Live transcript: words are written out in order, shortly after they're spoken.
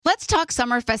Let's talk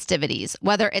summer festivities,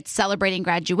 whether it's celebrating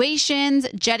graduations,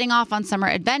 jetting off on summer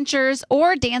adventures,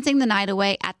 or dancing the night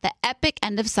away at the epic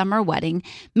end of summer wedding.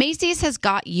 Macy's has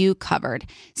got you covered.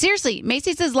 Seriously,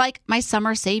 Macy's is like my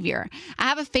summer savior. I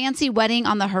have a fancy wedding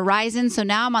on the horizon, so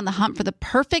now I'm on the hunt for the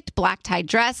perfect black tie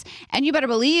dress, and you better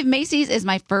believe Macy's is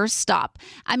my first stop.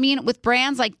 I mean, with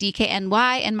brands like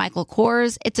DKNY and Michael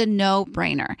Kors, it's a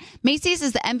no-brainer. Macy's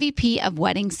is the MVP of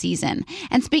wedding season.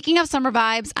 And speaking of summer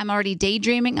vibes, I'm already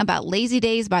daydreaming about lazy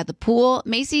days by the pool.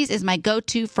 Macy's is my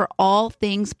go-to for all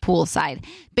things poolside.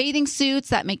 Bathing suits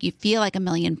that make you feel like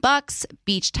 $1,000,000,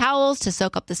 beach towels to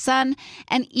soak up the sun,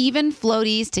 and even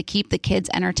floaties to keep the kids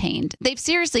entertained. They've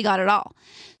seriously got it all.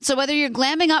 So whether you're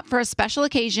glamming up for a special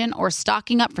occasion or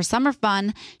stocking up for summer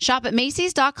fun, shop at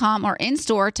Macys.com or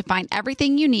in-store to find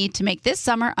everything you need to make this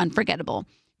summer unforgettable.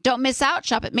 Don't miss out.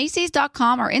 Shop at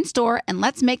Macys.com or in-store, and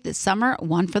let's make this summer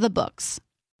one for the books.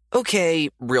 Okay,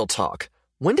 real talk.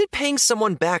 When did paying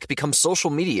someone back become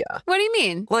social media? What do you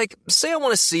mean? Like, say I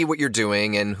want to see what you're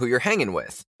doing and who you're hanging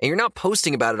with, and you're not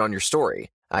posting about it on your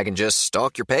story. I can just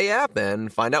stalk your Pay app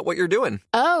and find out what you're doing.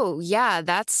 Oh, yeah,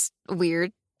 that's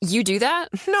weird. You do that?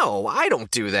 No, I don't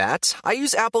do that. I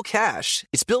use Apple Cash.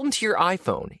 It's built into your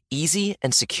iPhone, easy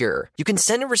and secure. You can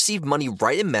send and receive money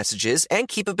right in Messages and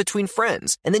keep it between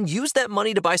friends, and then use that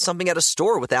money to buy something at a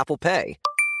store with Apple Pay.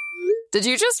 Did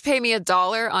you just pay me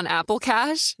 $1 on Apple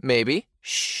Cash? Maybe.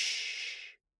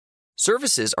 Shh.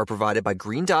 Services are provided by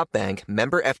Green Dot Bank,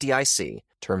 member FDIC.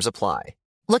 Terms apply.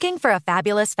 Looking for a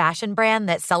fabulous fashion brand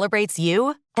that celebrates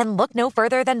you? Then look no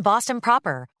further than Boston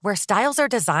Proper, where styles are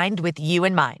designed with you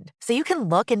in mind, so you can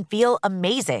look and feel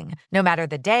amazing, no matter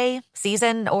the day,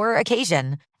 season, or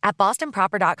occasion. At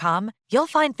BostonProper.com, you'll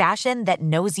find fashion that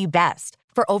knows you best.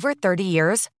 For over 30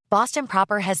 years, Boston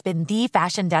Proper has been the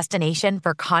fashion destination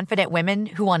for confident women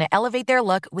who want to elevate their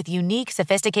look with unique,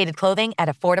 sophisticated clothing at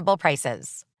affordable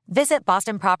prices. Visit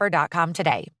BostonProper.com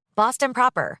today. Boston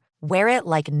Proper. Wear it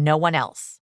like no one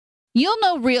else. You'll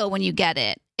know real when you get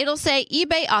it. It'll say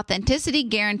eBay Authenticity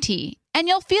Guarantee, and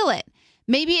you'll feel it.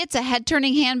 Maybe it's a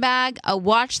head-turning handbag, a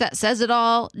watch that says it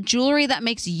all, jewelry that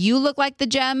makes you look like the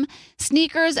gem,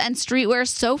 sneakers and streetwear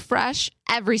so fresh,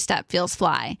 every step feels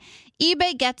fly.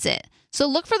 eBay gets it. So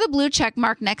look for the blue check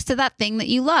mark next to that thing that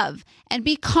you love and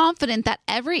be confident that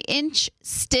every inch,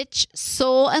 stitch,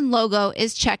 sole, and logo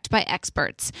is checked by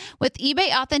experts. With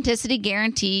eBay Authenticity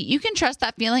Guarantee, you can trust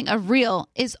that feeling of real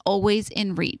is always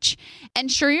in reach.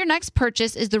 Ensure your next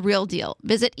purchase is the real deal.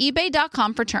 Visit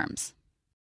ebay.com for terms.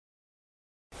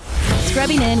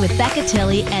 Scrubbing In with Becca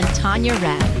Tilley and Tanya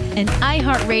Rapp, an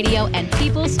iHeartRadio and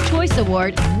People's Choice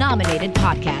Award nominated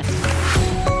podcast.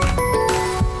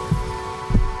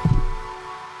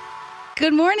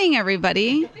 Good morning,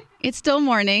 everybody. It's still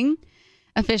morning,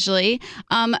 officially.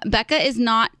 Becca is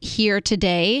not here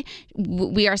today.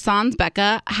 We are sans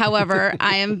Becca. However,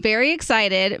 I am very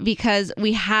excited because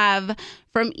we have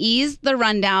from Ease the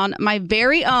Rundown, my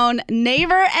very own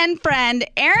neighbor and friend,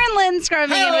 Erin Lynn,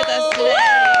 scrubbing in with us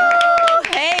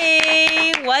today.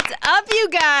 Hey, what's up, you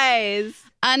guys?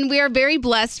 And we are very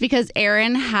blessed because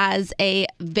Erin has a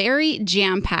very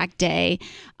jam-packed day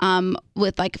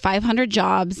with like 500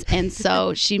 jobs. And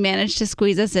so she managed to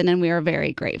squeeze us in, and we are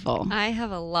very grateful. I have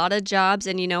a lot of jobs,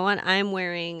 and you know what? I'm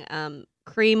wearing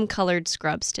cream-colored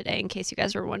scrubs today, in case you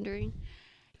guys were wondering.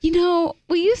 You know,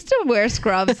 we used to wear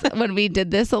scrubs when we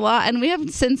did this a lot, and we have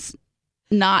since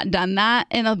not done that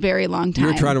in a very long time.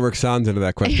 You were trying to work sounds into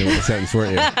that question with the sentence,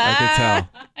 weren't you? I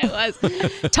could tell. I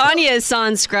was. Tanya is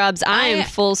sans scrubs. I am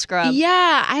full scrub.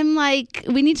 Yeah, I'm like,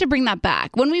 we need to bring that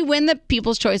back. When we win the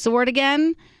People's Choice Award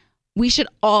again, we should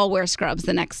all wear scrubs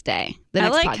the next day. I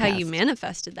like how you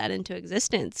manifested that into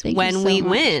existence. Thank when you so we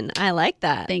much. win. I like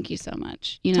that. Thank you so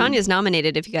much. You know, Tanya's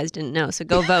nominated, if you guys didn't know, so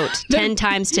go vote 10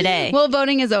 times today. Well,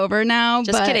 voting is over now.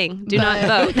 Just kidding. Do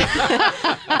not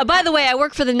vote. By the way, I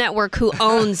work for the network who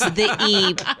owns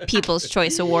the People's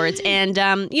Choice Awards. And,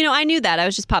 I knew that. I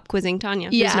was just pop quizzing Tanya,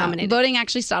 who's nominated. Voting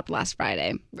actually stopped last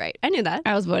Friday. Right. I knew that.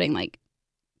 I was voting like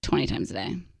 20 times a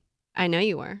day. I know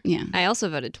you were. Yeah. I also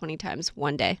voted 20 times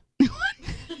one day.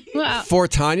 Wow. For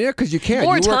Tanya? Because you can't.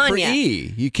 For you work Tanya. for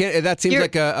E. You can't. That seems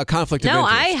like a conflict of No,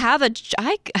 interest.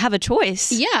 I have a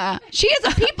choice. Yeah. She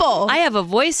is a people. I have a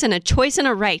voice and a choice and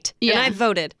a right. Yeah. And I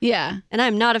voted. Yeah. And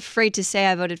I'm not afraid to say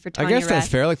I voted for Tanya I guess that's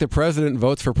Rapp. fair. Like the president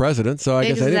votes for president, so I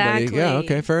guess anybody. Yeah,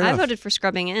 okay, fair enough. I voted for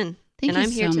scrubbing in. Thank and you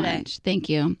I'm here so today. much. Thank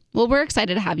you. Well, we're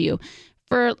excited to have you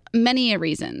for many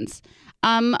reasons.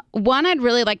 One, I'd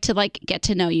really like to get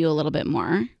to know you a little bit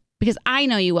more, because I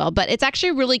know you well, but it's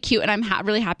actually really cute, and I'm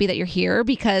really happy that you're here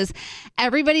because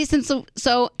everybody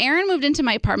so Erin moved into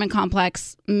my apartment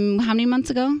complex how many months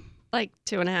ago? Like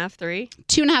 2.5, 3.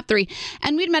 2.5, 3.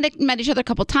 And we'd met each other a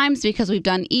couple times because we've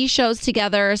done shows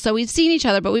together. So we've seen each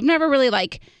other, but we've never really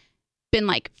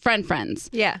been friends.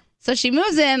 Yeah. So she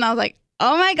moves in. I was like,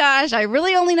 oh my gosh, I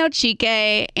really only know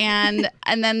Chike. And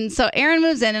then so Aaron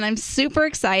moves in and I'm super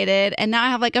excited. And now I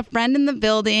have a friend in the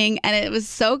building and it was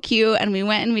so cute. And we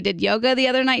went and we did yoga the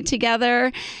other night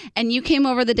together. And you came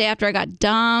over the day after I got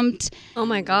dumped. Oh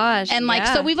my gosh. And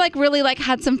so we've really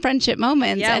had some friendship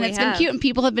moments. Yeah, and it's been cute. And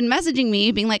people have been messaging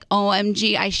me being like,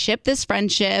 OMG, I ship this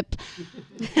friendship.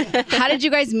 How did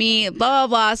you guys meet? Blah, blah,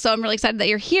 blah. So I'm really excited that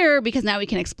you're here because now we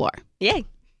can explore. Yay.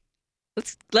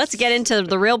 Let's get into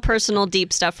the real personal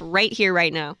deep stuff right here,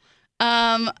 right now.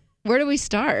 Where do we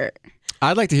start?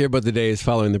 I'd like to hear about the days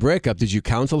following the breakup. Did you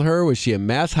counsel her? Was she a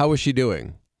mess? How was she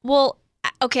doing? Well,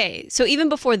 okay. So even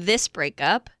before this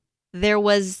breakup, there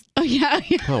was... Oh, yeah.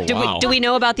 Oh, wow. Do we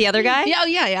know about the other guy? Yeah,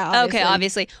 obviously. Okay,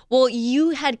 obviously. Well,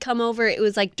 you had come over. It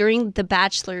was during the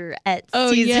Bachelorette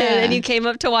season, yeah. and you came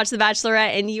up to watch the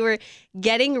Bachelorette, and you were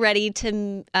getting ready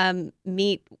to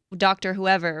meet Dr.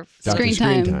 whoever. Screen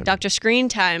time. Dr. Screen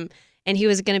Time. And he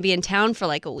was going to be in town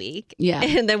for a week. Yeah.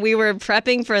 And then we were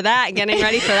prepping for that, getting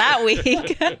ready for that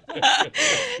week.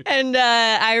 And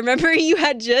I remember you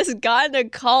had just gotten a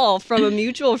call from a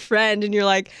mutual friend, and you're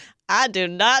like, I do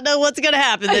not know what's going to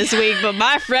happen this week, but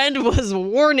my friend was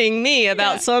warning me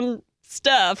about some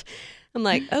stuff. I'm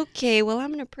like, okay, well, I'm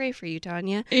going to pray for you,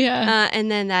 Tanya. Yeah. And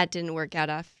then that didn't work out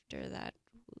after that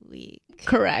week.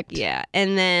 Correct. Yeah.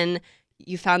 And then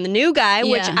you found the new guy,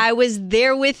 which Yeah. I was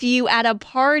there with you at a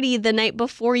party the night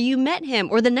before you met him,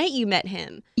 or the night you met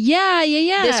him. Yeah.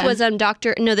 This was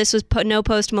this was No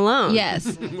Post Malone.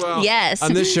 Yes. Well, Yes.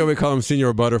 on this show, we call him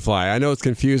Senior Butterfly. I know it's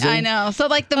confusing. I know. So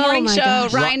the morning my show,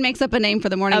 gosh. Ryan makes up a name for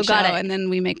the morning show, got it. and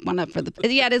then we make one up for the...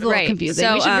 Yeah, it is a little Right. confusing.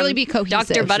 So, we should really be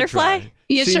cohesive. Dr. Butterfly?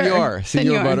 Yeah, sure.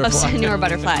 Senior Butterfly. Oh, Senor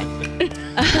Butterfly.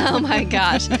 Oh my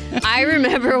gosh. I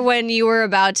remember when you were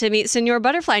about to meet Senor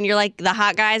Butterfly, and you're like, the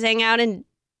hot guys hang out in...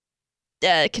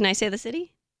 can I say the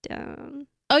city?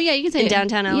 Oh, yeah, you can say in it.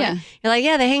 downtown LA. Yeah. You're like,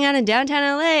 yeah, they hang out in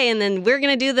downtown LA, and then we're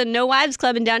going to do the No Wives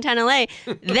Club in downtown LA.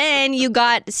 Then you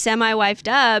got semi-wifed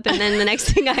up, and then the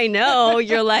next thing I know,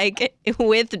 you're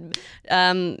with,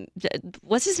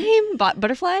 what's his name?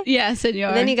 Butterfly? Yeah, Senor.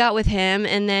 And then you got with him,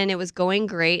 and then it was going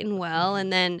great and well,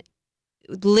 and then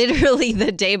literally the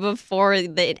day before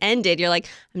it ended, you're like,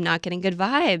 I'm not getting good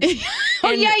vibes.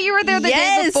 Oh, yeah, you were there the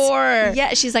day before.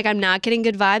 Yeah, she's like, I'm not getting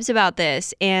good vibes about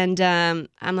this. And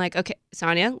I'm like, okay,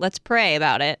 Sonia, let's pray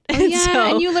about it. Oh,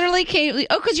 yeah, and you literally came...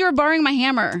 Oh, because you were borrowing my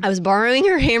hammer. I was borrowing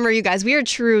her hammer, you guys. We are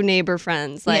true neighbor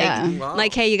friends. Yeah. Wow.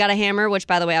 Like, hey, you got a hammer? Which,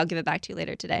 by the way, I'll give it back to you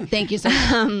later today. Thank you so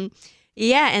much.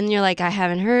 Yeah, and you're like, I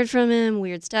haven't heard from him,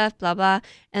 weird stuff, blah, blah.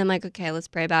 And I'm like, okay, let's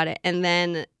pray about it. And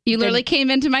then... You literally came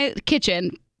into my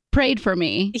kitchen, prayed for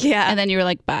me. Yeah. And then you were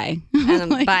like, bye.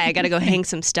 And I'm bye, I got to go hang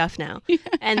some stuff now. Yeah.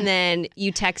 And then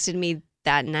you texted me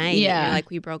that night. Yeah. And you're like,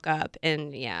 we broke up.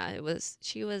 And yeah,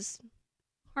 she was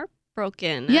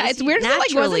heartbroken. Yeah, it's weird.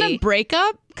 It wasn't a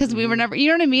breakup because we were never, you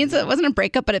know what I mean? So it wasn't a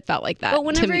breakup, but it felt like that. But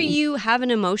whenever you have an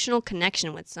emotional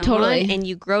connection with someone Totally. and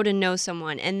you grow to know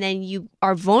someone and then you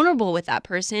are vulnerable with that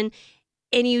person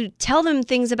and you tell them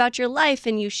things about your life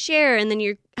and you share and then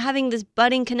you're having this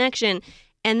budding connection.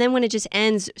 And then when it just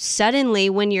ends suddenly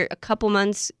when you're a couple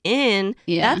months in,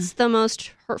 that's the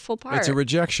most hurtful part. It's a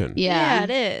rejection. Yeah. Yeah, it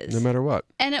is. No matter what.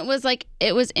 And it was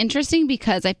interesting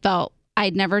because I felt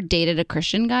I'd never dated a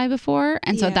Christian guy before.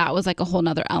 And so that was a whole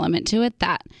nother element to it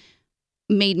that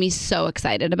made me so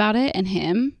excited about it and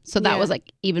him. So that was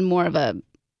even more of a...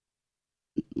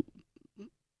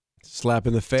 Slap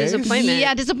in the face? Disappointment.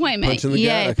 Yeah, disappointment. Punch in the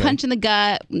gut? Okay. Punch in the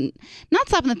gut. Not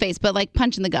slap in the face, but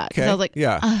punch in the gut. Okay. So I was like,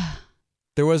 yeah.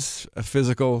 There was a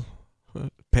physical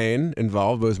pain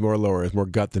involved, but it was more lower. It was more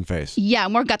gut than face. Yeah,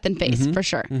 more gut than face, for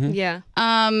sure. Mm-hmm. Yeah.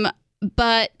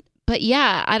 But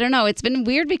yeah, I don't know. It's been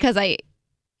weird because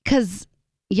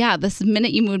this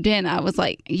minute you moved in, I was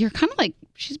like, you're kind of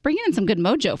she's bringing in some good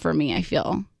mojo for me, I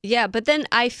feel. Yeah, but then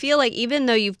I feel like even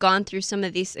though you've gone through some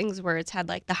of these things where it's had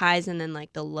the highs and then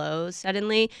the lows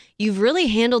suddenly, you've really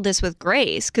handled this with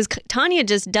grace because Tanya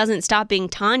just doesn't stop being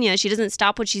Tanya. She doesn't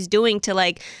stop what she's doing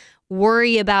to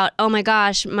worry about, oh my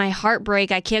gosh, my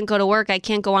heartbreak, I can't go to work, I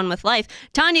can't go on with life.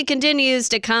 Tanya continues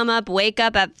to come up, wake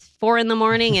up at 4 a.m.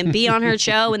 and be on her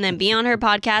show and then be on her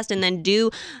podcast and then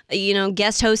do,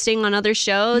 guest hosting on other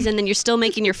shows. And then you're still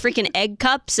making your freaking egg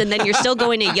cups and then you're still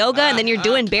going to yoga and then you're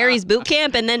doing Barry's boot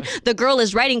camp. And then the girl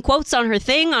is writing quotes on her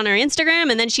thing on her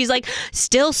Instagram. And then she's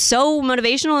still so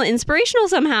motivational, inspirational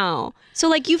somehow.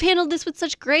 So you've handled this with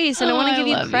such grace and I want to give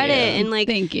you credit and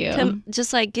thank you. to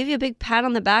just give you a big pat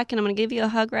on the back and I'm going to give you a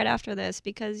hug right after this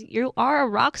because you are a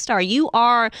rock star. You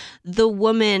are the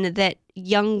woman that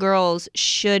young girls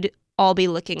should all be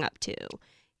looking up to.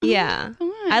 Yeah,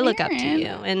 I look up to you.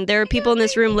 And there are people in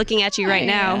this room looking at you right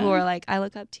now who are like, I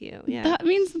look up to you. Yeah, that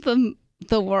means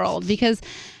the world, because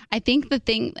I think the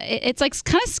thing, it's like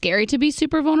kind of scary to be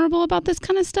super vulnerable about this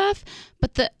kind of stuff.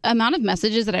 But the amount of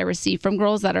messages that I receive from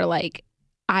girls that are like,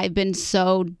 I've been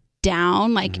so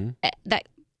down, like that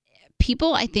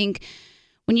people, I think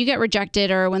when you get rejected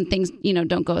or when things,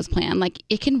 don't go as planned, like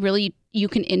it can really, you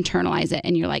can internalize it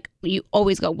and you're like, you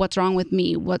always go, what's wrong with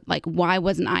me? Why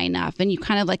wasn't I enough? And you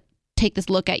kind of like take this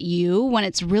look at you when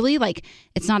it's really like,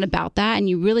 it's not about that. And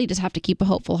you really just have to keep a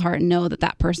hopeful heart and know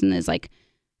that person is like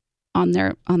on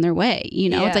their way,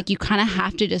 It's like, you kind of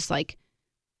have to just like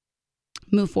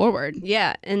move forward.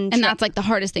 Yeah. And that's like the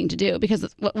hardest thing to do,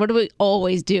 because what do we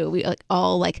always do? We like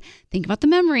all like think about the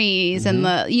memories and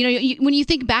the, when you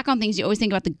think back on things, you always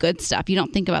think about the good stuff. You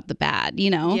don't think about the bad,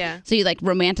 Yeah. So you like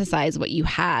romanticize what you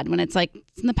had when it's like,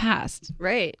 it's in the past.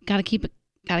 Right. Gotta keep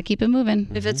it moving.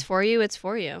 If it's for you, it's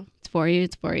for you. It's for you.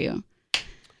 It's for you.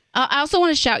 I also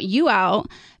want to shout you out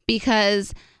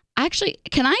because actually,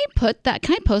 can I post that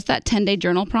 10-day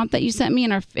journal prompt that you sent me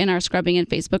in our Scrubbing and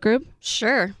Facebook group?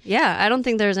 Sure. Yeah. I don't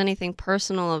think there's anything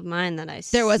personal of mine that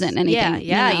There wasn't anything.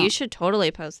 Yeah. No. You should totally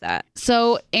post that.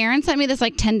 So Erin sent me this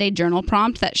like 10-day journal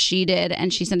prompt that she did,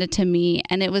 and she sent it to me,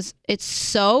 and it's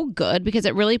so good because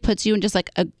it really puts you in just like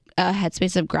a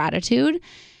headspace of gratitude.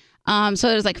 So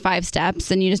there's like 5 steps,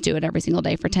 and you just do it every single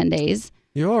day for 10 days.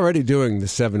 You're already doing the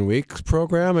 7 weeks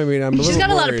program. I mean, She's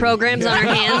got a lot of programs on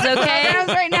her hands, okay?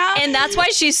 right now. And that's why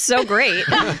she's so great.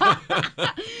 But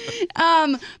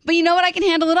you know what? I can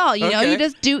handle it all. You know, you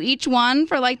just do each one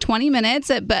for like 20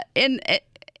 minutes. But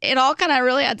it all kind of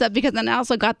really adds up, because then I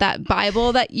also got that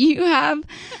Bible that you have,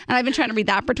 and I've been trying to read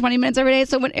that for 20 minutes every day.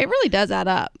 So it really does add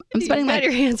up. I'm spending like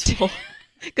your hands full.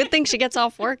 Good thing she gets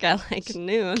off work at like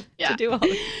noon to do all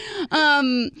this.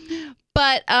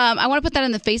 But I want to put that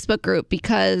in the Facebook group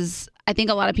because I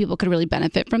think a lot of people could really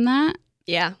benefit from that.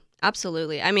 Yeah,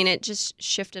 absolutely. I mean, it just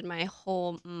shifted my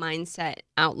whole mindset,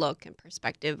 outlook, and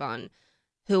perspective on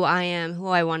who I am, who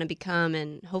I want to become,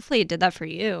 and hopefully it did that for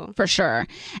you. For sure.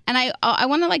 And I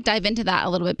want to like dive into that a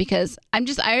little bit, because I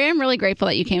am really grateful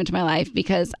that you came into my life,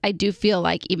 because I do feel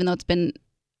like, even though it's been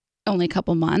only a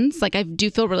couple months, like I do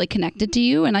feel really connected to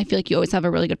you, and I feel like you always have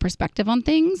a really good perspective on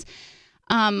things.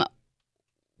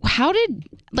 How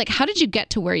did you get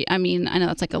to where I mean, I know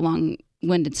that's like a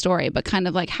long-winded story, but kind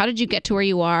of like, how did you get to where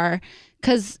you are?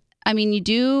 Because I mean,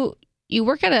 you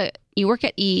work at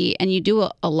E, and you do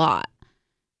a lot,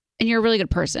 and you're a really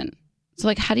good person. So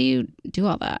like, how do you do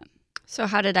all that? So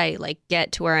how did I like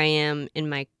get to where I am in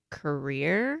my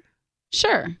career?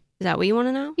 Sure. Is that what you want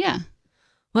to know? Yeah.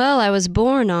 Well, I was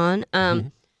born on,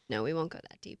 no, we won't go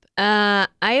that deep. I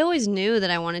always knew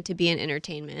that I wanted to be in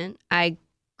entertainment. I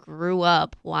grew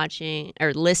up watching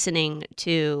or listening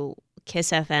to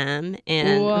Kiss FM,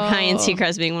 and Ryan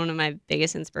Seacrest being one of my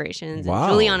biggest inspirations, and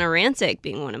Juliana Rancic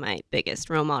being one of my biggest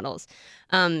role models.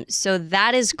 So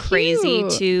that is crazy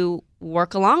to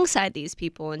work alongside these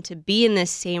people and to be in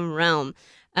this same realm.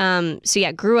 So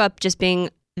yeah, grew up just being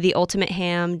the ultimate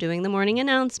ham, doing the morning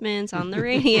announcements on the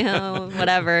radio,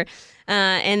 whatever.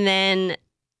 And then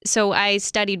so I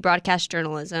studied broadcast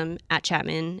journalism at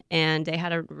Chapman, and they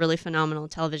had a really phenomenal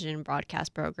television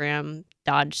broadcast program,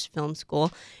 Dodge Film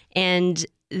School. And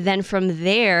then from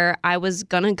there, I was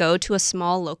going to go to a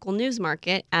small local news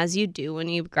market, as you do when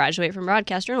you graduate from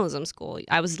broadcast journalism school.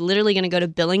 I was literally going to go to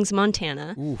Billings,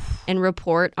 Montana, and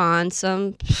report on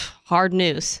some hard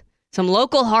news, some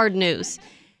local hard news.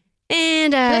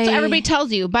 And that's what everybody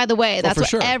tells you, by the way. That's what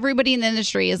sure. Everybody in the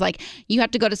industry is like, you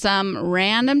have to go to some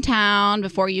random town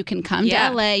before you can come to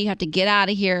LA. You have to get out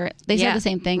of here. They said the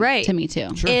same thing to me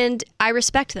too. Sure. And I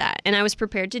respect that. And I was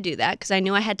prepared to do that because I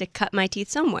knew I had to cut my teeth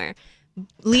somewhere.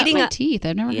 Cut my teeth.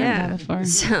 I've never heard that before.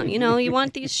 So, you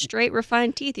want these straight,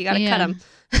 refined teeth. You got to cut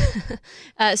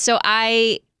them. So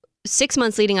 6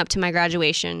 months leading up to my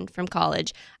graduation from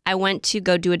college, I went to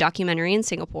go do a documentary in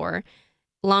Singapore.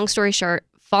 Long story short,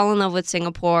 fall in love with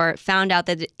Singapore, found out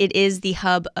that it is the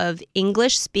hub of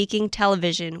English-speaking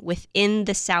television within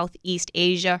the Southeast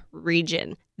Asia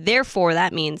region. Therefore,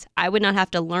 that means I would not have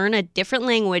to learn a different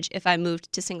language if I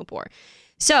moved to Singapore.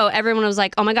 So everyone was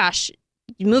like, oh my gosh,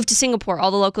 you moved to Singapore.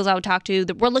 All the locals I would talk to,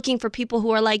 we're looking for people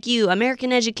who are like you,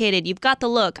 American educated. You've got the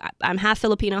look. I'm half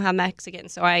Filipino, half Mexican,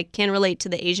 so I can relate to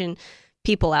the Asian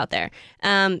people out there.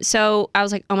 So I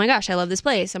was like, oh my gosh, I love this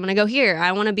place. I'm going to go here.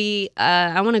 I want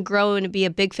to grow and be a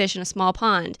big fish in a small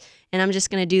pond. And I'm just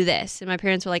going to do this. And my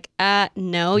parents were like,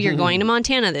 no, you're going to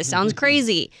Montana. This sounds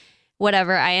crazy.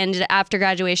 whatever. After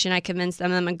graduation, I convinced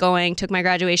them I'm going, took my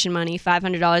graduation money,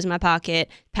 $500 in my pocket,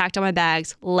 packed all my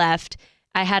bags, left.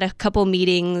 I had a couple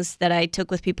meetings that I took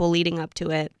with people leading up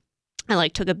to it. I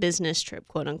like took a business trip,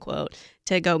 quote unquote,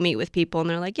 to go meet with people. And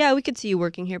they're like, yeah, we could see you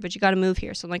working here, but you got to move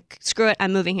here. So I'm like, screw it.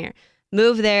 I'm moving here.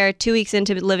 Move there. 2 weeks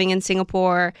into living in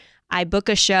Singapore, I book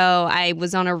a show. I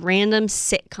was on a random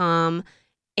sitcom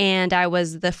and I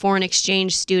was the foreign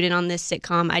exchange student on this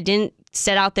sitcom. I didn't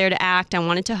set out there to act. I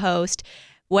wanted to host,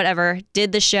 whatever,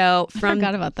 did the show. I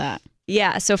forgot about that.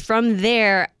 Yeah. So from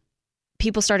there,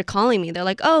 people started calling me. They're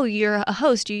like, oh, you're a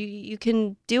host. You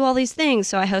can do all these things.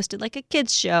 So I hosted like a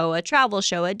kids show, a travel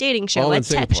show, a dating show, All a in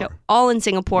tech Singapore. show, all in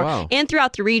Singapore Wow. and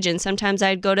throughout the region. Sometimes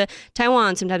I'd go to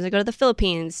Taiwan. Sometimes I'd go to the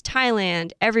Philippines,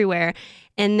 Thailand, everywhere.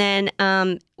 And then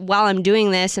while I'm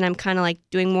doing this and I'm kind of like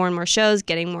doing more and more shows,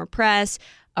 getting more press,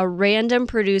 a random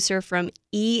producer from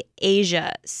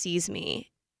eAsia sees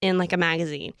me in like a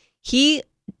magazine. He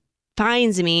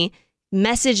finds me,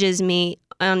 messages me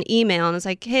on email and is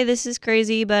like, hey, this is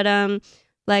crazy, but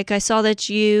like I saw that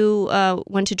you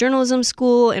went to journalism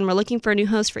school and we're looking for a new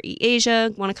host for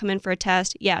eAsia. Want to come in for a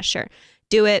test? Yeah, sure.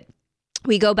 Do it.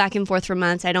 We go back and forth for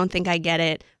months. I don't think I get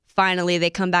it. Finally, they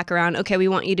come back around. Okay, we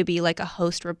want you to be like a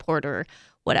host reporter,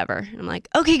 whatever. And I'm like,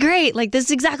 okay, great. Like this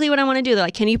is exactly what I want to do. They're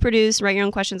like, can you produce, write your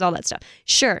own questions, all that stuff?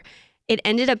 Sure. It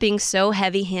ended up being so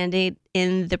heavy-handed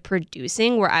in the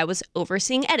producing where I was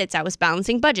overseeing edits. I was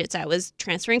balancing budgets. I was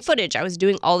transferring footage. I was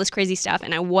doing all this crazy stuff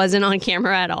and I wasn't on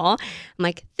camera at all. I'm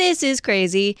like, this is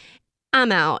crazy.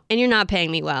 I'm out and you're not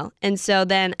paying me well. And so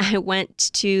then I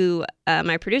went to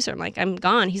my producer. I'm like, I'm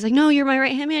gone. He's like, no, you're my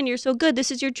right-hand man. You're so good.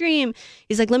 This is your dream.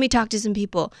 He's like, let me talk to some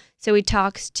people. So he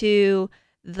talks to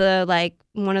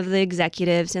one of the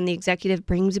executives and the executive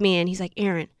brings me in. He's like,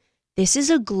 Erin, this is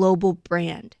a global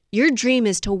brand. Your dream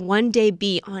is to one day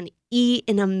be on E!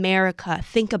 in America.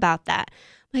 Think about that.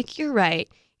 I'm like, you're right.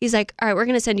 He's like, all right, we're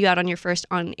going to send you out on your first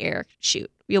on-air shoot.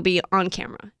 You'll be on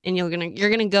camera and you're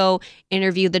gonna go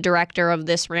interview the director of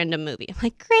this random movie. I'm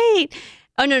like, great.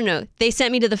 Oh, no. They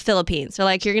sent me to the Philippines. They're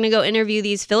like, you're going to go interview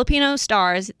these Filipino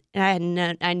stars.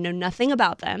 And I know nothing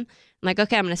about them. I'm like,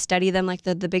 okay, I'm going to study them like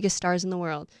the biggest stars in the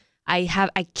world.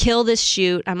 I kill this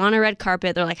shoot. I'm on a red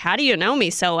carpet. They're like, how do you know me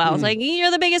so well? I was like,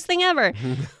 you're the biggest thing ever.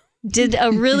 Did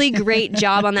a really great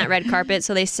job on that red carpet.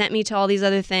 So they sent me to all these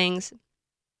other things,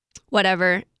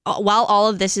 whatever. While all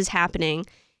of this is happening,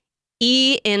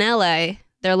 E! in LA,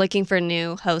 they're looking for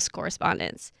new host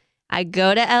correspondents. I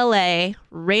go to LA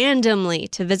randomly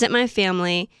to visit my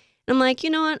family. And I'm like, you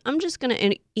know what? I'm just going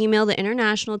to email the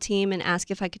international team and ask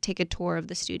if I could take a tour of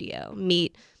the studio,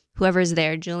 meet whoever's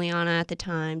there, Juliana at the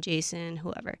time, Jason,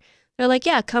 whoever. They're like,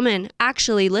 yeah, come in.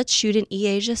 Actually, let's shoot an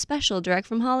eAsia special direct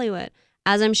from Hollywood.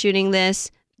 As I'm shooting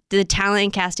this, the talent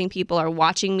and casting people are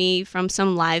watching me from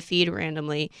some live feed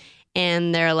randomly.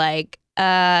 And they're like,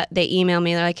 they email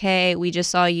me. They're like, hey, we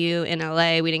just saw you in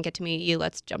LA. We didn't get to meet you.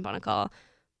 Let's jump on a call.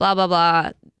 Blah, blah,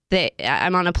 blah.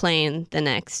 I'm on a plane the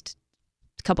next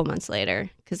couple months later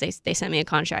because they sent me a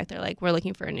contract. They're like, we're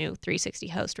looking for a new 360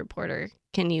 host reporter.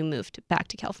 Can you move back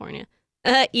to California?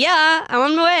 Yeah, I'm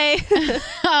on my way.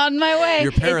 On my way.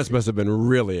 Your parents must have been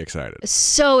really excited.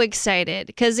 So excited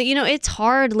because, it's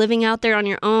hard living out there on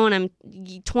your own. I'm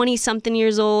 20-something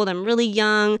years old. I'm really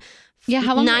young. Yeah,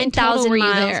 how long 9,000 were you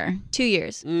miles. there? 2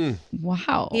 years.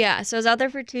 Wow. Yeah, so I was out there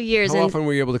for 2 years. How and often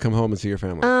were you able to come home and see your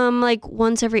family? like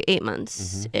once every 8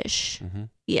 months-ish. Mm-hmm.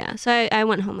 Yeah, so I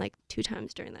went home like 2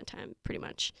 times during that time, pretty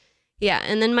much. Yeah,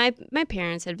 and then my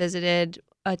parents had visited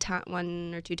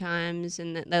 1 or 2 times,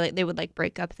 and they would like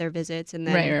break up their visits, and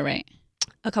then Right.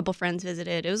 a couple friends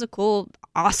visited. It was a cool,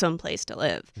 awesome place to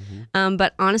live.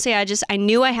 But honestly, I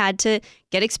knew I had to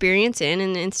get experience in,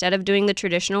 and instead of doing the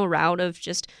traditional route of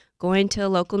just going to a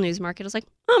local news market, I was like,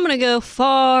 I'm going to go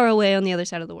far away on the other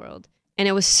side of the world. And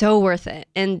it was so worth it.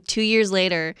 And 2 years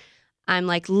later, I'm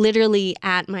like literally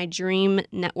at my dream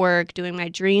network, doing my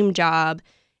dream job.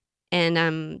 And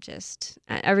I'm just,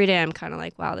 every day I'm kind of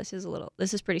like, wow, this is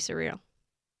pretty surreal.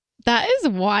 That is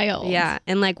wild. Yeah.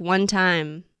 And like one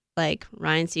time, like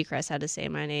Ryan Seacrest had to say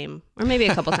my name, or maybe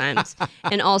a couple times.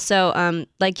 And also,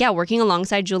 working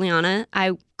alongside Juliana,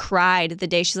 I cried the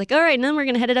day she's like, all right, now we're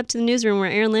going to head it up to the newsroom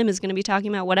where Erin Lim is going to be talking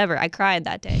about whatever. I cried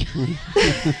that day.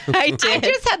 I did. I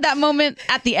just had that moment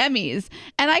at the Emmys,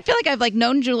 and I feel like I've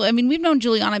known Julia. I mean, we've known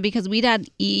Juliana because we'd had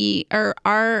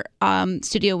our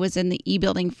studio was in the E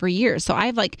building for years. So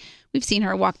we've seen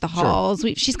her walk the halls.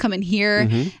 She's come in here,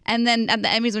 and then at the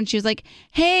Emmys when she was like,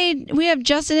 "Hey, we have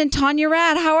Justin and Tanya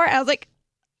Rad. How are?" I was like,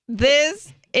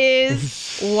 "This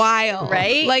is wild.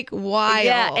 Right? Like wild.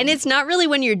 Yeah, and it's not really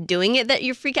when you're doing it that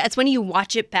you freak out. It's when you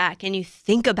watch it back and you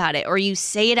think about it or you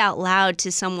say it out loud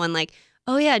to someone like,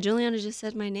 oh yeah, Juliana just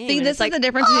said my name. See, And this it's is like, the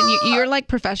difference. You're like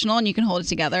professional and you can hold it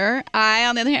together. I,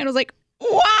 on the other hand, was like,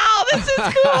 wow, this is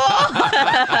cool.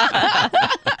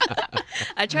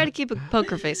 I try to keep a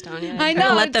poker face, Tanya. I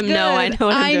know. Let it's them good. know I know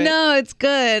what I'm doing. I know. It's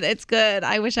good. It's good.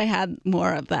 I wish I had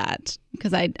more of that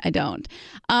because I don't.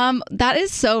 That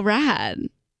is so rad.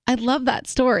 I love that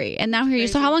story. And now here you.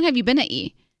 So how long have you been at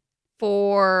E?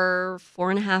 For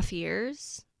 4.5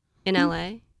 years in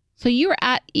LA. So you were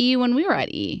at E when we were at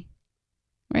E,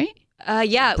 right?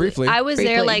 Yeah. Briefly. I was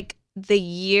there Briefly. like the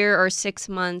year or 6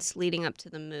 months leading up to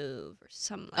the move or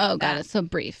something like that. Oh, got it. So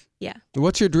brief. Yeah.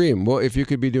 What's your dream? Well, if you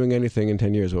could be doing anything in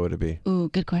 10 years, what would it be? Ooh,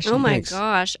 good question. Oh my Thanks.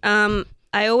 gosh.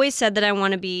 I always said that I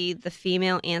want to be the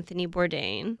female Anthony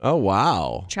Bourdain. Oh,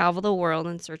 wow. Travel the world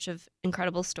in search of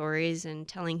incredible stories and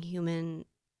telling human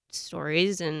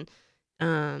stories. And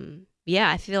yeah,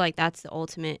 I feel like that's the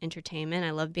ultimate entertainment.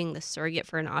 I love being the surrogate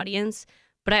for an audience.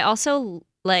 But I also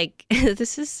like,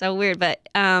 this is so weird, but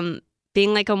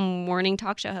being like a morning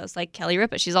talk show host like Kelly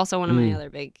Ripa. She's also one of my other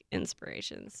big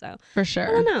inspirations. So For I sure.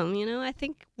 don't know, I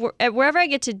think wherever I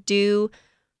get to do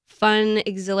fun,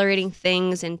 exhilarating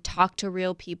things and talk to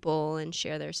real people and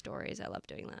share their stories, I love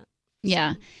doing that.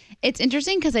 Yeah. It's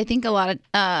interesting because I think a lot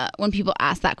of when people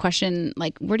ask that question,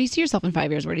 like, where do you see yourself in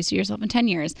 5 years? Where do you see yourself in 10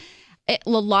 years? A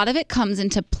lot of it comes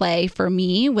into play for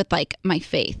me with like my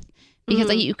faith because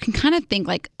like, you can kind of think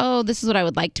like, oh, this is what I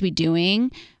would like to be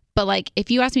doing. But like, if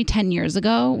you asked me 10 years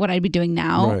ago what I'd be doing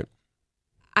now, Right.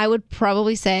 I would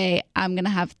probably say I'm going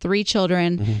to have 3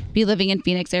 children, be living in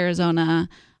Phoenix, Arizona.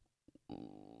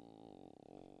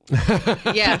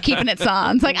 Yeah. Keeping it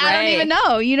sans. Like, I don't Right. even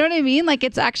know. You know what I mean? Like,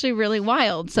 it's actually really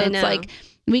wild. So I it's know. like,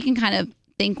 we can kind of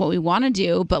think what we want to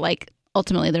do, but like,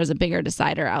 ultimately there's a bigger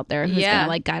decider out there who's Yeah. going to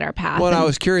like guide our path. Well, and I And-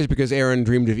 was curious because Erin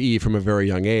dreamed of E from a very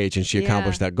young age, and she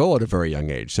accomplished that goal at a very young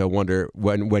age. So I wonder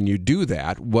when you do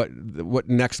that, what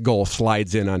next goal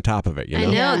slides in on top of it? You know? I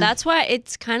know. Yeah. That's why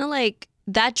it's kind of like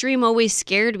that dream always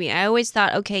scared me. I always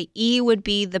thought, okay, E would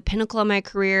be the pinnacle of my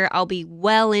career. I'll be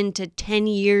well into 10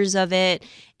 years of it.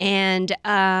 And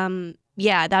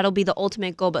yeah, that'll be the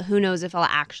ultimate goal. But who knows if I'll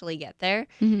actually get there.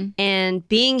 Mhm. And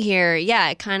being here, yeah,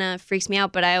 it kind of freaks me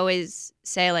out. But I always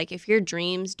say, like, if your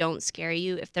dreams don't scare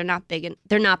you, if they're not big,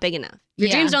 they're not big enough. If your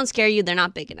Yeah. dreams don't scare you, they're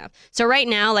not big enough. So right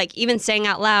now, like, even saying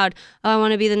out loud, oh, I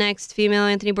want to be the next female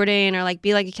Anthony Bourdain, or like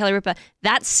be like a Kelly Ripa,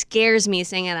 that scares me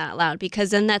saying it out loud, because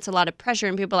then that's a lot of pressure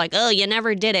and people are like, oh, you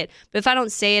never did it. But if I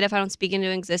don't say it, if I don't speak into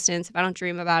existence, if I don't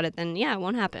dream about it, then yeah, it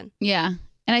won't happen. Yeah.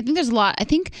 And I think there's a lot. I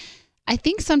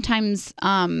think sometimes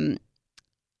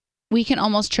we can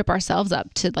almost trip ourselves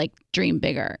up to like dream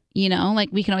bigger, you know? Like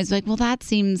we can always be like, well, that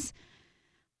seems,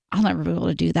 I'll never be able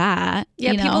to do that.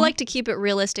 Yeah, you know? people like to keep it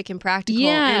realistic and practical.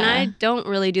 Yeah. And I don't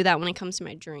really do that when it comes to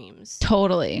my dreams.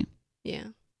 Totally. Yeah.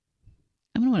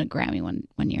 I'm going to win a Grammy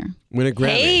one year. Win a Grammy.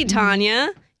 Hey,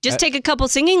 Tanya. Just take a couple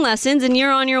singing lessons and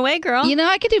you're on your way, girl. You know,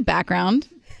 I could do background.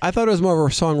 I thought it was more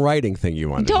of a songwriting thing you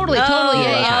wanted. Totally, to do. totally.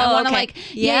 Yeah, yeah. I want to okay. like,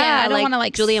 I don't want to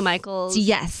like Julia Michaels.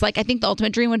 Yes, like I think the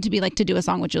ultimate dream would to be like to do a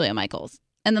song with Julia Michaels,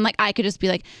 and then like I could just be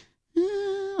like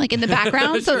in the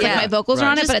background, so it's Yeah. like my vocals are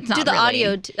on it, Just but it's not do the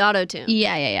really. auto tune.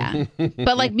 Yeah.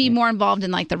 But like be more involved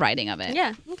in like the writing of it.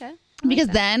 Yeah. Okay. Because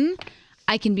then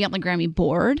I can be on the Grammy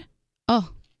board. Oh,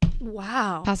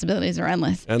 Wow. possibilities are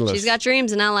endless. Endless. She's got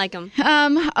dreams and I like them.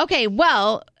 Okay.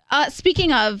 Well,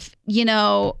 speaking of,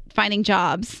 finding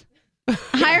jobs,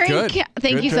 hiring. Good.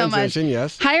 Thank Good you so much. transition,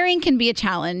 yes. Hiring can be a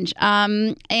challenge.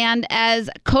 And as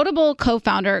Codable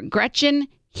co-founder Gretchen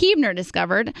Hebner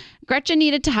discovered, Gretchen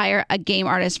needed to hire a game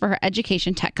artist for her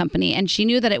education tech company, and she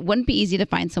knew that it wouldn't be easy to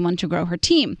find someone to grow her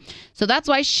team. So that's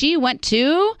why she went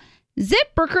to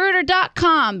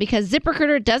ZipRecruiter.com, because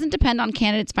ZipRecruiter doesn't depend on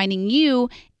candidates finding you.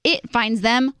 It finds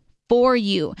them for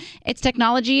you. Its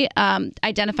technology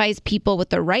identifies people with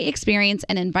the right experience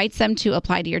and invites them to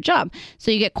apply to your job.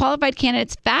 So you get qualified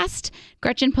candidates fast.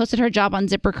 Gretchen posted her job on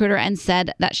ZipRecruiter and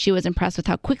said that she was impressed with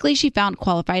how quickly she found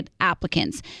qualified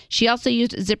applicants. She also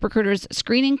used ZipRecruiter's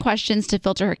screening questions to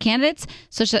filter her candidates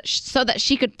so that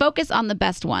she could focus on the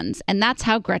best ones. And that's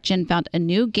how Gretchen found a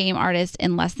new game artist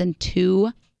in less than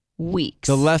 2 weeks.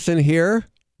 The lesson here,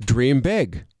 dream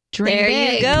big. Dream There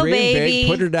big. you go, Dream baby. big,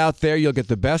 put it out there. You'll get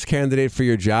the best candidate for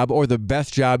your job, or the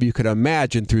best job you could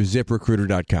imagine, through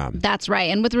ZipRecruiter.com. That's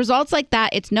right. And with results like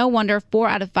that, it's no wonder 4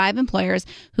 out of 5 employers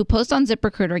who post on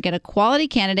ZipRecruiter get a quality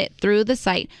candidate through the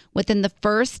site within the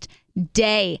first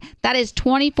day. That is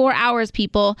 24 hours,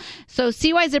 people. So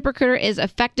see why ZipRecruiter is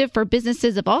effective for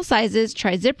businesses of all sizes.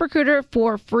 Try ZipRecruiter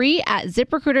for free at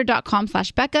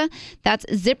ZipRecruiter.com/Becca. That's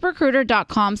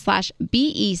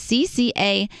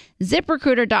ZipRecruiter.com/BECCA.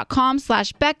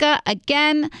 ZipRecruiter.com/Becca.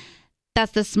 Again,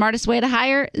 that's the smartest way to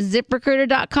hire.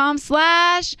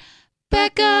 ZipRecruiter.com/Becca.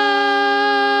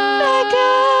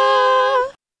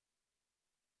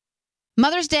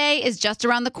 Mother's Day is just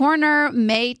around the corner,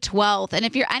 May 12th. And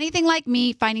if you're anything like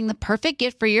me, finding the perfect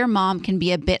gift for your mom can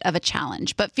be a bit of a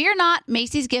challenge. But fear not,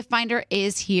 Macy's Gift Finder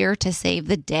is here to save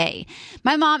the day.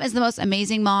 My mom is the most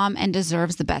amazing mom and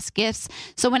deserves the best gifts.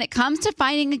 So when it comes to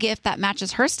finding a gift that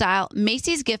matches her style,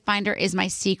 Macy's Gift Finder is my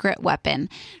secret weapon.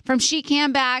 From chic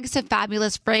handbags to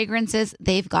fabulous fragrances,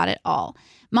 they've got it all.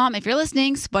 Mom, if you're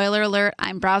listening, spoiler alert,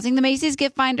 I'm browsing the Macy's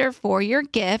Gift Finder for your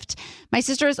gift. My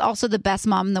sister is also the best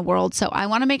mom in the world, so I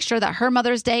want to make sure that her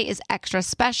Mother's Day is extra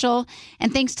special.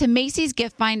 And thanks to Macy's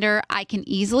Gift Finder, I can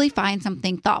easily find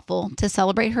something thoughtful to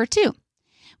celebrate her too.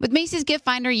 With Macy's Gift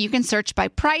Finder, you can search by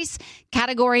price,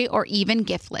 category, or even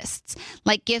gift lists,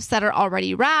 like gifts that are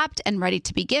already wrapped and ready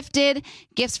to be gifted,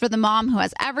 gifts for the mom who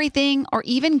has everything, or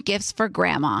even gifts for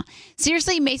grandma.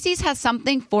 Seriously, Macy's has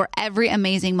something for every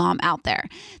amazing mom out there.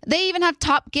 They even have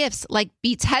top gifts like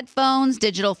Beats headphones,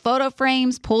 digital photo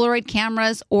frames, Polaroid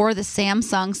cameras, or the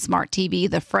Samsung Smart TV,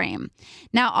 the Frame.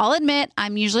 Now, I'll admit,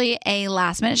 I'm usually a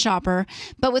last-minute shopper,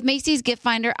 but with Macy's Gift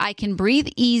Finder, I can breathe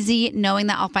easy knowing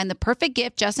that I'll find the perfect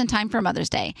gift just in time for Mother's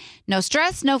Day. No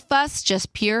stress, no fuss,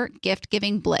 just pure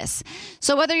gift-giving bliss.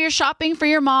 So whether you're shopping for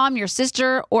your mom, your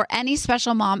sister, or any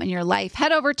special mom in your life,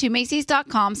 head over to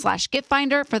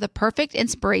Macys.com/giftfinder for the perfect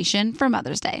inspiration for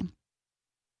Mother's Day.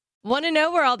 Want to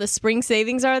know where all the spring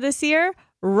savings are this year?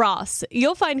 Ross.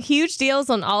 You'll find huge deals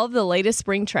on all of the latest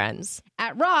spring trends.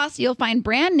 At Ross, you'll find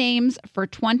brand names for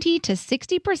 20 to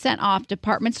 60% off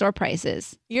department store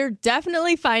prices. You're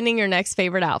definitely finding your next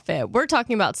favorite outfit. We're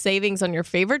talking about savings on your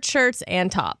favorite shirts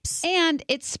and tops. And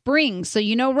it's spring, so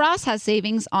you know Ross has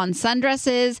savings on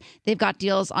sundresses. They've got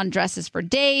deals on dresses for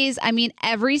days. I mean,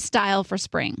 every style for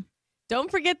spring. Don't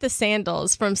forget the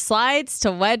sandals. From slides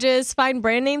to wedges, find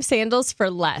brand name sandals for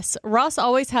less. Ross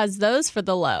always has those for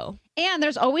the low. And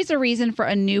there's always a reason for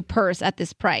a new purse at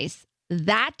this price.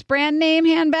 That brand name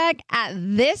handbag at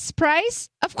this price?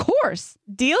 Of course.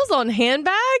 Deals on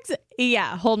handbags?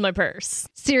 Yeah, hold my purse.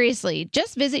 Seriously,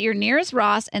 just visit your nearest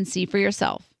Ross and see for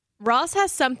yourself. Ross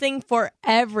has something for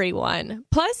everyone.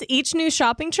 Plus, each new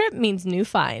shopping trip means new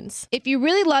finds. If you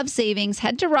really love savings,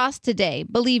 head to Ross today.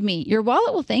 Believe me, your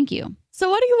wallet will thank you. So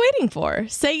what are you waiting for?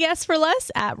 Say yes for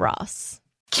less at Ross.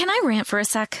 Can I rant for a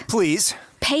sec? Please.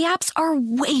 Pay apps are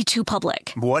way too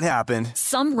public. What happened?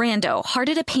 Some rando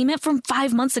hearted a payment from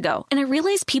 5 months ago, and I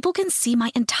realized people can see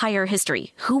my entire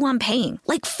history, who I'm paying,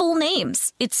 like full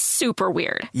names. It's super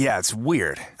weird. Yeah, it's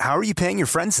weird. How are you paying your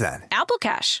friends then? Apple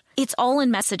Cash. It's all in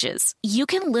messages. You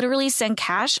can literally send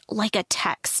cash like a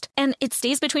text, and it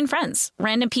stays between friends.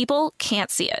 Random people can't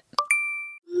see it.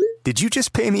 Did you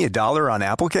just pay me $1 on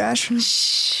Apple Cash?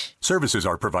 Shh. Services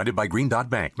are provided by Green Dot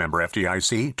Bank. Member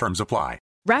FDIC. Terms apply.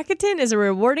 Rakuten is a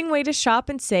rewarding way to shop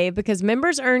and save because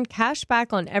members earn cash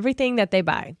back on everything that they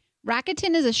buy.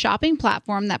 Rakuten is a shopping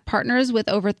platform that partners with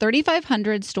over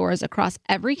 3,500 stores across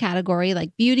every category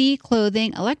like beauty,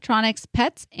 clothing, electronics,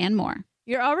 pets, and more.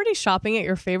 You're already shopping at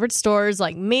your favorite stores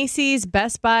like Macy's,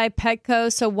 Best Buy,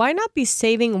 Petco, so why not be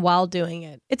saving while doing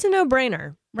it? It's a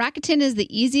no-brainer. Rakuten is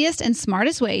the easiest and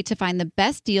smartest way to find the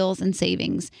best deals and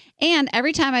savings. And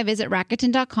every time I visit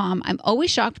Rakuten.com, I'm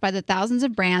always shocked by the thousands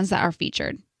of brands that are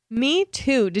featured. Me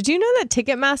too. Did you know that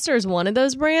Ticketmaster is one of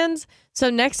those brands? So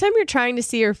next time you're trying to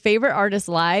see your favorite artist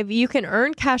live, you can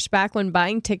earn cash back when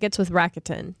buying tickets with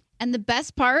Rakuten. And the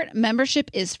best part, membership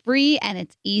is free and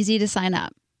it's easy to sign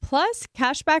up. Plus,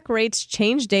 cashback rates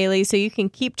change daily, so you can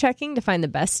keep checking to find the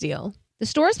best deal. The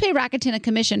stores pay Rakuten a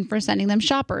commission for sending them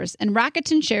shoppers, and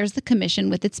Rakuten shares the commission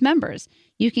with its members.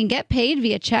 You can get paid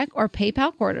via check or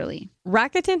PayPal quarterly.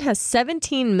 Rakuten has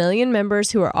 17 million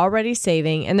members who are already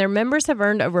saving, and their members have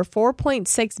earned over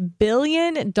 $4.6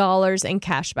 billion in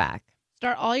cash back.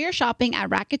 Start all your shopping at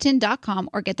Rakuten.com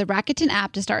or get the Rakuten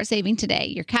app to start saving today.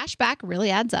 Your cash back really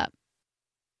adds up.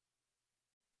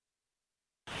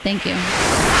 Thank you.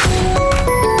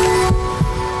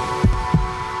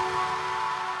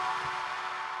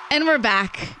 And we're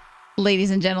back,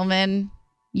 ladies and gentlemen.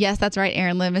 Yes, that's right.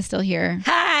 Erin Lim is still here.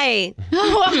 Hi.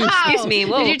 Wow. Excuse me.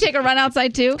 Whoa. Did you take a run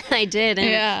outside too? I did. And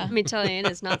Yeah. let me tell you,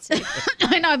 it is not safe.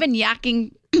 I know. I've been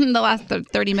yakking the last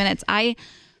 30 minutes.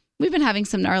 We've been having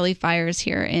some gnarly fires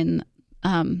here in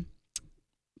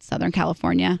Southern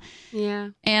California. Yeah.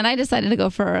 And I decided to go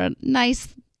for a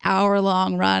nice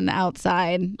hour-long run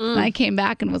outside. And I came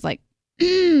back and was like,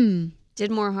 Did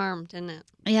more harm, didn't it?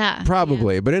 Yeah.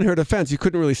 Probably. But in her defense, you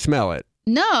couldn't really smell it.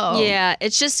 No. Yeah,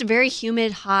 it's just very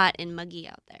humid, hot, and muggy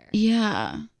out there.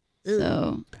 Yeah.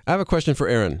 So I have a question for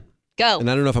Erin. Go.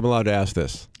 And I don't know if I'm allowed to ask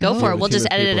this. Go for it. We'll just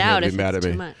edit it out if it's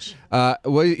too much.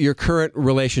 What is your current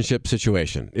relationship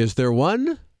situation? Is there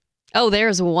one? Oh,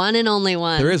 there's one and only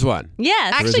one. There is one.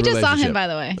 Yes. I actually just saw him, by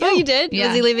the way. Oh, you did? Yeah.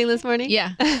 Was he leaving this morning?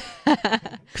 Yeah.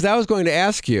 Because I was going to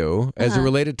ask you, as a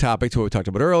related topic to what we talked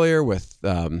about earlier with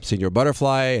Senior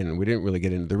Butterfly, and we didn't really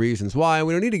get into the reasons why, and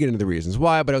we don't need to get into the reasons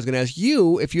why, but I was going to ask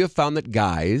you if you have found that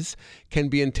guys can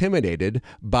be intimidated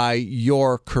by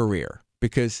your career.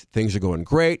 Because things are going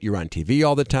great. You're on TV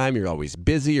all the time. You're always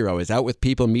busy. You're always out with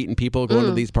people, meeting people, going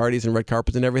to these parties and red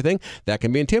carpets and everything. That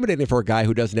can be intimidating for a guy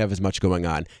who doesn't have as much going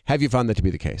on. Have you found that to be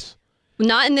the case?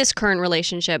 Not in this current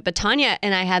relationship, but Tanya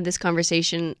and I had this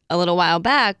conversation a little while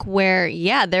back where,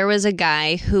 there was a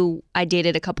guy who I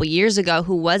dated a couple years ago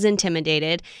who was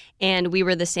intimidated, and we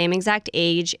were the same exact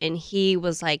age, and he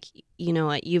was like, you know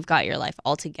what, you've got your life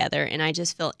all together, and I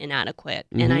just feel inadequate,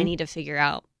 and I need to figure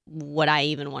out what I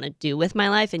even want to do with my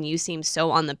life, and you seem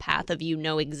so on the path of you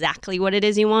know exactly what it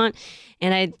is you want,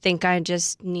 and I think I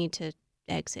just need to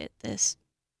exit this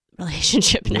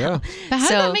relationship now. Yeah. But how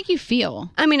did that make you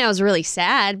feel? I mean, I was really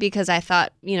sad because I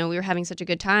thought, we were having such a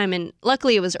good time, and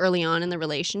luckily it was early on in the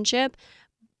relationship,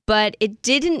 but it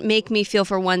didn't make me feel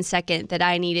for 1 second that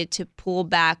I needed to pull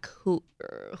back who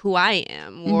I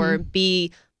am or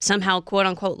be somehow, quote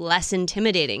unquote, less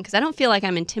intimidating, because I don't feel like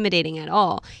I'm intimidating at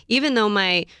all. Even though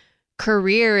my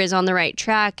career is on the right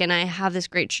track and I have this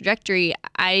great trajectory,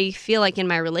 I feel like in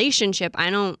my relationship,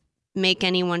 I don't make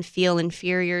anyone feel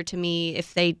inferior to me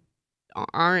if they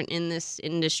aren't in this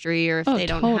industry or if they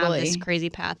don't have this crazy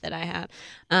path that I have.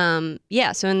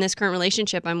 So in this current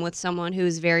relationship, I'm with someone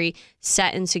who's very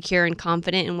set and secure and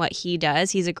confident in what he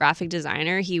does. He's a graphic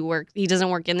designer. He doesn't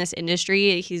work in this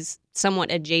industry. He's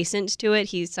somewhat adjacent to it.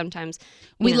 He's sometimes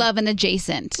we love an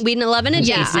adjacent. We love an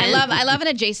adjacent. Yeah, I love an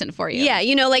adjacent for you. Yeah,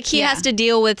 he has to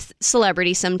deal with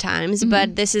celebrity sometimes,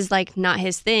 but this is like not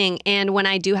his thing. And when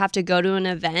I do have to go to an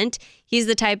event, he's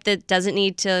the type that doesn't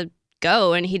need to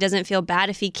go, and he doesn't feel bad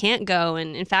if he can't go.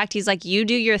 And in fact, he's like, you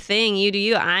do your thing, you do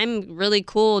you. I'm really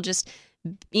cool just,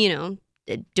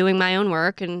 doing my own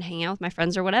work and hanging out with my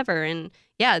friends or whatever. And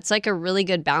yeah, it's like a really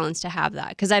good balance to have that.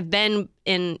 Because I've been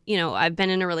in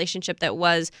a relationship that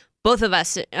was both of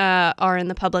us are in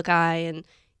the public eye, and,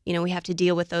 we have to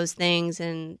deal with those things.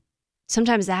 And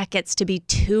sometimes that gets to be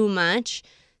too much.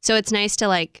 So it's nice to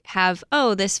like have,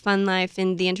 this fun life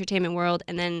in the entertainment world,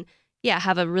 and then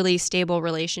have a really stable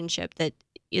relationship that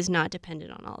is not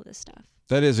dependent on all of this stuff.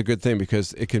 That is a good thing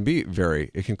because it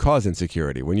can cause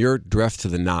insecurity. When you're dressed to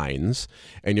the nines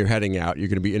and you're heading out, you're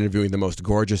going to be interviewing the most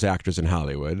gorgeous actors in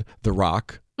Hollywood, The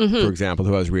Rock, for example,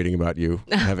 who I was reading about you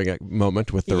having a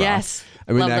moment with The Rock. Yes.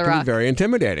 I mean, Love that The can Rock. be very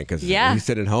intimidating because he's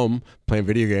sitting home playing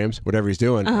video games, whatever he's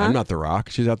doing. I'm not The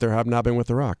Rock. She's out there hobnobbing with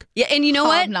The Rock. Yeah, and you know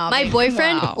what? My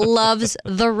boyfriend loves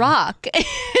The Rock.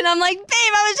 And I'm like, babe,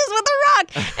 I was just with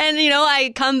The Rock. And,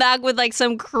 I come back with like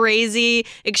some crazy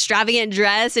extravagant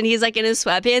dress, and he's like in his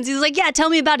sweatpants. He's like, yeah, tell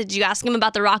me about it. Did you ask him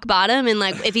about the rock bottom and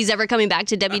like if he's ever coming back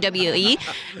to WWE?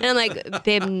 And I'm like,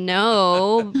 babe,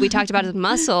 no. We talked about his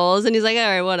muscles. And he's like, all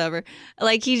right, whatever.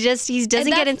 Like he doesn't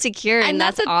get insecure, and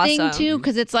that's the awesome. thing too,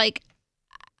 because it's like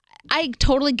I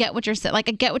totally get what you're saying. Like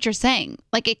I get what you're saying.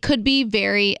 Like it could be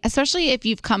very, especially if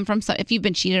you've come from if you've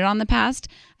been cheated on in the past.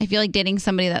 I feel like dating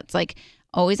somebody that's like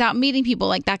always out meeting people,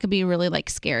 like that could be really like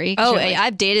scary. Oh, like,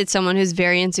 I've dated someone who's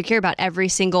very insecure about every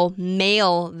single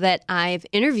male that I've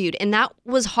interviewed. And that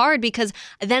was hard because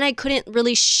then I couldn't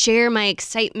really share my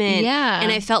excitement. Yeah.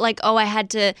 And I felt like, I had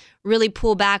to really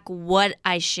pull back what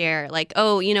I share. Like,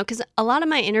 because a lot of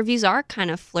my interviews are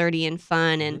kind of flirty and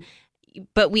fun,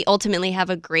 but we ultimately have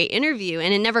a great interview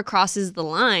and it never crosses the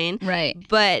line. Right.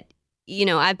 But,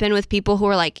 I've been with people who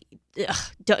are like,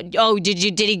 did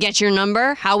he get your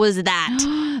number? How was that?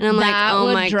 And I'm like,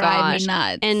 oh my gosh. Me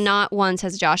nuts. And not once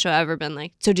has Joshua ever been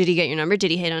like, so did he get your number?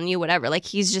 Did he hit on you? Whatever. Like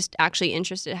he's just actually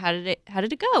interested. How did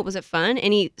it go? Was it fun?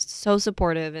 And he's so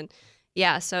supportive. And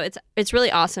yeah, so it's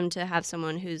really awesome to have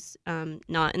someone who's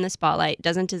not in the spotlight,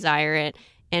 doesn't desire it,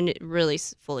 and it really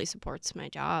fully supports my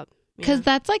job. Because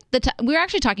that's like we were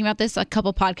actually talking about this a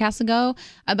couple podcasts ago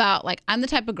about like I'm the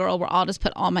type of girl where I'll just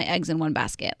put all my eggs in one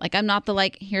basket. Like I'm not the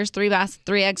like here's 3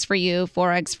 eggs for you,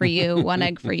 4 eggs for you, 1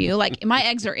 egg for you. Like my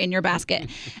eggs are in your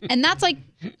basket, and that's like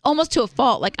almost to a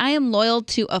fault. Like I am loyal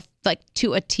to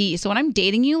a T. So when I'm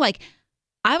dating you, like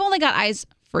I've only got eyes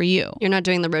for you. You're not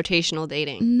doing the rotational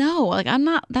dating. No, like I'm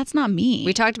not. That's not me.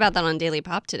 We talked about that on Daily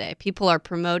Pop today. People are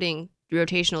promoting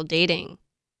rotational dating.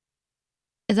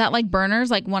 Is that like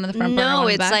burners, like one of the front burner? No, one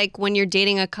in it's the back? like when you're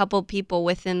dating a couple people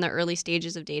within the early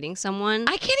stages of dating someone.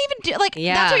 I can't even do that's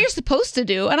Yeah. what you're supposed to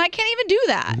do, and I can't even do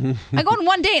that. I go on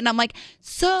one date and I'm like,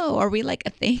 so are we like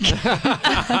a thing?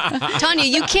 Tanya,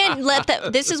 you can't let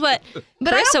that. This is what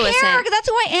But I Carissa don't was care saying. because that's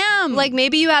who I am. Like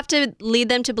maybe you have to lead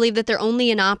them to believe that they're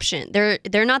only an option.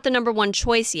 They're not the number one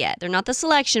choice yet. They're not the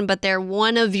selection, but they're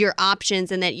one of your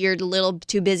options, and that you're a little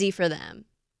too busy for them.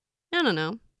 I don't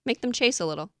know. Make them chase a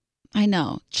little. I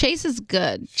know. Chase is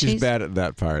good. She's Chase, bad at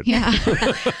that part. Yeah.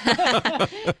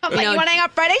 I'm like, you want to hang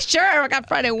out Friday? Sure. I got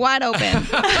Friday wide open.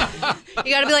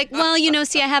 You got to be like, well,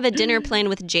 see, I have a dinner planned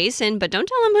with Jason, but don't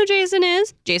tell him who Jason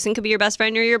is. Jason could be your best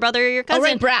friend or your brother or your cousin. Oh,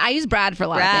 right, Brad. I use Brad for a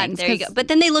lot of Brad, things. there you go. But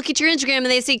then they look at your Instagram and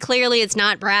they see clearly it's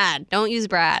not Brad. Don't use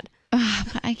Brad.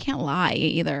 I can't lie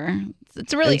either.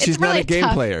 It's really. And she's it's really not a game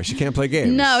tough. player. She can't play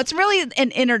games. No, it's really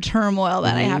an inner turmoil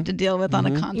that I have to deal with on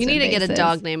a constant You need to get a basis.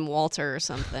 dog named Walter or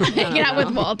something. Yeah,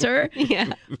 with Walter.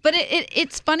 Yeah. But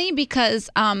it's funny because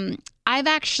I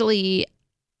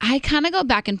kind of go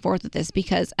back and forth with this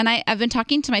because, and I've been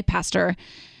talking to my pastor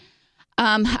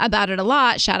about it a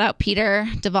lot. Shout out Peter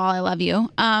Duvall, I love you.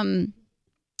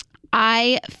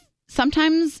 I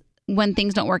sometimes when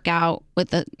things don't work out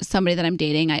with somebody that I'm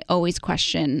dating, I always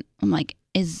question. I'm like,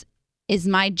 is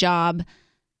my job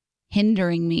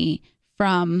hindering me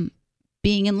from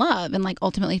being in love and like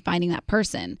ultimately finding that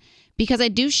person? Because I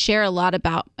do share a lot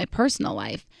about my personal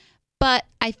life, but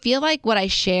I feel like what I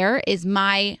share is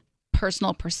my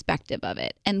personal perspective of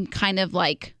it and kind of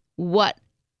like what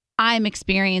I'm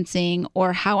experiencing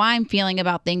or how I'm feeling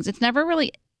about things. It's never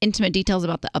really intimate details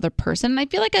about the other person. And I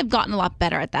feel like I've gotten a lot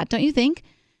better at that. Don't you think?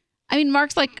 I mean,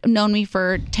 Mark's like known me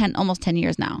for almost 10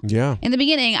 years now. Yeah. In the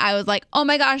beginning, I was like, oh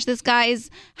my gosh, this guy's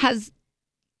has.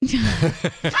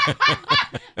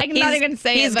 I'm not even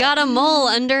say He's it. got a mole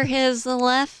under his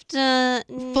left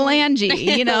phalange,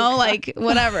 like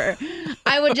whatever.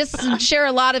 I would just share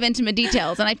a lot of intimate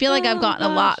details, and I feel like I've gotten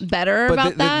a lot better But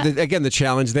about that. again, the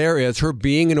challenge there is her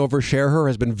being an oversharer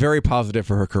has been very positive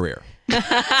for her career.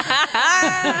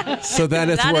 So then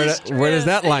it's where does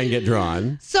that line get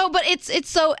drawn? So, but it's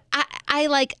so I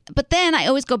like, but then I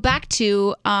always go back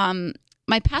to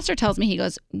my pastor tells me, he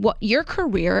goes, what your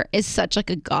career is such like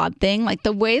a God thing. Like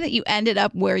the way that you ended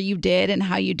up where you did and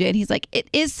how you did. He's like, it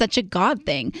is such a God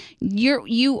thing.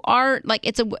 You are like,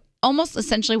 it's almost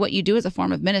essentially what you do is a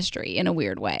form of ministry in a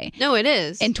weird way. No, it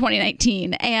is. In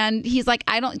 2019. And he's like,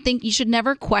 I don't think you should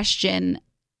never question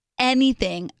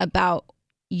anything about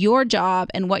your job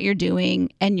and what you're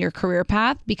doing and your career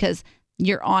path because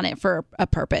you're on it for a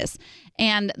purpose.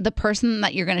 And the person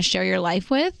that you're going to share your life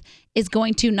with is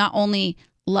going to not only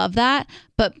love that,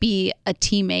 but be a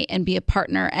teammate and be a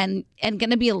partner and going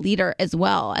to be a leader as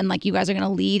well. And like you guys are going to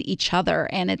lead each other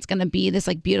and it's going to be this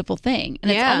like beautiful thing.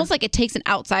 And it's almost like it takes an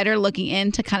outsider looking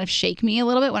in to kind of shake me a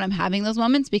little bit when I'm having those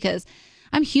moments because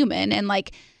I'm human and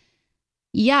like,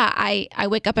 yeah, I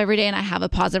wake up every day and I have a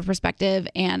positive perspective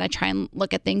and I try and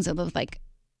look at things with like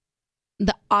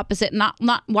the opposite, not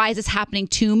why is this happening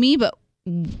to me,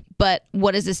 but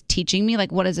what is this teaching me?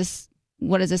 Like, what is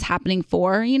this happening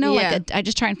for? Like I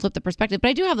just try and flip the perspective, but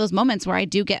I do have those moments where I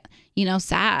do get,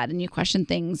 sad and you question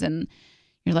things and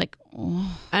you're like,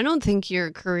 oh. I don't think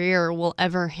your career will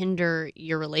ever hinder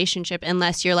your relationship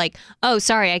unless you're like, oh,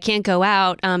 sorry, I can't go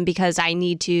out because I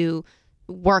need to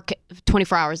work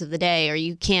 24 hours of the day, or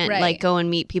you can't like go and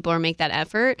meet people or make that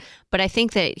effort. But I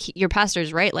think that your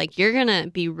pastor's right. Like you're going to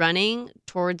be running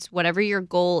towards whatever your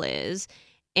goal is.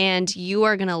 And you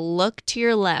are going to look to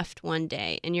your left one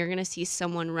day and you're going to see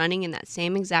someone running in that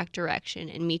same exact direction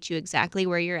and meet you exactly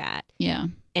where you're at. Yeah.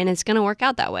 And it's going to work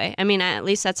out that way. I mean, at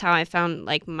least that's how I found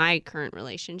like my current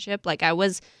relationship. Like I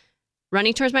was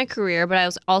running towards my career, but I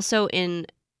was also in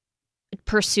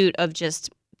pursuit of just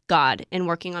God and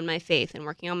working on my faith and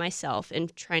working on myself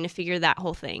and trying to figure that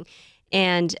whole thing.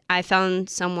 And I found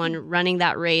someone running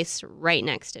that race right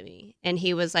next to me. And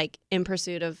he was like in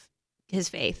pursuit of his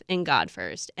faith in God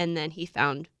first. And then he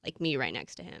found like me right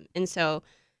next to him. And so,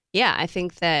 yeah, I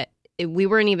think that we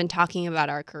weren't even talking about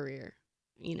our career.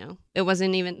 It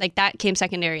wasn't even like that came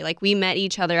secondary. Like we met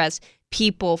each other as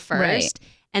people first. Right.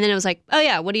 And then it was like, oh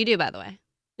yeah, what do you do, by the way?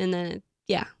 And then,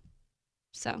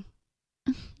 so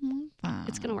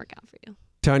it's going to work out for you.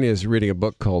 Tanya is reading a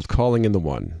book called Calling in the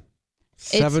One.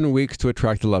 7 weeks to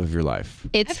attract the love of your life.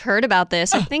 I've heard about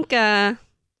this. I think a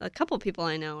couple people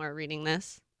I know are reading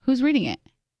this. Who's reading it?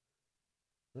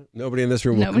 Nobody in this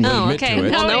room will admit to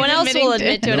it. Well, no one else will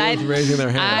admit to it. No one's raising their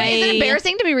hand. Is it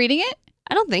embarrassing to be reading it?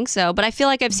 I don't think so, but I feel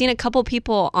like I've seen a couple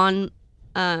people on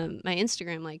my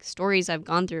Instagram, like stories I've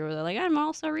gone through where they're like, I'm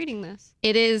also reading this.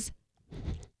 It is.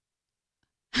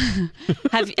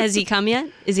 Has he come yet?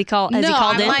 Has he called in?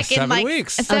 Like 7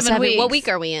 weeks. 7 weeks. What week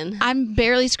are we in? I'm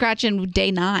barely scratching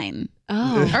day 9.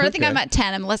 Oh. Or I think I'm at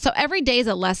 10. So every day is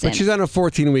a lesson. But she's on a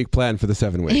 14-week plan for the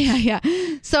 7 weeks. Yeah.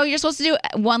 So you're supposed to do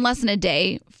 1 lesson a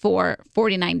day for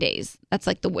 49 days. That's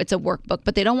like it's a workbook,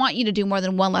 but they don't want you to do more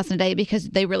than 1 lesson a day because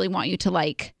they really want you to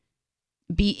like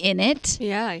be in it.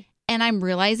 Yeah. And I'm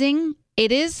realizing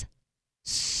it is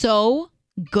so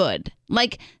good.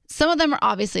 Like some of them are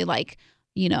obviously like,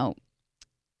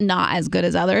 not as good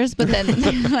as others, but then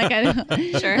like I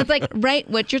don't, Sure. It's like write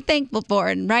what you're thankful for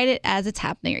and write it as it's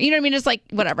happening. You know what I mean? Just like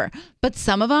whatever. But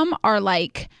some of them are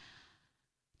like,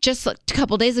 just like a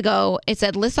couple days ago, it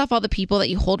said list off all the people that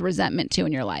you hold resentment to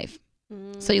in your life.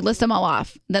 So you list them all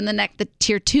off. Then the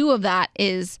tier 2 of that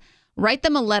is write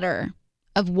them a letter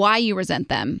of why you resent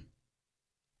them,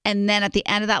 and then at the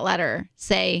end of that letter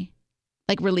say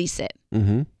like release it.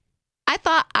 Mm-hmm. I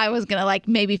thought I was going to like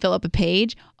maybe fill up a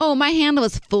page. Oh, my hand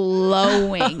was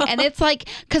flowing. And it's like,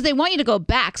 because they want you to go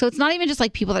back. So it's not even just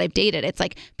like people that I've dated. It's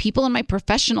like people in my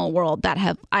professional world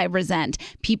that I resent.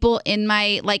 People in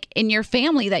my, like in your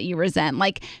family that you resent.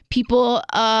 Like people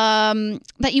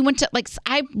that you went to, like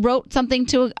I wrote something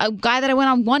to a guy that I went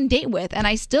on 1 date with. And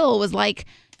I still was like,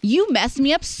 you messed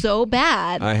me up so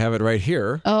bad. I have it right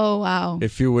here. Oh, wow.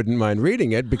 If you wouldn't mind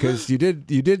reading it, because you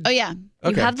did. Oh, yeah.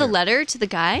 Okay. You have the letter to the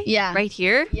guy? Yeah. Right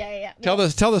here? Yeah. Tell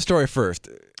the story first.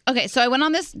 Okay, so I went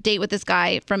on this date with this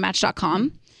guy from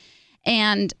Match.com,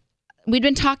 and we'd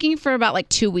been talking for about like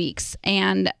 2 weeks,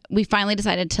 and we finally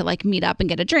decided to like meet up and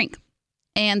get a drink.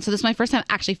 And so this is my first time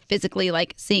actually physically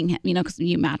like seeing him, because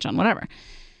you match on whatever.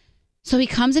 So he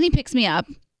comes and he picks me up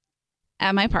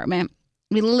at my apartment.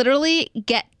 We literally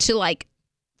get to like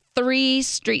 3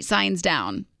 street signs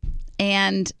down,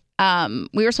 and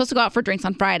we were supposed to go out for drinks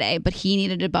on Friday, but he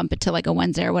needed to bump it to like a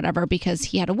Wednesday or whatever because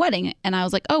he had a wedding. And I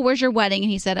was like, oh, where's your wedding?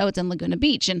 And he said, oh, it's in Laguna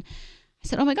Beach. And I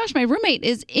said, oh my gosh, my roommate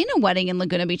is in a wedding in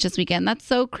Laguna Beach this weekend. That's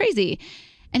so crazy.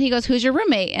 And he goes, who's your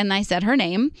roommate? And I said her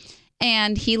name.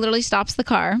 And he literally stops the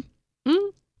car,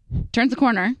 turns the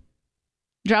corner,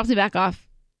 drops me back off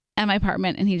at my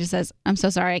apartment. And he just says, I'm so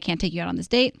sorry, I can't take you out on this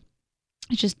date.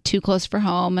 It's just too close for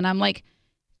home. And I'm like,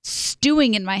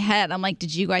 stewing in my head. I'm like,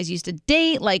 did you guys used to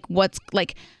date? Like, what's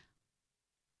like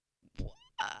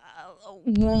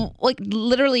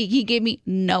literally he gave me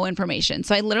no information.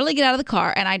 So I literally get out of the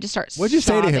car and I just start What'd you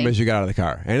sobbing. say to him as you got out of the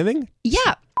car? Anything?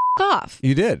 Yeah, off.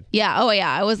 You did? Yeah. Oh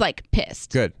yeah. I was like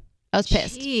pissed. Good. I was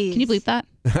pissed. Jeez. Can you believe that?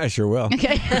 I sure will.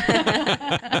 Okay.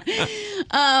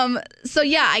 So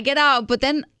yeah, I get out, but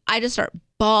then I just start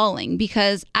bawling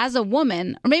because as a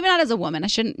woman, or maybe not as a woman, I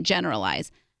shouldn't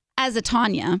generalize. As a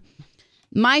Tanya,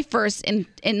 my first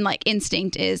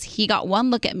instinct is he got one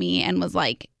look at me and was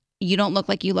like, you don't look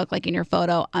like you look like in your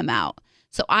photo. I'm out.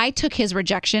 So I took his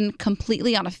rejection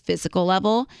completely on a physical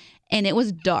level, and it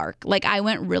was dark. Like I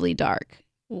went really dark.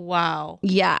 Wow.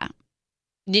 Yeah.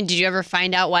 Did you ever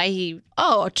find out why he...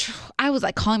 Oh, I was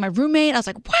like calling my roommate. I was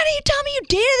like, why didn't you tell me you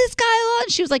dated this guy a lot?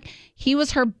 And she was like, he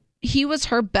was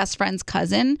her best friend's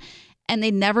cousin. And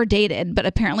they never dated, but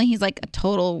apparently he's like a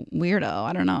total weirdo.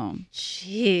 I don't know.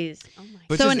 Jeez. Oh my.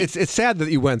 But So it's sad that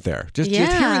you went there. Just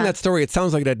Yeah. hearing that story, it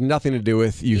sounds like it had nothing to do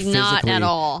with you physically. Not at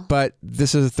all. But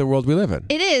this is the world we live in.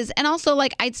 It is. And also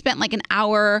like I'd spent like an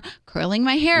hour curling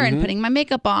my hair and putting my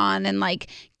makeup on and like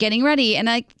getting ready. And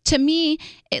like to me,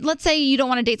 let's say you don't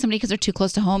want to date somebody because they're too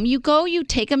close to home. You go, you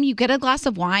take them, you get a glass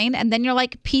of wine, and then you're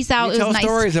like, peace out. You It tell was nice.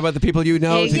 stories about the people you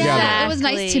know together. Yeah, it was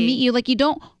nice to meet you. Like you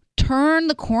don't turn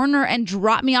the corner and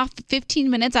drop me off 15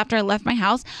 minutes after I left my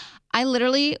house. I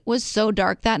literally was so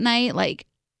dark that night. Like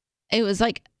it was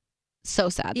like so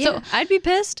sad. Yeah, So I'd be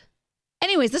pissed.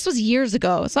 anyways, this was years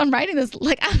ago. So I'm writing this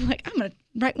I'm going to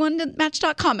write one to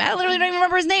Match.com. I literally don't even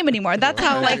remember his name anymore. That's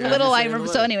how like little I remember.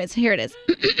 So anyways, here it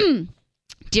is.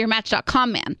 Dear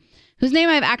Match.com man, whose name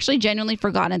I've actually genuinely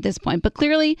forgotten at this point, but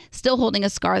clearly still holding a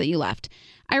scar that you left.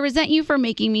 I resent you for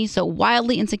making me so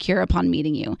wildly insecure upon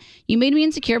meeting you. You made me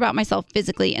insecure about myself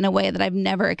physically in a way that I've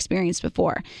never experienced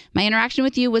before. My interaction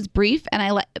with you was brief,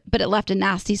 but it left a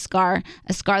nasty scar,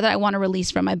 a scar that I want to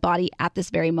release from my body at this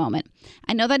very moment.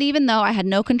 I know that even though I had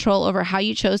no control over how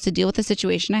you chose to deal with the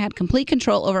situation, I had complete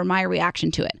control over my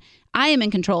reaction to it. I am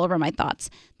in control over my thoughts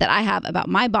that I have about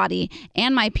my body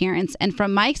and my appearance, and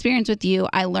from my experience with you,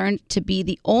 I learned to be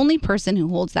the only person who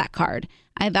holds that card.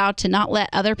 I vow to not let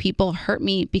other people hurt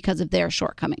me because of their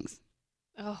shortcomings.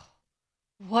 Oh,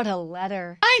 what a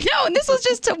letter. I know, and this was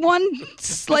just to one,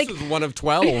 like... This is one of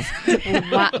 12.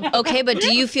 Wow. Okay, but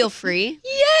do you feel free?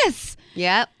 Yes!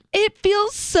 Yep. It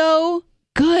feels so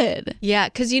good. Yeah,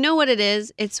 because you know what it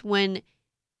is? It's when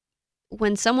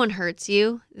someone hurts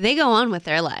you, they go on with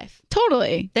their life.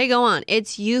 Totally. They go on.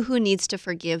 It's you who needs to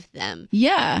forgive them.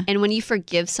 Yeah. And when you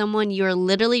forgive someone, you're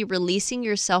literally releasing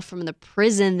yourself from the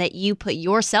prison that you put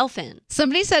yourself in.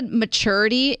 Somebody said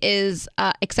maturity is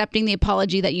accepting the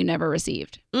apology that you never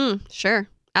received. Sure.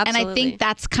 Absolutely. And I think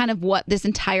that's kind of what this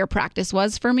entire practice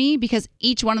was for me, because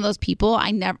each one of those people,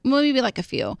 maybe like a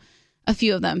few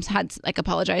of them had like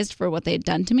apologized for what they had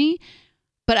done to me.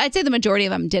 But I'd say the majority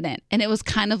of them didn't. And it was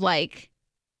kind of like,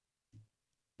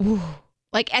 ooh.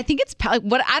 Like, I think it's like,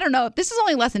 what, I don't know. If this is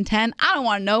only less than 10, I don't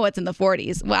want to know what's in the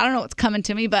 40s. Well, I don't know what's coming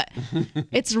to me, but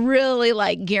it's really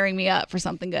like gearing me up for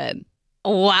something good.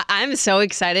 Wow, I'm so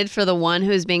excited for the one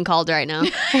who's being called right now.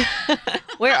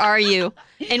 Where are you?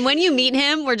 And when you meet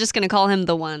him, we're just going to call him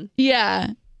the one.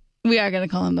 Yeah. We are going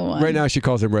to call him the one. Right now, she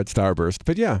calls him Red Starburst.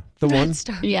 But yeah, the one.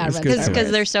 Yeah, That's Red good Starburst. stuff.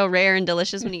 Because they're so rare and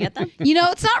delicious when you get them. You know,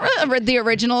 it's not really the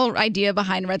original idea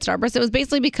behind Red Starburst. It was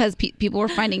basically because people were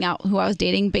finding out who I was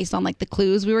dating based on like the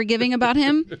clues we were giving about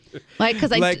him. Like,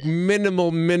 because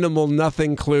minimal,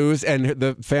 nothing clues. And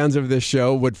the fans of this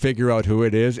show would figure out who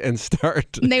it is and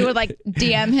start. They would like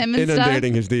DM him and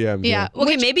inundating stuff. his DMs. Yeah.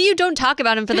 Okay, maybe you don't talk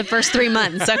about him for the first 3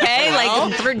 months, okay?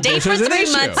 Date for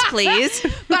 3 months, please.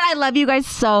 But I love you guys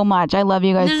so much. I love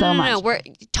you guys so much. No.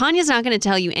 Tanya's not going to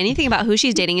tell you anything about who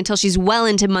she's dating until she's well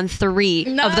into month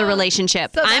 3 of the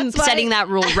relationship. So I'm setting that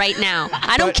rule right now.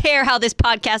 I don't care how this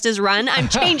podcast is run. I'm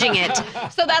changing it.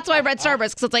 So that's why Red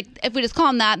Starburst, because it's like, if we just call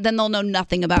him that, then they'll know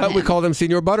nothing about him. But we called him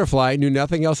Senior Butterfly, knew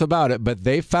nothing else about it, but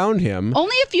they found him.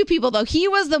 Only a few people, though. He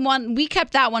was the one, we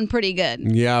kept that one pretty good.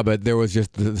 Yeah, but there was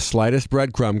just the slightest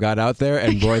breadcrumb got out there,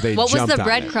 and boy, they What was jumped the on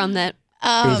it. breadcrumb that...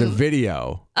 It was a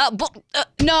video.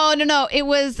 No. It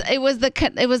was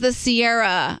the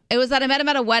Sierra. It was that I met him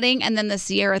at a wedding, and then the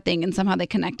Sierra thing, and somehow they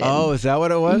connected. Oh, is that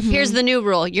what it was? Here's the new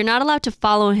rule. You're not allowed to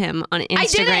follow him on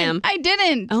Instagram. I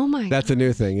didn't. Oh my God. That's a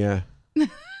new thing, yeah.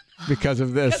 Because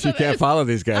of this, you can't follow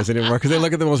these guys anymore because they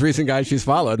look at the most recent guys she's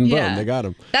followed, and boom, they got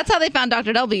him. That's how they found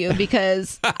Dr. W,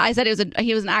 because I said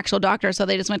he was an actual doctor, so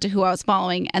they just went to who I was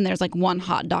following, and there's like one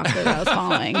hot doctor that I was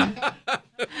following.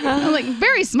 I'm like,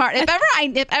 very smart. If ever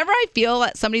I feel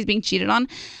that somebody's being cheated on,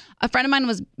 a friend of mine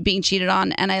was being cheated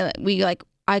on, and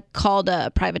I called a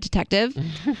private detective.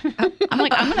 I'm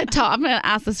like, I'm gonna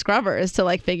ask the scrubbers to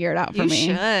like figure it out for me.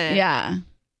 You should. Yeah.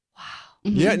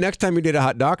 Mm-hmm. Yeah, next time you date a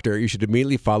hot doctor, you should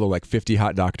immediately follow like 50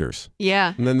 hot doctors.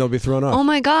 Yeah. And then they'll be thrown off. Oh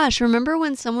my gosh. Remember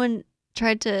when someone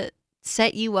tried to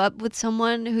set you up with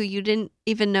someone who you didn't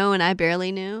even know and I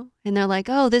barely knew? And they're like,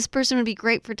 oh, this person would be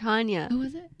great for Tanya. Who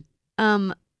was it?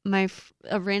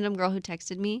 A random girl who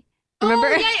texted me. Remember?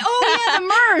 Oh, yeah, the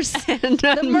Merce.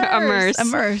 A A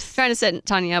Merce. Trying to set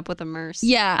Tanya up with a Merce.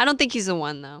 Yeah. I don't think he's the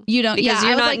one, though. You don't? Because yeah,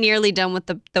 you're not nearly done with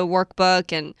the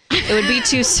workbook, and it would be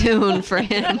too soon for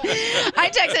him.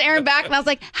 I texted Aaron back, and I was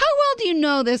like, how well do you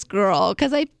know this girl?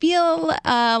 Because I feel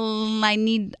I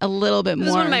need a little bit more. It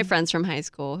was one of my friends from high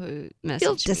school who messaged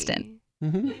Feels distant. me.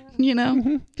 Mm-hmm. You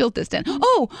know? Feels distant.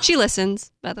 Oh! She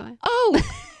listens, by the way. Oh!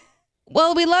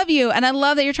 Well, we love you, and I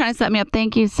love that you're trying to set me up.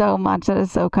 Thank you so much. That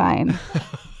is so kind.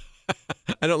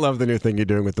 I don't love the new thing you're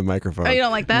doing with the microphone. Oh, you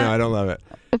don't like that? No, I don't love it.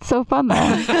 It's so fun,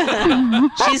 though.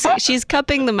 She's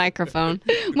cupping the microphone.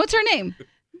 What's her name?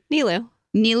 Nilu.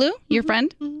 Nilu, your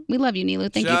friend? We love you, Nilu.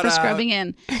 Thank you for scrubbing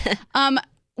in.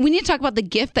 We need to talk about the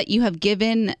gift that you have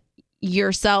given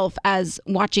yourself as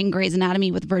watching Grey's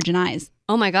Anatomy with virgin eyes.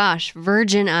 Oh my gosh,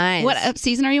 virgin eyes. What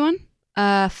season are you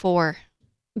on? 4.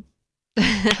 Would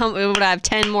I have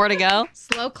 10 more to go?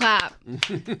 Slow clap.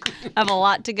 I have a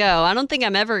lot to go. I don't think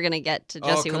I'm ever going to get to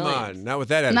Jesse Williams. Williams. On. Not with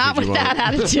that attitude. Not with that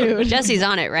attitude. Jesse's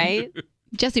on it, right?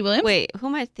 Jesse Williams? Wait, who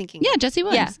am I thinking? Yeah, Jesse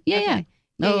Williams. Yeah. Okay.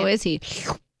 Oh, is he?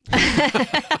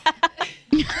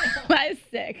 That is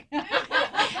sick.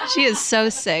 She is so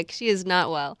sick. She is not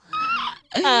well.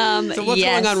 So what's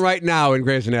going on right now in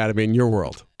Grey's Anatomy in your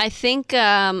world? I think,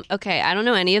 okay, I don't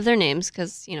know any of their names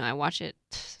because, I watch it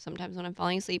sometimes when I'm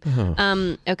falling asleep.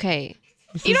 Okay.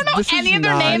 You don't know any of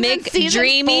their names in season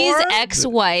McDreamy's 4?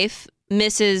 ex-wife,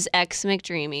 Mrs. X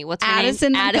McDreamy. What's her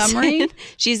Addison name? Montgomery?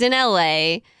 She's in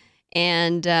LA.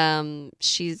 And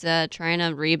she's trying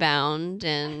to rebound,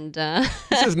 and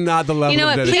this is not the level. You know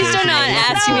of what? Please do dedication not I'm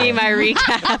ask looking me for. my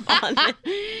recap on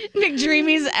it.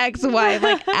 McDreamy's ex-wife,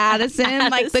 like Addison,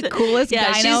 like the coolest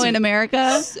gyno she's in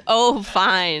America. Oh,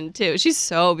 fine too. She's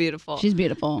so beautiful. She's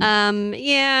beautiful.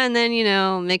 Yeah, and then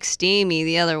McSteamy,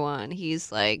 the other one,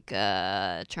 he's like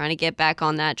trying to get back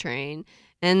on that train,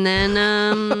 and then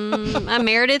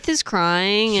Meredith is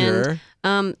crying, Sure.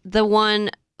 and the one.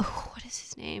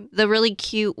 name? The really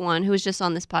cute one who was just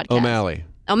on this podcast.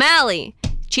 O'Malley.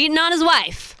 Cheating on his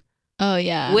wife. Oh,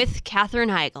 yeah. With Katherine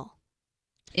Heigl.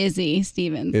 Izzy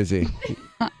Stevens. Izzy.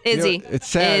 Izzy. It's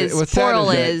sad. What's poor sad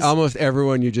Liz. is that almost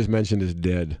everyone you just mentioned is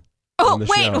dead. Oh, on the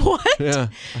wait, show. what? Yeah.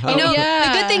 You know,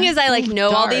 yeah. the good thing is I know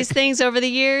all Dark. these things over the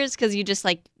years because you just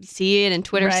see it and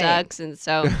Twitter Right. sucks. And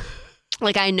so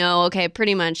I know, okay,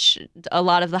 pretty much a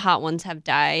lot of the hot ones have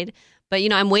died. But,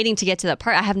 I'm waiting to get to that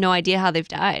part. I have no idea how they've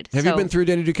died. Have you been through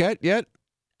Danny Duquette yet?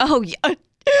 Oh, yeah.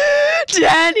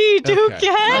 Danny Duquette.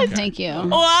 Oh, thank you.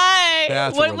 Why?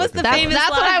 That's what what we're was the looking for. famous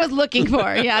That's what line? I was looking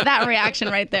for. Yeah, that reaction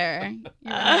right there.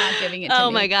 You're not giving it to me.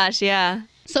 Oh, my gosh, yeah.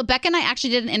 So Becca and I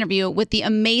actually did an interview with the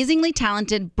amazingly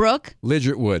talented Brooke.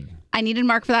 Lidget Wood. I needed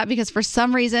Mark for that because for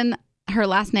some reason her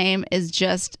last name is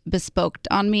just bespoke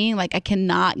on me. I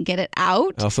cannot get it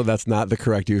out. Also, that's not the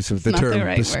correct use of the Not the term right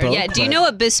word. bespoke. Yeah, do you know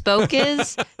what bespoke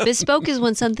is? Bespoke is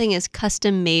when something is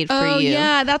custom made for Oh, you.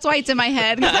 yeah, that's why it's in my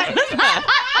head.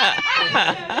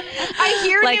 I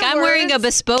hear new I'm wearing a words.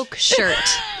 bespoke shirt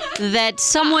that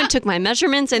someone took my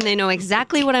measurements and they know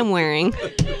exactly what I'm wearing.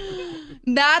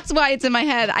 That's why it's in my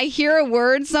head. I hear a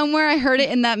word somewhere. I heard it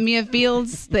in that Mia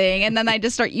Fields thing, and then I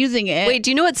just start using it. Wait, do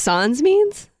you know what sans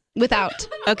means? Without.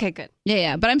 Okay, good.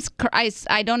 Yeah. But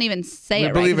I don't even say We it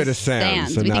right. believe it 'cause is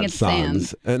sans, and We not think it's sans.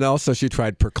 sans. And also, she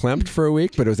tried perklempt for a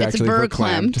week, but it was It's actually verklempt.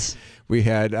 verklempt. We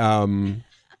had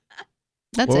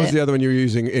That's what it. was the other one you were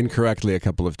using incorrectly a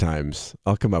couple of times?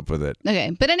 I'll come up with it.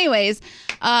 Okay. But anyways,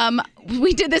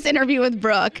 we did this interview with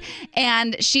Brooke,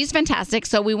 and she's fantastic.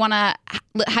 So we want to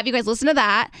have you guys listen to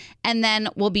that, and then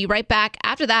we'll be right back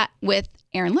after that with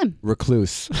Aaron Lim.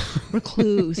 Recluse.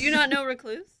 Recluse. Do you not know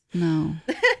recluse? No.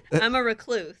 I'm a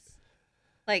recluse.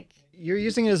 You're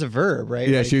using it as a verb, right?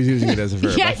 Yeah, she was using it as a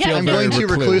verb. Yeah, I feel I'm very going to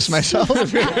recluse myself.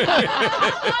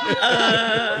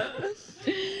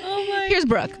 Here's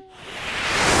Brooke.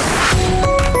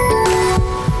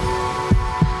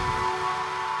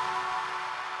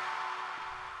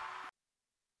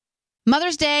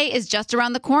 Mother's Day is just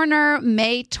around the corner,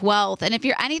 May 12th. And if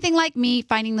you're anything like me,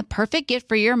 finding the perfect gift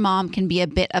for your mom can be a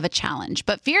bit of a challenge.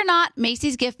 But fear not,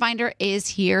 Macy's Gift Finder is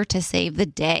here to save the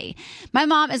day. My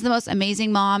mom is the most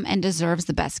amazing mom and deserves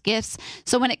the best gifts.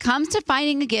 So when it comes to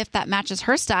finding a gift that matches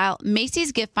her style,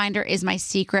 Macy's Gift Finder is my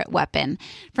secret weapon.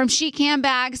 From chic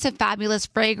handbags to fabulous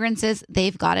fragrances,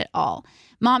 they've got it all.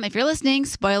 Mom, if you're listening,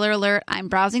 spoiler alert, I'm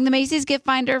browsing the Macy's Gift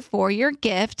Finder for your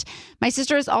gift. My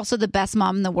sister is also the best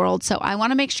mom in the world, so I want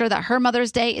to make sure that her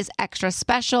Mother's Day is extra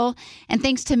special. And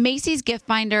thanks to Macy's Gift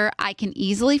Finder, I can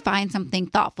easily find something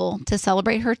thoughtful to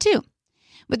celebrate her too.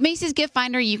 With Macy's Gift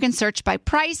Finder, you can search by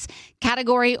price,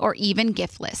 category, or even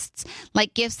gift lists,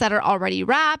 like gifts that are already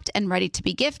wrapped and ready to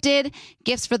be gifted,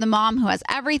 gifts for the mom who has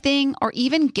everything, or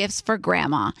even gifts for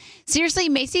grandma. Seriously,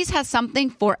 Macy's has something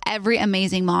for every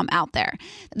amazing mom out there.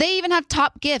 They even have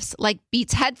top gifts like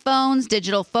Beats headphones,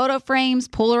 digital photo frames,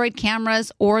 Polaroid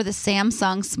cameras, or the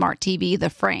Samsung Smart TV, The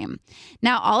Frame.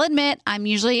 Now, I'll admit, I'm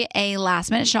usually a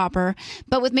last-minute shopper,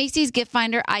 but with Macy's Gift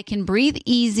Finder, I can breathe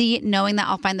easy knowing that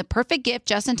I'll find the perfect gift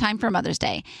just in time for Mother's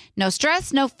Day. No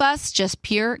stress, no fuss, just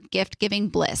pure gift-giving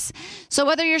bliss. So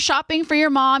whether you're shopping for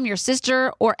your mom, your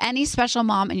sister, or any special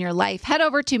mom in your life, head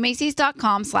over to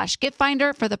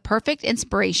Macys.com/giftfinder for the perfect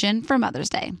inspiration for Mother's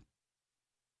Day.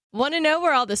 Want to know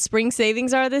where all the spring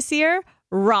savings are this year?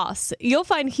 Ross. You'll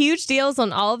find huge deals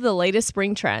on all of the latest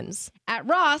spring trends. At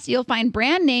Ross, you'll find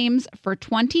brand names for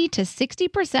 20 to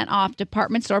 60% off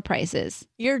department store prices.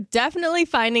 You're definitely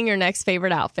finding your next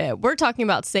favorite outfit. We're talking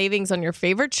about savings on your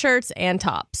favorite shirts and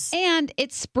tops. And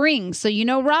it's spring, so you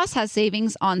know Ross has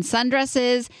savings on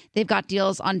sundresses. They've got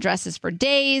deals on dresses for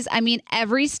days. I mean,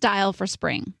 every style for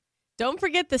spring. Don't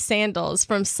forget the sandals.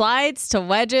 From slides to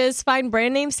wedges, find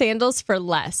brand name sandals for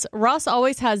less. Ross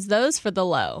always has those for the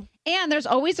low. And there's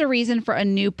always a reason for a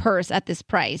new purse at this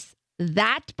price.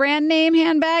 That brand name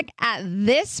handbag at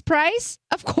this price?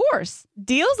 Of course.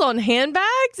 Deals on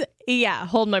handbags? Yeah,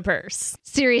 hold my purse.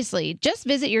 Seriously, just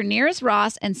visit your nearest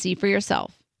Ross and see for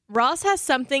yourself. Ross has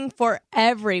something for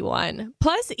everyone.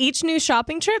 Plus, each new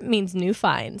shopping trip means new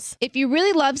finds. If you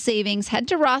really love savings, head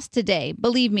to Ross today.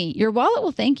 Believe me, your wallet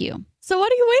will thank you. So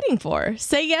what are you waiting for?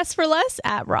 Say yes for less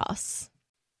at Ross.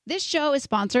 This show is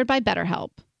sponsored by BetterHelp.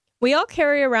 We all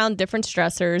carry around different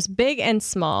stressors, big and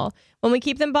small. When we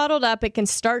keep them bottled up, it can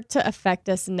start to affect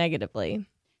us negatively.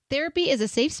 Therapy is a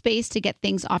safe space to get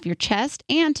things off your chest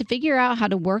and to figure out how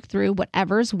to work through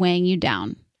whatever's weighing you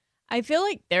down. I feel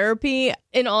like therapy,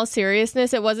 in all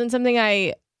seriousness, it wasn't something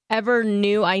I ever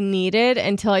knew I needed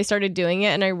until I started doing it,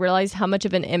 and I realized how much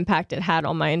of an impact it had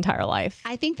on my entire life.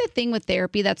 I think the thing with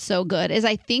therapy that's so good is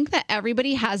I think that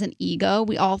everybody has an ego.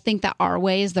 We all think that our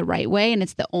way is the right way and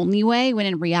it's the only way, when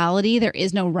in reality, there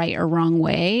is no right or wrong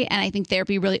way. And I think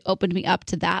therapy really opened me up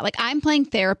to that. Like, I'm playing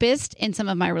therapist in some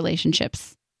of my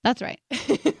relationships. That's right.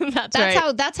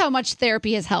 That's how much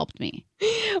therapy has helped me.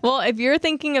 Well, if you're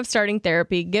thinking of starting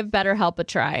therapy, give BetterHelp a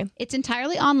try. It's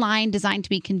entirely online, designed to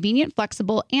be convenient,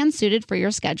 flexible, and suited for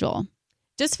your schedule.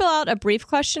 Just fill out a brief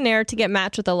questionnaire to get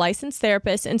matched with a licensed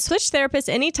therapist and switch therapists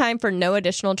anytime for no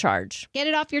additional charge. Get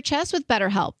it off your chest with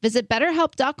BetterHelp. Visit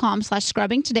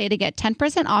BetterHelp.com/scrubbing today to get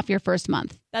 10% off your first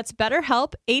month. That's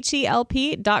BetterHelp,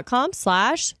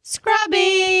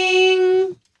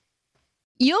 HELP.com/scrubbing.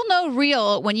 You'll know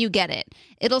real when you get it.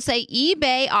 It'll say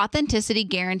eBay Authenticity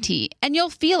Guarantee, and you'll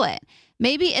feel it.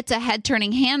 Maybe it's a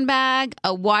head-turning handbag,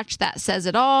 a watch that says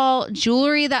it all,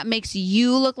 jewelry that makes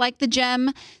you look like the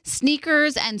gem,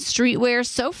 sneakers and streetwear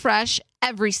so fresh,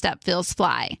 every step feels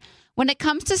fly. When it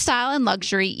comes to style and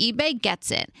luxury, eBay gets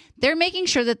it. They're making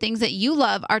sure the things that you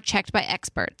love are checked by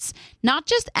experts. Not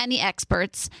just any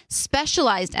experts,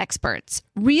 specialized experts,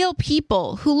 real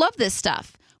people who love this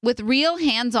stuff, with real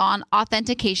hands-on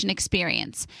authentication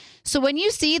experience. So when you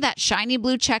see that shiny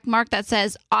blue check mark that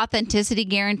says Authenticity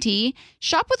Guarantee,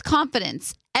 shop with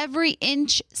confidence. Every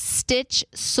inch, stitch,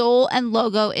 sole, and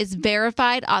logo is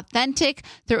verified authentic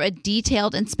through a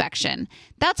detailed inspection.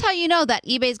 That's how you know that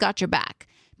eBay's got your back.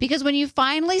 Because when you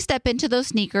finally step into those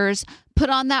sneakers,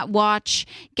 put on that watch,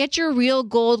 get your real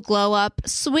gold glow up,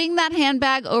 swing that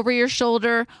handbag over your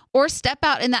shoulder, or step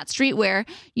out in that streetwear,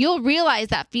 you'll realize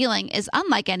that feeling is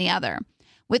unlike any other.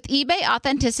 With eBay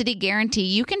Authenticity Guarantee,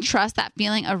 you can trust that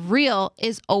feeling of real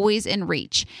is always in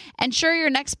reach. Ensure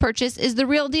your next purchase is the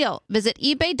real deal. Visit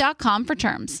ebay.com for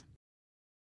terms.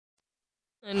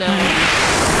 No.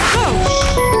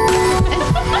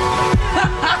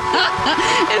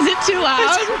 Is it too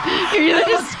loud? It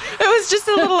was just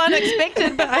a little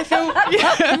unexpected, but I feel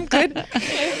I'm good.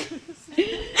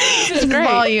 This is great.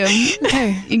 Volume.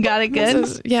 Okay. You got it good?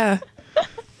 I'm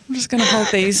just going to hold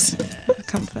these for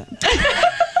comfort.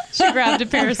 She grabbed a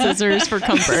pair of scissors for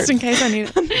comfort. Just in case I need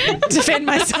to defend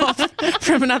myself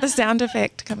from another sound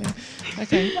effect coming.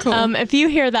 Okay, cool. If you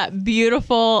hear that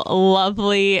beautiful,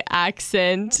 lovely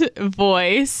accent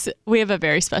voice, we have a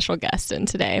very special guest in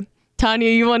today. Tanya,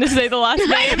 you want to say the last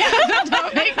name?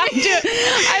 Don't make me do it.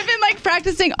 I've been like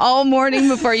practicing all morning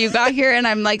before you got here, and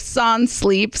I'm like sans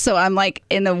sleep, so I'm like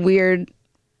in a weird,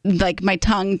 like my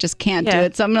tongue just can't do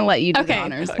it. So I'm gonna let you do the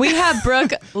honors. We have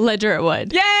Brooke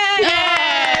Ligertwood.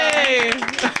 Yay!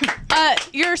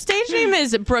 Your stage name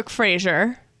is Brooke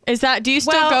Fraser. Is that? Do you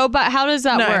still go? But how does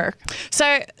that work?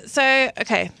 So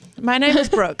okay. My name is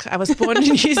Brooke. I was born in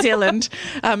New Zealand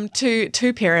to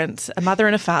two parents, a mother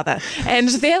and a father, and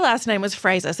their last name was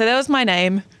Fraser. So that was my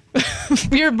name.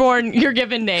 Your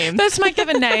given name. That's my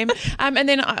given name. And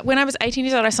then when I was 18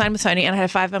 years old, I signed with Sony, and I had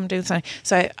a 5-album deal with Sony.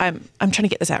 So I'm trying to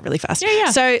get this out really fast. Yeah.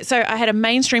 So I had a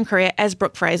mainstream career as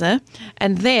Brooke Fraser,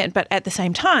 and then, but at the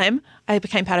same time, I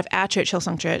became part of our church,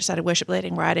 Hillsong Church, started worship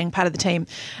leading, writing, part of the team.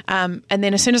 And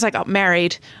then as soon as I got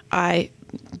married, I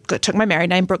took my married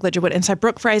name, Brooke Ligertwood, and so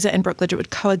Brooke Fraser and Brooke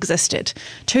Ligertwood coexisted.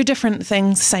 Two different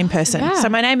things, same person. Yeah. So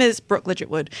my name is Brooke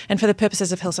Ligertwood, and for the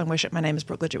purposes of Hillsong Worship, my name is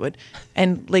Brooke Ligertwood,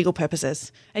 and legal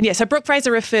purposes. And so Brooke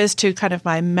Fraser refers to kind of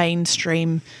my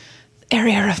mainstream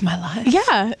area of my life.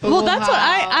 Yeah. Well, that's what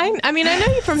I mean, I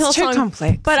know you from Hillsong. It's too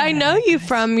complex. But I know you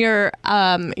from your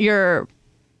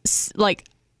like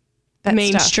that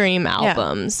mainstream stuff.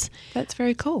 albums. Yeah. That's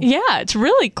very cool. Yeah, it's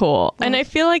really cool. And I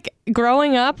feel like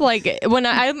growing up, like when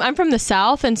I'm from the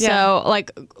South, and so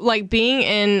like being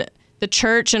in the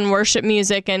church and worship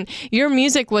music, and your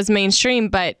music was mainstream,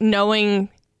 but knowing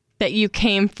that you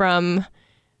came from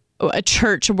a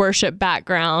church worship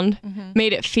background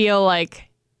made it feel like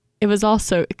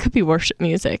it could be worship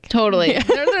music. Totally. Yeah.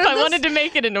 I wanted to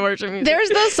make it into worship music. There's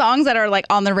those songs that are like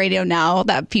on the radio now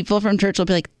that people from church will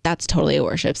be like, that's totally a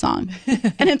worship song.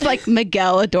 And it's like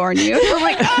Miguel Adorn You. And I'm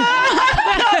like,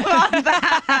 I don't know about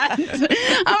that.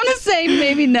 I'm going to say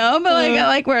maybe no, but like I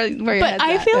like where your head's But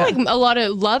I at. feel like a lot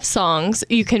of love songs,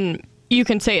 you can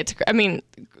say it's, I mean,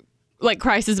 like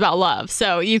Christ is about love,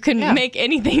 so you can make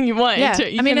anything you want. Yeah,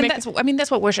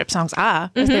 That's what worship songs are.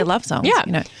 Is they're love songs. Yeah,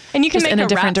 and you can just make in a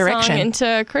different rap direction song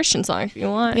into a Christian song if you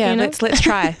want. Yeah, you know? let's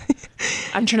try.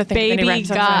 I'm trying to think. Baby of any rap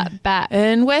songs got back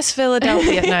in West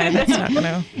Philadelphia. No, that's not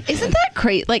gonna. Isn't that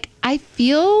great? Like I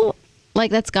feel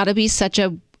like that's got to be such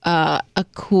a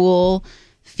cool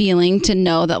feeling to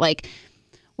know that like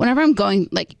whenever I'm going,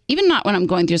 like even not when I'm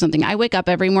going through something, I wake up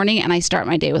every morning and I start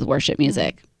my day with worship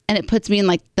music. and it puts me in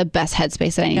like the best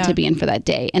headspace that I need to be in for that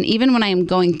day. And even when I am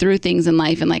going through things in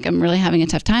life and like I'm really having a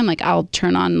tough time, like I'll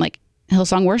turn on like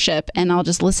Hillsong Worship and I'll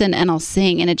just listen and I'll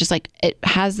sing, and it just like it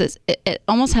has this it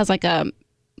almost has like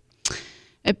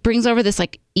it brings over this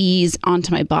like ease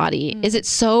onto my body. Is it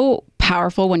so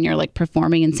powerful when you're like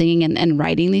performing and singing and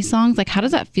writing these songs? Like, how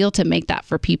does that feel to make that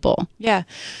for people? Yeah.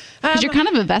 Because you're kind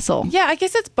of a vessel. Yeah, I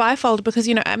guess it's bifold because,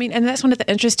 you know, I mean, and that's one of the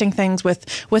interesting things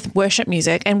with worship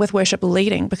music and with worship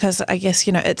leading, because I guess,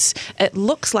 you know, it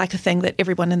looks like a thing that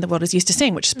everyone in the world is used to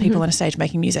seeing, which is people on a stage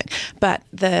making music. But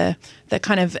the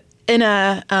kind of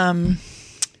inner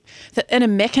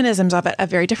mechanisms of it are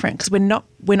very different because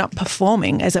we're not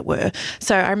performing, as it were.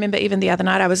 So I remember even the other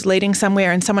night I was leading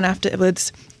somewhere and someone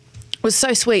afterwards was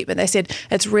so sweet, but they said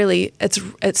it's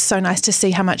so nice to see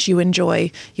how much you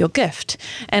enjoy your gift.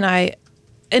 And I,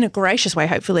 in a gracious way,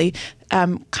 hopefully,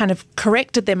 kind of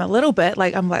corrected them a little bit.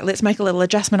 Like, I'm like, let's make a little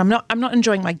adjustment. I'm not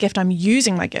enjoying my gift. I'm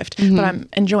using my gift, but I'm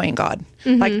enjoying God.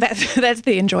 Like that's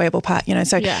the enjoyable part, you know.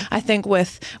 So I think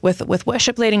with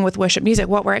worship leading, with worship music,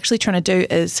 what we're actually trying to do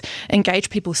is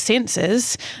engage people's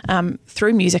senses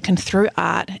through music and through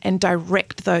art and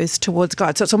direct those towards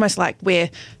God. So it's almost like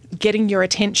we're getting your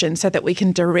attention so that we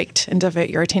can direct and divert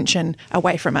your attention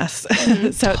away from us. So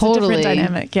it's a different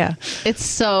dynamic. Yeah. It's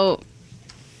so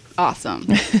awesome.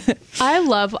 I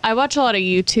watch a lot of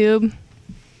YouTube.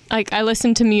 Like, I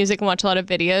listen to music and watch a lot of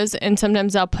videos, and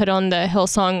sometimes I'll put on the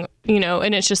Hillsong, you know,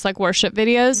 and it's just like worship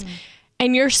videos.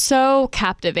 And you're so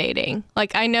captivating.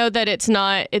 Like, I know that it's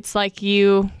like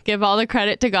you give all the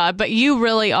credit to God, but you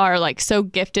really are like so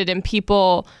gifted, and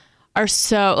people are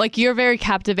so, like, you're very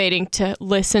captivating to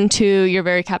listen to. You're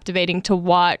very captivating to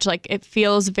watch. Like, it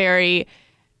feels very,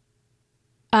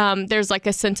 there's like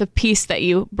a sense of peace that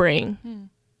you bring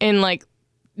in like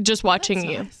just watching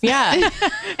you. Nice. Yeah.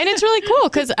 And it's really cool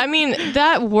because, I mean,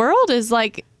 that world is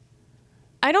like,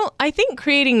 I think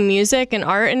creating music and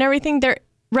art and everything,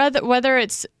 whether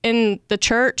it's in the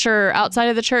church or outside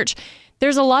of the church,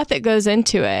 there's a lot that goes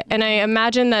into it. And I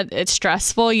imagine that it's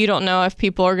stressful. You don't know if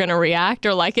people are going to react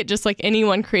or like it, just like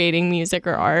anyone creating music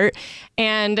or art.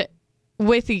 And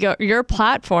with your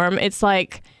platform, it's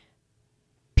like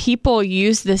people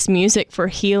use this music for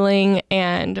healing.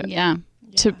 And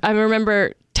I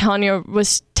remember Tanya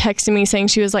was texting me saying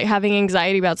she was like having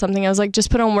anxiety about something. I was like,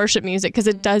 just put on worship music because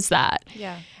it does that.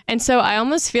 Yeah. And so I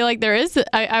almost feel like there is,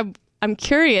 I'm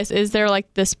curious, is there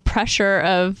like this pressure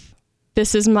of,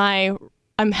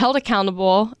 I'm held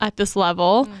accountable at this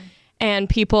level, and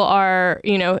people are,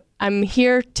 you know, I'm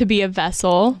here to be a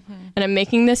vessel, and I'm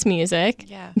making this music.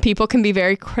 Yeah. People can be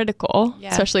very critical,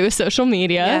 especially with social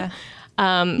media.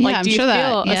 Like, do you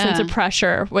feel a sense of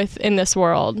pressure in this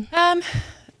world?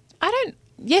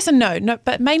 Yes and no,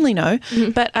 but mainly no.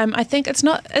 But I think it's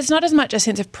not as much a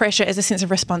sense of pressure as a sense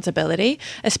of responsibility,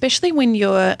 especially when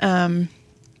you're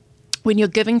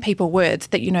giving people words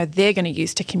that you know they're going to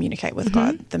use to communicate with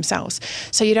God themselves.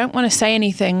 So you don't want to say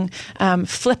anything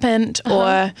flippant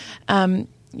or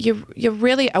you're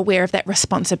really aware of that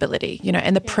responsibility, you know,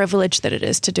 and the privilege that it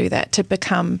is to do that, to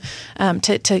become,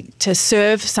 to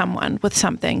serve someone with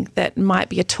something that might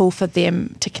be a tool for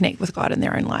them to connect with God in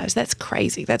their own lives. That's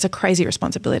crazy. That's a crazy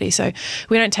responsibility. So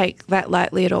we don't take that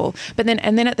lightly at all. But then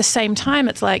at the same time,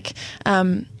 it's like,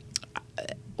 I'm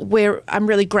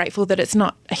really grateful that it's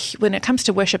not, when it comes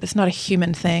to worship, it's not a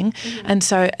human thing. And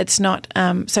so it's not,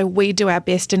 so we do our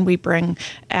best and we bring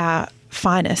our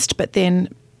finest, but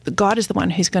then God is the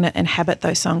one who's going to inhabit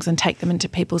those songs and take them into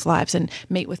people's lives and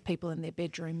meet with people in their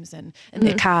bedrooms and in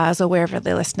their cars or wherever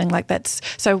they're listening. Like that's,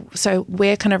 so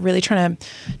we're kind of really trying to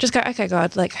just go, okay,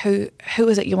 God, like who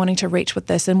is it you're wanting to reach with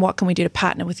this, and what can we do to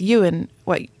partner with you and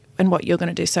what you're going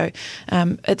to do. So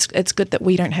it's good that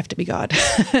we don't have to be God.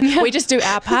 We just do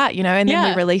our part, you know, and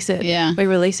then we release it. Yeah. We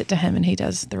release it to him and he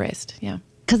does the rest. Yeah.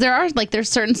 Because there's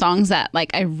certain songs that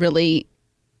like I really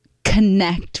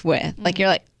connect with. Like you're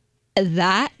like,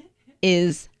 that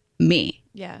is me.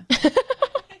 Yeah.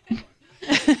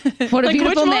 What a like,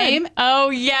 beautiful name. Oh,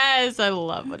 yes. I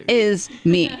love what it is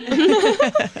me.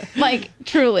 Like,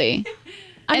 truly.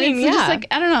 I mean, it's just like,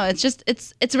 I don't know. It's just,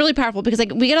 it's really powerful because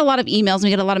like we get a lot of emails and we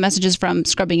get a lot of messages from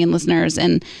Scrubbing In listeners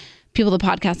and people of the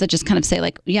podcast that just kind of say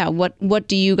like, yeah, what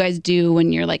do you guys do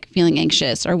when you're like feeling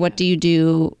anxious, or what do you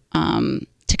do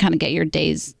to kind of get your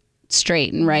days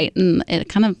straight and right? And it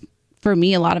kind of, for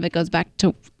me, a lot of it goes back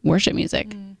to worship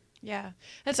music. Yeah.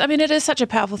 It is such a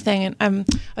powerful thing. And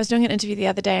I was doing an interview the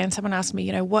other day and someone asked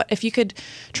me, what if you could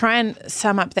try and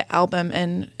sum up the album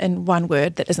in one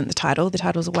word that isn't the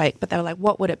title's Awake, but they were like,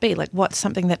 what would it be? Like, what's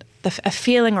something that a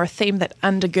feeling or a theme that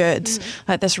undergirds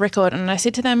like this record? And I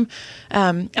said to them,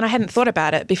 and I hadn't thought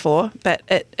about it before, but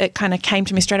it kind of came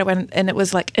to me straight away, and it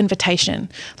was like invitation.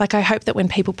 Like, I hope that when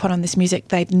people put on this music,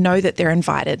 they know that they're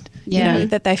invited,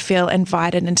 that they feel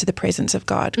invited into the presence of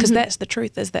God, because that's the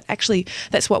truth, is that actually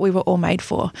that's what we were all made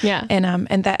for. Yeah.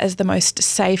 And that is the most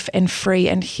safe and free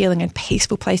and healing and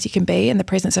peaceful place you can be, in the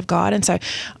presence of God. And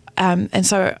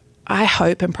so I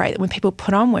hope and pray that when people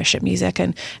put on worship music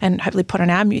and hopefully put on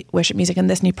our worship music in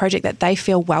this new project, that they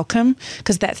feel welcome,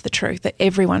 because that's the truth, that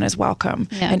everyone is welcome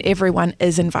and everyone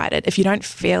is invited. If you don't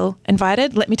feel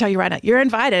invited, let me tell you right now, you're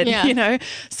invited,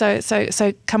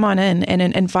 So come on in and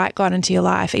invite God into your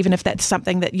life, even if that's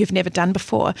something that you've never done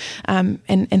before,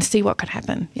 and see what could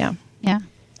happen. Yeah. Yeah.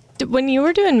 When you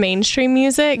were doing mainstream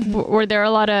music, were there a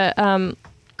lot of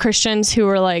Christians who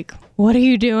were like, what are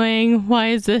you doing?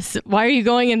 Why are you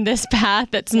going in this path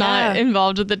that's not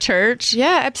involved with the church?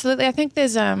 Yeah, absolutely. I think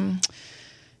there's,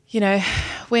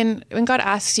 when God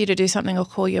asks you to do something or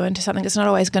call you into something, it's not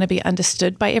always going to be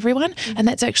understood by everyone. And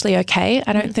that's actually okay.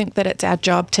 I don't think that it's our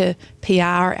job to PR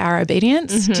our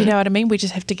obedience. Do you know what I mean? We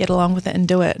just have to get along with it and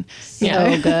do it.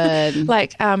 So good.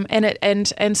 Like,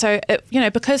 and so,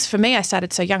 because for me, I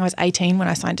started so young. I was 18 when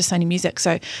I signed to Sony Music.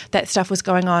 So that stuff was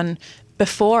going on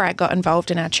before I got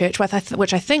involved in our church,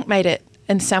 which I think made it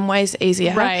in some ways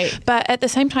easier. Right. But at the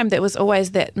same time, there was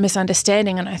always that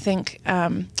misunderstanding, and I think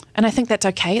that's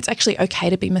okay. It's actually okay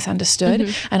to be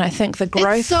misunderstood, and I think the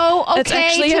growth. It's so okay it's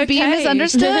actually to be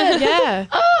misunderstood. Yeah,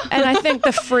 and I think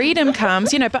the freedom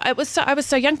comes, But I was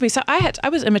so young for me, so I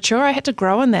was immature. I had to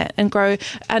grow in that and grow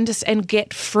and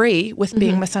get free with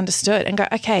being misunderstood, and go,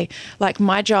 okay, like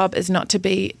my job is not to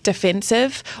be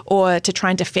defensive or to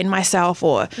try and defend myself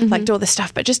or like do all this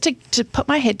stuff, but just to put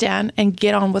my head down and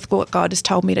get on with what God has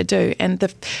told me to do. And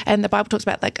the Bible talks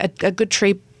about like a good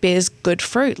tree bears good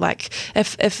fruit. Like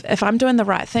if I'm doing the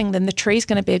right thing, then the tree's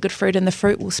going to bear good fruit and the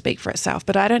fruit will speak for itself.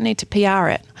 But I don't need to PR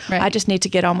it. Right. I just need to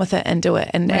get on with it and do it,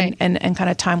 and kind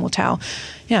of time will tell.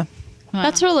 Yeah. Wow.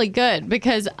 That's really good,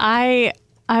 because I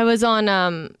was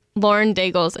on Lauren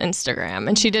Daigle's Instagram,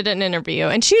 and she did an interview,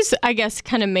 and she's, I guess,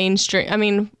 kind of mainstream. I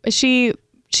mean, she's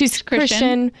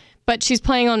Christian, but she's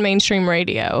playing on mainstream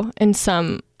radio and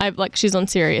she's on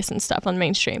Sirius and stuff on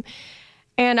mainstream.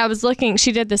 And I was looking,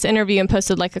 she did this interview and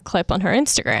posted like a clip on her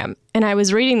Instagram, and I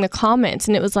was reading the comments,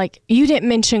 and it was like, you didn't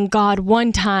mention God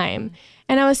one time.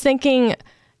 And I was thinking,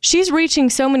 she's reaching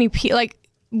so many people, like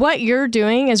what you're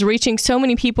doing is reaching so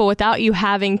many people without you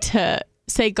having to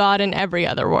say God in every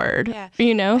other word. Yeah.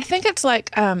 I think it's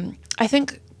like,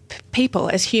 people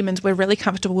as humans, we're really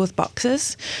comfortable with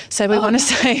boxes, so we want to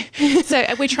say, so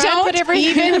we try and put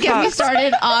everything in a box. Don't even get me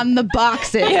started on the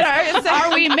boxes.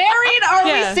 Are we married? Are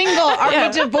we single? Are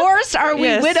we divorced? Are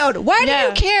we widowed? Why do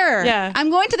you care? Yeah. I'm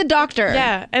going to the doctor.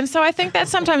 Yeah, and so I think that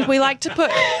sometimes we like to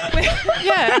put,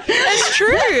 it's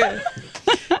true.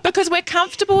 Because we're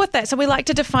comfortable with that, so we like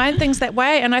to define things that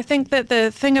way. And I think that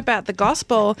the thing about the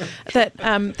gospel, that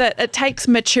it takes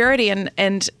maturity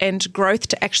and growth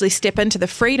to actually step into the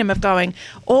freedom of going,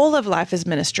 all of life is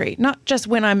ministry, not just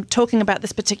when I'm talking about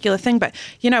this particular thing. But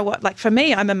you know what? Like for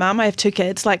me, I'm a mum. I have 2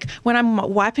 kids. Like when I'm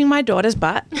wiping my daughter's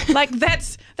butt, like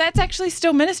that's actually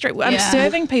still ministry. I'm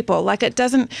serving people. Like it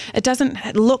doesn't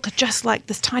look just like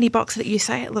this tiny box that you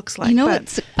say it looks like.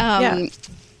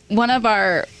 One of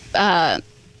our.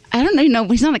 I don't even know.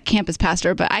 He's not a campus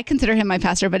pastor, but I consider him my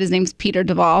pastor. But his name's Peter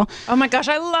Duvall. Oh my gosh,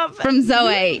 I love that. From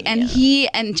Zoe, and he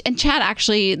and Chad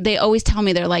actually, they always tell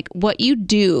me, they're like, what you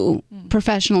do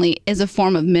professionally is a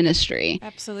form of ministry.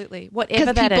 Absolutely, whatever that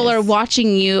is. Because people are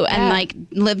watching you and like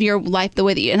live your life the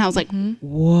way that you. And I was like,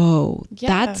 whoa,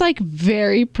 that's like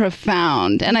very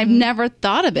profound. And I've never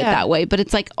thought of it that way. But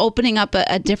it's like opening up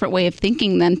a different way of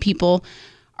thinking than people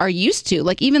are used to.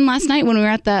 Like even last night when we were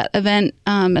at that event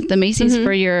at the Macy's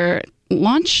for your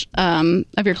launch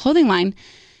of your clothing line,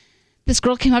 this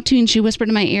girl came up to me and she whispered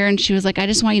in my ear and she was like, I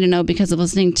just want you to know, because of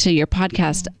listening to your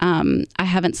podcast, I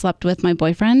haven't slept with my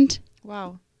boyfriend.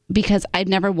 Wow. Because I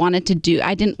didn't want to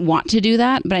do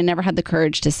that, but I never had the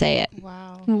courage to say it.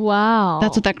 Wow.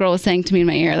 That's what that girl was saying to me in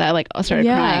my ear, that I started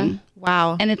crying.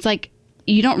 Wow. And it's like,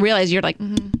 you don't realize, you're like,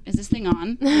 is this thing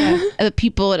on? Yeah. The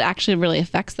people, it actually really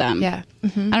affects them. Yeah. I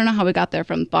don't know how we got there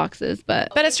from boxes,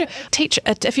 but it's true.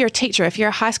 If you're a teacher, if you're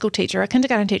a high school teacher, a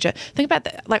kindergarten teacher, think about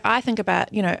that. Like I think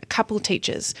about, a couple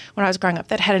teachers when I was growing up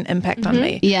that had an impact on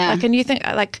me. Yeah. Like, and you think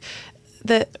like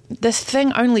this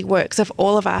thing only works if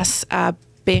all of us are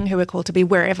being who we're called to be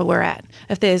wherever we're at.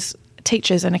 If there's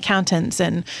teachers and accountants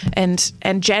and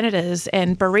janitors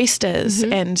and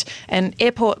baristas and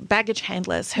airport baggage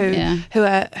handlers who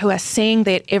are seeing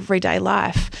that everyday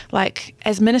life like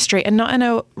as ministry, and not in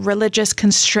a religious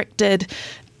constricted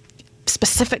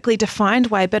specifically defined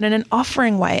way, but in an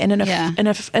offering way and in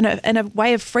a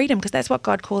way of freedom, because that's what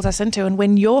God calls us into. And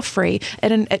when you're free,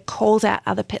 it calls out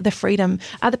other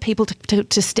people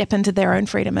to step into their own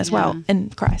freedom as well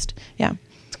in Christ. Yeah,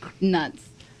 nuts.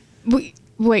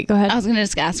 Wait, go ahead. I was going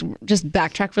to just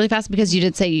backtrack really fast, because you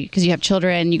did say because you have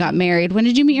children, you got married. When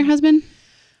did you meet your husband?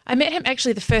 I met him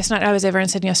actually the first night I was ever in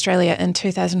Sydney, Australia in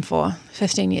 2004,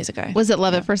 15 years ago. Was it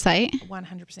love at first sight?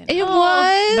 100%. It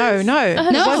was? No,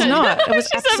 it was not. It was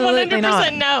absolutely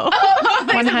not. No.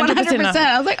 100%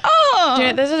 I was like, oh. Do you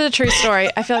know, this is a true story.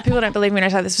 I feel like people don't believe me when I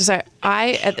say this. So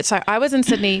I was in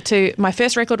Sydney my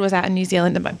first record was out in New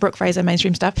Zealand, Brooke Fraser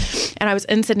mainstream stuff, and I was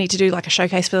in Sydney to do like a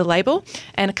showcase for the label,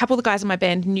 and a couple of the guys in my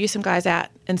band knew some guys out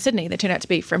in Sydney that turned out to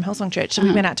be from Hillsong Church. So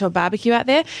we went out to a barbecue out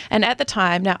there, and at the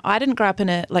time, now I didn't grow up in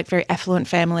a like very affluent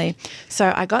family,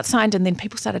 so I got signed, and then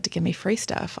people started to give me free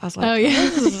stuff. I was like,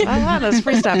 I want this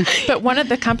free stuff. But one of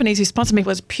the companies who sponsored me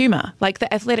was Puma, like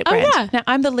the athletic brand. Yeah. Now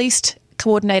I'm the least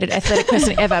coordinated athletic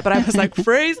person ever, but I was like,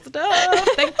 free stuff,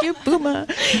 thank you, Puma.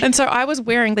 And so I was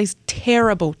wearing these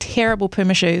terrible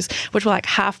Puma shoes, which were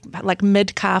like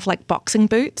mid-calf, like boxing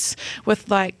boots with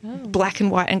like black and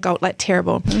white and gold, like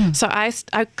terrible. So I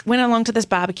went along to this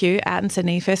barbecue out in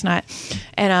Sydney first night,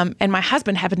 and my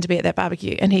husband happened to be at that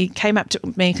barbecue, and he came up to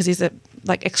me because he's a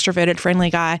like extroverted,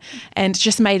 friendly guy, and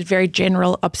just made very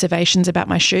general observations about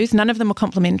my shoes. None of them were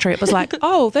complimentary. It was like,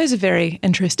 oh, those are very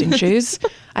interesting shoes.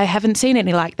 I haven't seen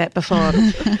any like that before.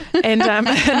 And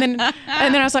then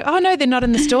I was like, oh no, they're not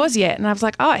in the stores yet. And I was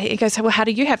like, oh, he goes, well, how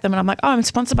do you have them? And I'm like, oh, I'm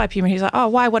sponsored by Puma. He's like, oh,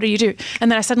 why? What do you do? And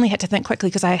then I suddenly had to think quickly,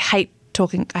 because I hated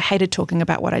talking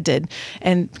about what I did,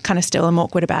 and kind of still am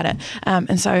awkward about it.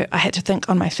 And so I had to think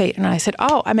on my feet, and I said,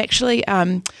 oh, I'm actually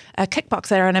a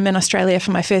kickboxer, and I'm in Australia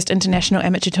for my first international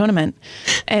amateur tournament.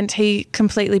 And he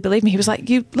completely believed me. He was like,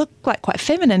 you look like quite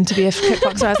feminine to be a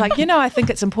kickboxer. I was like, I think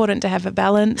it's important to have a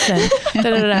balance and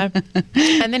da-da-da-da.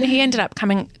 And then he ended up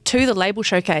coming to the label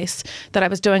showcase that I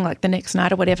was doing like the next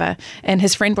night or whatever, and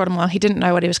his friend brought him along. He didn't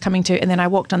know what he was coming to. And then I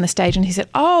walked on the stage, and he said,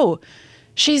 oh,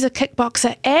 she's a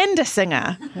kickboxer and a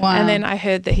singer. Wow. And then I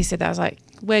heard that he said that. I was like,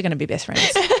 we're going to be best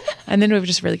friends. And then we were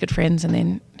just really good friends. And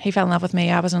then he fell in love with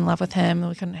me. I was in love with him.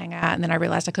 We couldn't hang out. And then I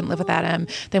realized I couldn't live without him.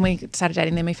 Then we started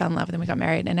dating. Then we fell in love. And then we got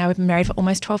married. And now we've been married for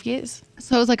almost 12 years.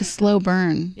 So it was like a slow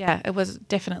burn. Yeah, it was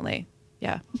definitely.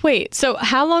 Yeah. Wait, so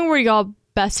how long were y'all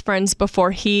best friends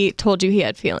before he told you he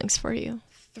had feelings for you?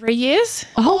 3 years.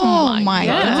 Oh my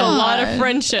God. That's a lot of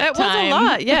friendship It time. was a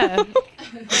lot, yeah.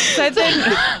 So then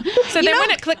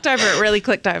when it clicked over, it really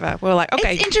clicked over. We were like,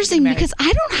 okay. It's interesting because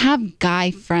I don't have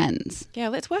guy friends. Yeah,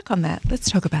 let's work on that.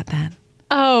 Let's talk about that.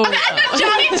 Oh.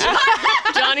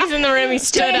 Johnny's in the room. He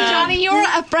stood up. Johnny, you're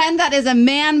a friend that is a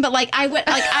man, but like I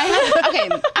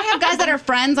have guys that are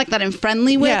friends, like that I'm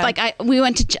friendly with. Yeah. Like we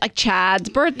went to like Chad's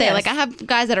birthday. Yes. Like I have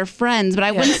guys that are friends, but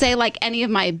I wouldn't say like any of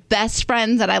my best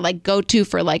friends that I like go to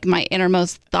for like my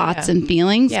innermost thoughts and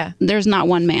feelings. Yeah. There's not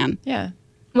one man. Yeah.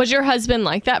 Was your husband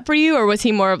like that for you, or was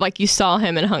he more of like you saw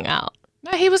him and hung out?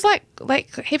 No, he was like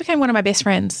he became one of my best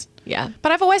friends. Yeah.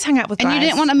 But I've always hung out with guys. And you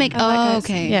didn't want to make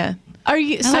okay. Yeah. Are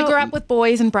you? So I grew up with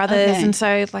boys and brothers, and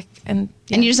so like and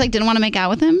you just like didn't want to make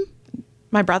out with him.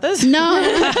 My brothers? No.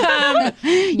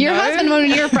 Your husband, when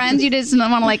you were friends, you just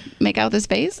didn't want to like make out with his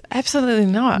face? Absolutely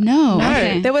not. No.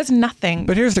 Okay. There was nothing.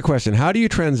 But here's the question. How do you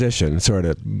transition, sort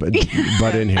of,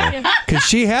 butt in here? Because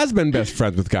she has been best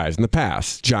friends with guys in the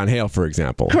past. John Hale, for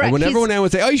example. Correct. And when everyone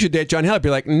would say, oh, you should date John Hale, I'd be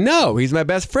like, no, he's my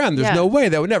best friend. There's no way.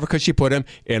 That would never, because she put him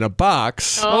in a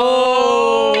box.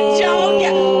 Don't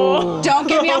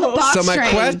get me on the box So my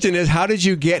question is, how did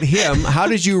you get him? How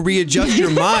did you readjust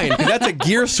your mind? Because that's a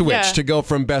gear switch to go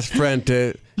from best friend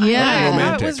to romantic.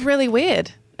 No, it was really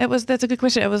weird. That's a good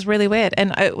question. It was really weird.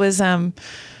 And it was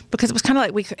because it was kind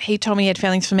of like he told me he had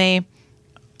feelings for me.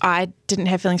 I didn't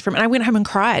have feelings for him. And I went home and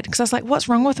cried because I was like, what's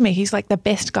wrong with me? He's like the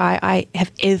best guy I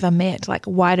have ever met. Like,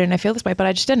 why don't I feel this way? But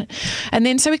I just didn't. And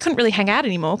then so we couldn't really hang out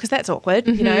anymore because that's awkward,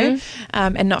 you know,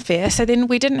 and not fair. So then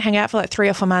we didn't hang out for like 3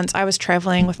 or 4 months. I was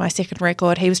traveling with my second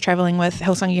record. He was traveling with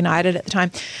Hillsong United at the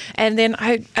time. And then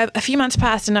a few months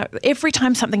passed, and every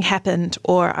time something happened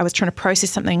or I was trying to process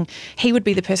something, he would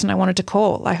be the person I wanted to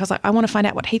call. Like, I was like, I want to find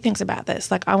out what he thinks about this.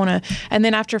 Like, I want to. And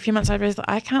then after a few months, I realized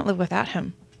I can't live without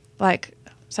him. Like,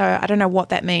 so I don't know what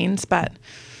that means, but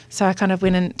so I kind of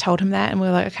went and told him that, and we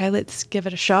were like, okay, let's give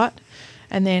it a shot.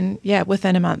 And then,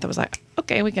 within a month, it was like,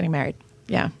 okay, we're getting married.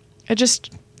 Yeah. It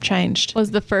just changed.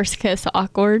 Was the first kiss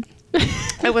awkward?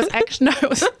 It was actually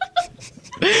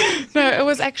it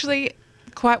was actually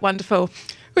quite wonderful.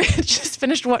 We had just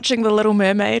finished watching The Little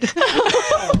Mermaid.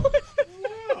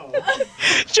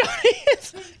 Johnny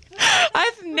is,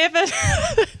 I've never.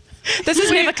 This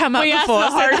has never come up we before. We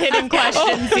asked the hard-hitting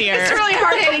questions here. It's really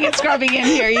hard-hitting and scrubbing in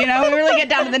here, you know? We really get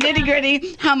down to the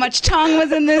nitty-gritty. How much tongue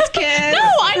was in this kiss? No,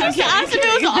 I just asked if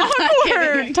it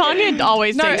was awkward. Tanya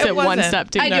always takes it one step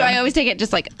too far. I do. I always take it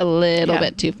just like a little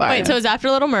bit too far. Wait, so it was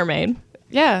after Little Mermaid.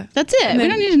 Yeah, that's it. We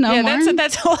don't need to know more.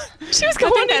 That's all. She was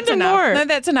going that's into enough. more. No,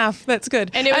 that's enough. That's good.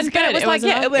 And it was good. It was like,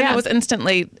 it was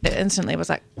instantly was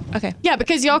like, okay. Yeah,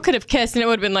 because y'all could have kissed and it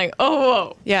would have been like, oh,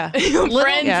 whoa. Yeah.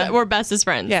 Friends, we're bestest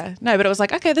friends. Yeah. No, but it was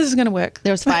like, okay, this is going to work.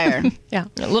 There was fire. Yeah.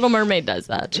 Little Mermaid does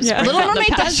that. Little Mermaid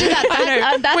does do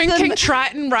that. That's when King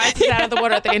Triton rises out of the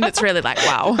water at the end, it's really like,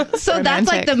 wow. So romantic. that's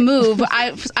like the move.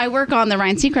 I work on the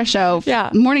Ryan Seacrest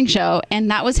show, morning show, and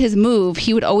that was his move.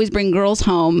 He would always bring girls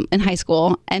home in high school,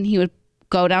 and he would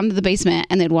go down to the basement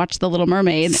and they'd watch The Little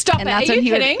Mermaid. Stop and it. That's Are when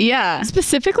you kidding? Yeah.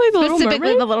 Specifically The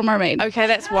Little Mermaid? Okay,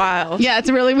 that's wild. Yeah, it's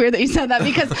really weird that you said that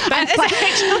because I'm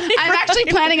actually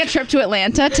planning a trip to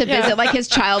Atlanta to visit like his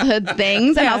childhood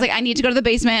things. And I was like, I need to go to the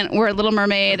basement where Little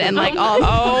Mermaid and like all.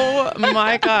 Oh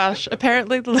my gosh.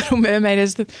 Apparently The Little Mermaid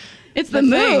is the... It's the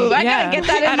move. I gotta get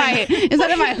that in my. Is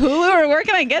that in my Hulu or where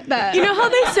can I get that? You know how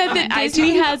they said that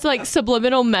Disney has like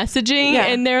subliminal messaging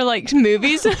in their like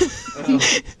movies?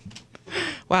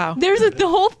 Wow. There's the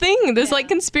whole thing. There's like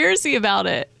conspiracy about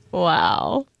it.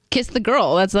 Wow. Kiss the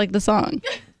Girl. That's like the song.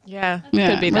 Yeah.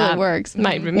 Could be that. Really works.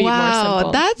 Might be more wow.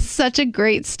 simple. That's such a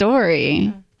great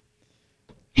story.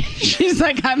 She's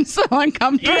like, I'm so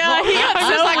uncomfortable. Yeah, he got I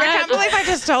was like, I can't believe I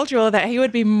just told you all that. He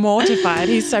would be mortified.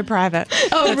 He's so private.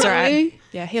 Oh, that's really? Right.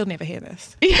 Yeah, he'll never hear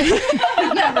this.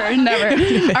 Never.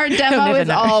 Our demo is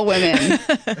all women,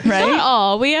 right? Not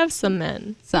all. We have some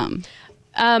men. Some.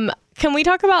 Can we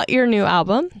talk about your new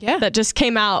album? Yeah. That just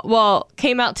came out. Well,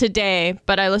 came out today,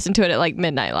 but I listened to it at like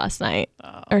midnight last night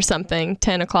or something,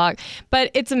 10 o'clock.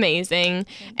 But it's amazing.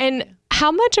 And how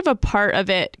much of a part of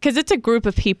it, because it's a group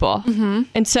of people,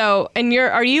 and so, and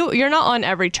you're not on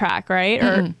every track, right?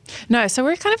 Or no, so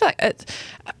we're kind of like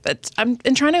I'm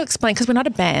trying to explain because we're not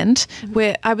a band.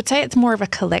 Where I would say it's more of a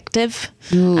collective.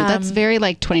 Ooh, that's very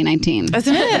like 2019,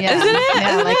 isn't it? Yeah. Isn't it? Yeah,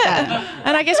 I like that.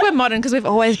 And I guess we're modern because we've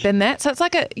always been that. So it's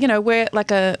like we're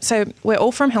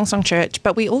all from Hillsong Church,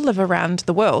 but we all live around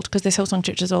the world because there's Hillsong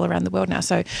churches all around the world now.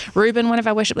 So Ruben, one of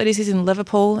our worship leaders, is in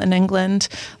Liverpool in England.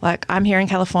 Like I'm here in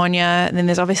California. And then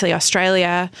there's obviously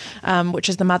Australia, which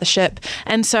is the mothership,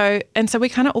 and so we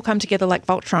kind of all come together like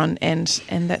Voltron, and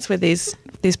that's where these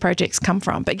projects come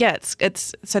from. But yeah,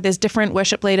 it's so there's different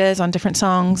worship leaders on different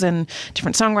songs and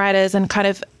different songwriters,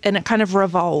 and it kind of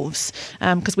revolves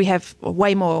because we have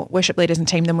way more worship leaders and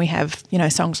team than we have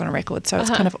songs on a record. So it's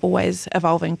kind of always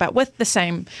evolving, but with the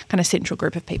same kind of central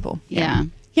group of people. Yeah.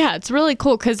 Yeah, it's really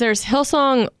cool because there's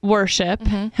Hillsong Worship,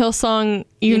 Hillsong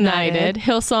United,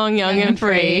 Hillsong Young and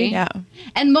Free. Yeah.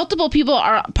 And multiple people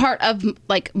are part of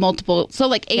like multiple. So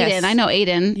like Aiden, Yes. I know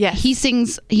Aiden. Yes.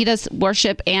 He does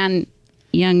worship and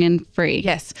Young and Free.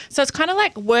 Yes. So it's kind of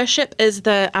like worship is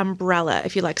the umbrella,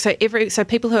 if you like. So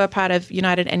people who are part of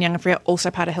United and Young and Free are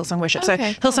also part of Hillsong Worship.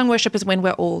 Okay, so Hillsong Worship is when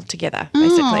we're all together,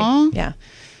 basically. Aww. Yeah.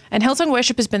 And Hillsong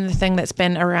Worship has been the thing that's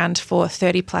been around for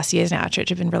 30 plus years now. Our church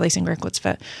have been releasing records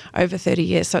for over 30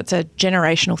 years. So it's a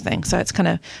generational thing. So it's kind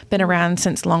of been around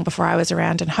since long before I was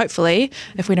around. And hopefully,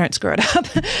 if we don't screw it up,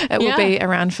 it will be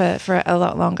around for a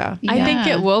lot longer. I think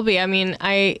it will be. I mean,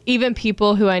 even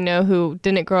people who I know who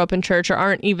didn't grow up in church or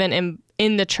aren't even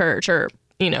in the church or,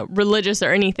 religious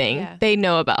or anything, they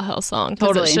know about Hillsong.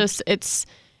 Totally. It's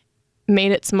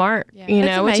made it smart,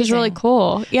 It's which is really amazing.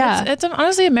 cool. Yeah. It's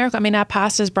honestly a miracle. I mean, our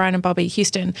pastors, Brian and Bobby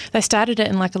Houston, they started it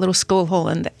in like a little school hall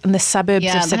in the suburbs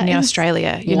of Sydney,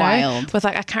 Australia, wild. with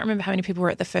like, I can't remember how many people were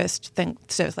at the first thing.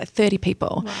 So it was like 30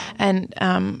 people. Wow. And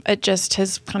it just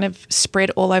has kind of spread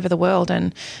all over the world.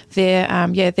 And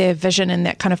their vision and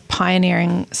that kind of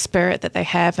pioneering spirit that they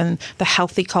have and the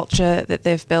healthy culture that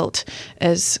they've built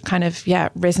is kind of,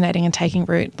 resonating and taking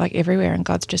root like everywhere. And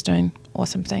God's just doing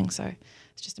awesome things. So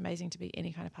it's just amazing to be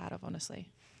any kind of part of, honestly.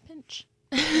 Pinch.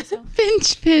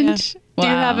 Pinch. Yeah. Wow. Do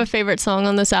you have a favorite song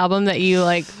on this album that you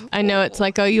like? I know it's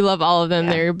like, oh, you love all of them.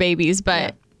 They're your babies.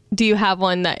 But do you have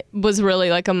one that was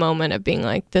really like a moment of being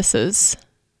like, this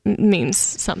means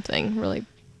something really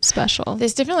special?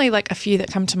 There's definitely like a few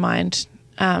that come to mind.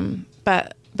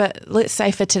 But let's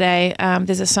say for today,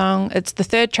 there's a song, it's the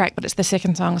third track, but it's the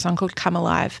second song, a song called Come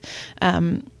Alive.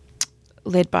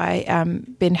 led by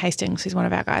Ben Hastings, who's one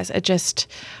of our guys.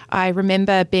 I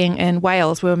remember being in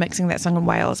Wales. We were mixing that song in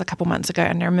Wales a couple months ago,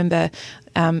 and I remember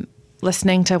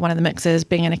listening to one of the mixes,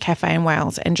 being in a cafe in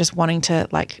Wales, and just wanting to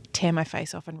like tear my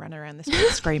face off and run around the street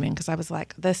screaming, because I was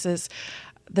like, this is.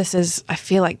 I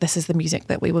feel like this is the music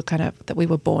that we were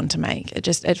born to make.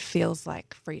 It feels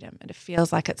like freedom, and it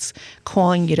feels like it's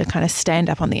calling you to kind of stand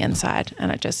up on the inside,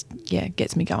 and it just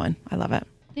gets me going. I love it.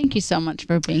 Thank you so much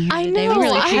for being here I today. know, We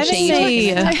really appreciate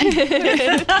you.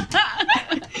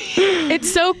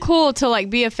 It's so cool to like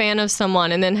be a fan of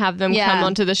someone and then have them come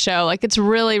onto the show. Like it's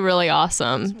really, really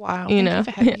awesome. Wow. You know,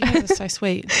 for having me. It's so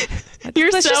sweet.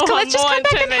 Let's just come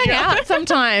back and hang out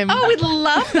sometime. Oh, we'd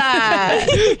love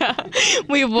that.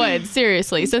 We would,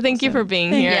 seriously. So thank you for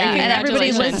being here. Yeah, and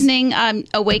everybody listening,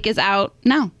 Awake is out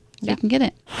now. You can get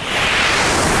it.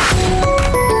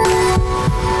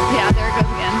 Yeah, there it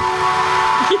goes again.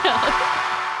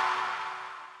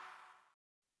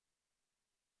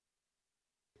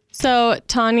 So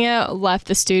Tanya left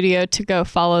the studio to go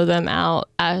follow them out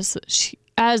as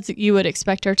you would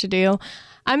expect her to do.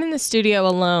 I'm in the studio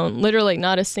alone. Literally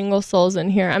not a single soul's in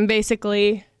here. I'm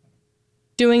basically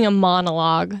doing a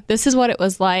monologue. This is what it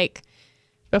was like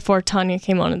before Tanya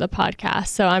came onto the podcast.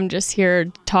 So I'm just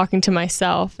here talking to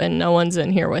myself and no one's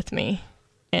in here with me.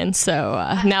 And so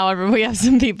now we have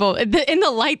some people and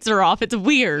the lights are off. It's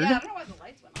weird. Yeah, I don't know why the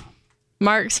lights went off.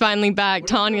 Mark's finally back.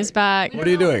 Tanya's back. What are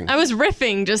you doing? I was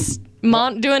riffing, just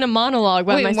doing a monologue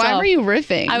by myself. Why were you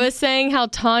riffing? I was saying how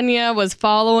Tanya was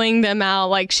following them out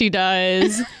like she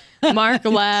does. Mark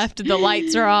left. The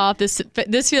lights are off. This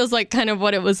feels like kind of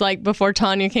what it was like before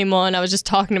Tanya came on. I was just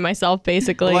talking to myself,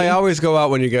 basically. Well, I always go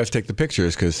out when you guys take the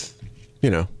pictures because,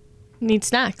 Need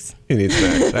snacks. You need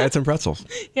snacks. I had some pretzels.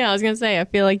 Yeah, I was going to say, I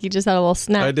feel like you just had a little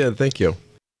snack. I did. Thank you.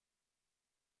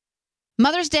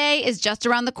 Mother's Day is just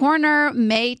around the corner,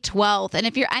 May 12th. And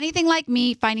if you're anything like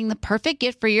me, finding the perfect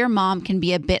gift for your mom can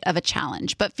be a bit of a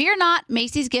challenge. But fear not,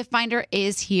 Macy's Gift Finder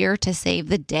is here to save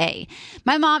the day.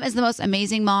 My mom is the most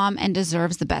amazing mom and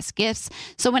deserves the best gifts.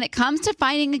 So when it comes to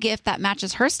finding a gift that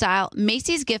matches her style,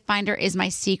 Macy's Gift Finder is my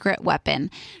secret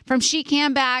weapon. From chic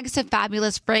handbags to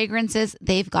fabulous fragrances,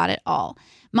 they've got it all.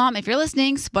 Mom, if you're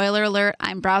listening, spoiler alert,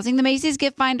 I'm browsing the Macy's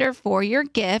Gift Finder for your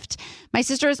gift. My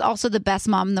sister is also the best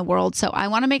mom in the world, so I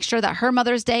want to make sure that her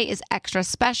Mother's Day is extra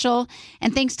special.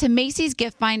 And thanks to Macy's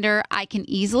Gift Finder, I can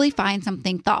easily find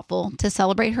something thoughtful to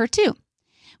celebrate her too.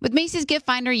 With Macy's Gift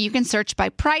Finder, you can search by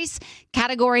price,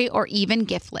 category, or even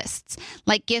gift lists,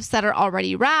 like gifts that are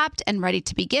already wrapped and ready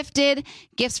to be gifted,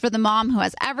 gifts for the mom who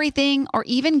has everything, or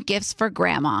even gifts for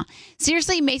grandma.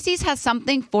 Seriously, Macy's has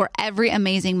something for every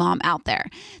amazing mom out there.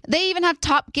 They even have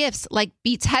top gifts like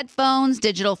Beats headphones,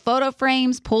 digital photo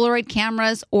frames, Polaroid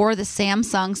cameras, or the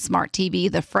Samsung Smart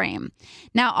TV, the Frame.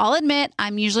 Now, I'll admit,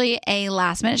 I'm usually a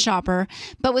last-minute shopper,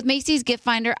 but with Macy's Gift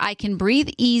Finder, I can breathe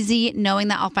easy knowing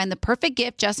that I'll find the perfect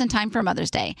gift just in time for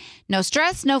Mother's Day. No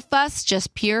stress, no fuss,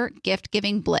 just pure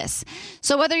gift-giving bliss.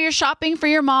 So whether you're shopping for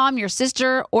your mom, your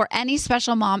sister, or any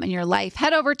special mom in your life,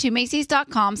 head over to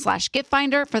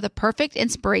Macys.com/giftfinder for the perfect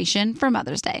inspiration for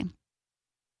Mother's Day.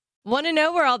 Want to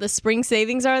know where all the spring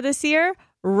savings are this year?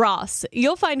 Ross.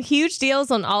 You'll find huge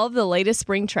deals on all of the latest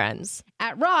spring trends.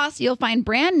 At Ross, you'll find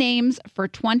brand names for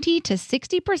 20 to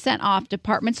 60% off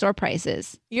department store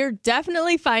prices. You're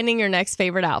definitely finding your next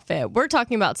favorite outfit. We're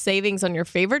talking about savings on your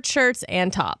favorite shirts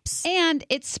and tops. And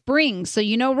it's spring, so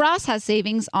you know Ross has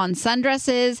savings on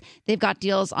sundresses. They've got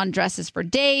deals on dresses for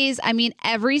days. I mean,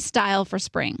 every style for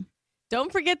spring.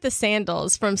 Don't forget the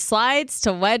sandals. From slides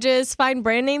to wedges, find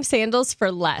brand name sandals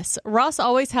for less. Ross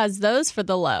always has those for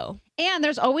the low. And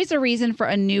there's always a reason for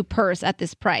a new purse at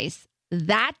this price.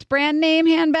 That brand name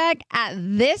handbag at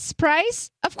this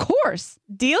price? Of course.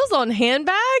 Deals on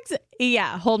handbags?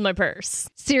 Yeah, hold my purse.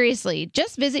 Seriously,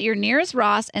 just visit your nearest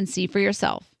Ross and see for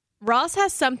yourself. Ross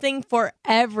has something for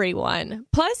everyone.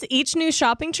 Plus, each new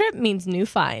shopping trip means new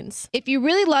finds. If you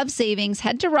really love savings,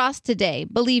 head to Ross today.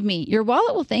 Believe me, your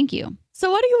wallet will thank you. So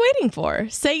what are you waiting for?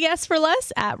 Say yes for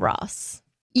less at Ross.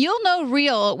 You'll know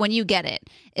real when you get it.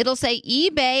 It'll say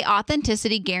eBay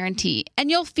Authenticity Guarantee,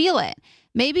 and you'll feel it.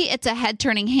 Maybe it's a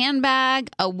head-turning handbag,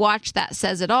 a watch that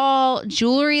says it all,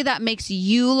 jewelry that makes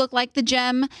you look like the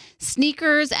gem,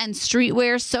 sneakers and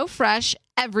streetwear so fresh,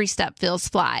 every step feels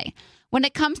fly. When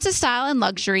it comes to style and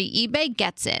luxury, eBay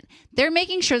gets it. They're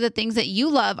making sure the things that you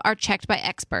love are checked by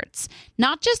experts.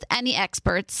 Not just any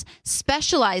experts,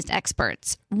 specialized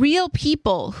experts, real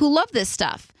people who love this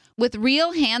stuff, with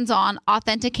real hands-on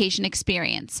authentication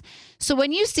experience. So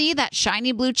when you see that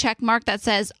shiny blue check mark that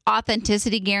says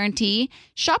Authenticity Guarantee,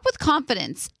 shop with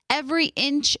confidence. Every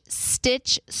inch,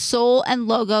 stitch, sole, and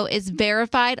logo is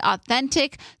verified,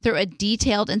 authentic through a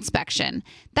detailed inspection.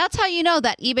 That's how you know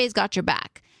that eBay's got your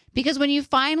back. Because when you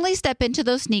finally step into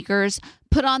those sneakers,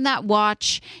 put on that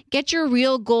watch, get your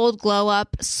real gold glow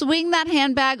up, swing that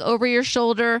handbag over your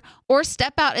shoulder, or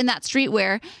step out in that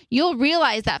streetwear, you'll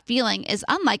realize that feeling is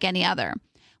unlike any other.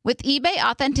 With eBay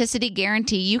Authenticity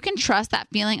Guarantee, you can trust that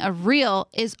feeling of real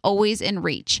is always in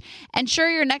reach. Ensure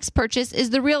your next purchase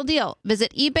is the real deal.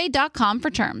 Visit ebay.com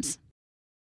for terms.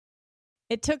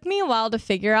 It took me a while to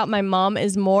figure out my mom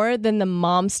is more than the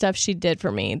mom stuff she did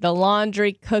for me. The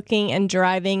laundry, cooking, and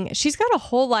driving. She's got a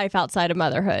whole life outside of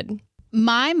motherhood.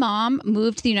 My mom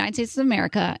moved to the United States of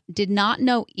America, did not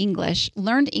know English,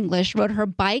 learned English, rode her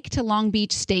bike to Long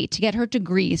Beach State to get her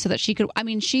degree so that she could,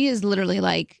 she is literally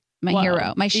like my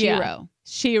hero, my Shiro. Yeah.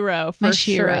 Shiro, for My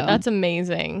sure. Shiro. That's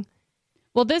amazing.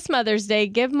 Well, this Mother's Day,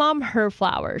 give Mom her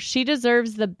flowers. She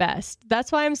deserves the best.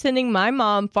 That's why I'm sending my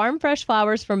mom farm fresh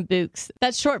flowers from Bouqs.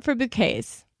 That's short for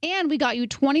bouquets. And we got you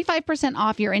 25%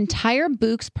 off your entire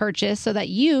Bouqs purchase so that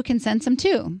you can send some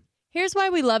too. Here's why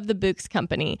we love the Bouqs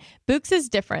company. Bouqs is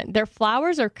different. Their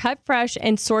flowers are cut fresh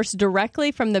and sourced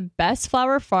directly from the best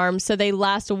flower farms, so they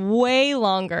last way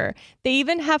longer. They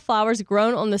even have flowers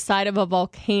grown on the side of a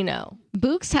volcano.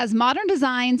 Bouqs has modern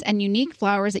designs and unique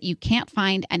flowers that you can't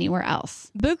find anywhere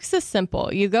else. Bouqs is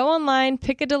simple. You go online,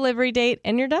 pick a delivery date,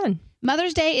 and you're done.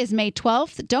 Mother's Day is May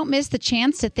 12th. Don't miss the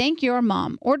chance to thank your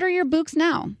mom. Order your Bouqs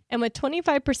now. And with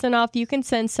 25% off, you can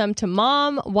send some to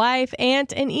mom, wife,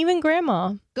 aunt, and even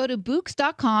grandma. Go to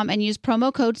Bouqs.com and use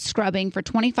promo code SCRUBBING for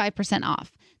 25%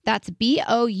 off. That's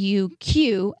BOUQS.com,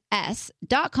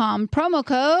 promo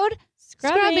code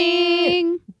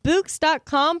SCRUBBING.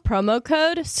 Bouqs.com, promo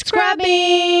code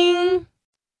SCRUBBING.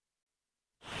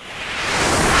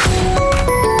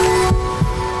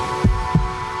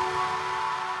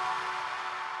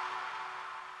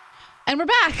 And we're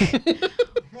back.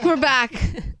 We're back.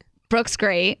 Brooke's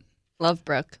great. Love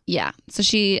Brooke. Yeah. So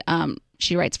she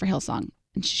writes for Hillsong,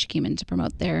 and she came in to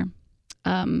promote their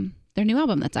new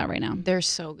album that's out right now. They're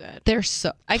so good.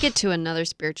 I get to another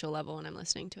spiritual level when I'm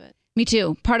listening to it. Me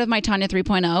too. Part of my Tanya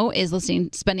 3.0 is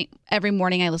spending every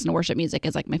morning I listen to worship music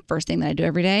is like my first thing that I do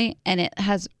every day, and it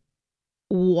has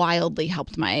wildly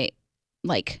helped my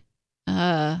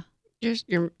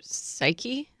your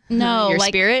psyche. No, your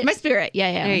spirit? My spirit.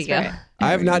 Yeah. There you go.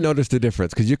 I have not noticed a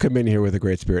difference because you come in here with a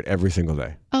great spirit every single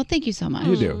day. Oh, thank you so much.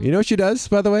 You do. You know what she does,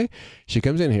 by the way? She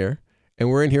comes in here, and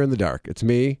we're in here in the dark. It's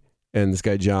me and this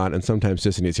guy, John, and sometimes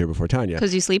Sisney's here before Tanya.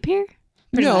 Because you sleep here?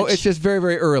 No, it's just very,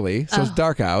 very early, so it's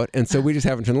dark out, and so we just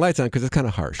haven't turned the lights on because it's kind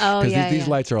of harsh. Because these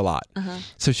lights are a lot.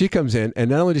 So she comes in, and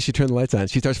not only does she turn the lights on,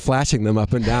 she starts flashing them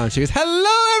up and down. She goes,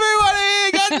 "Hello,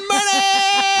 everybody! Good morning!"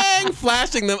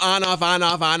 Flashing them on, off, on,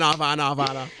 off, on, off, on, off,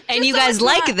 on, off. And you guys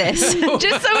like this.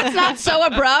 Just so it's not so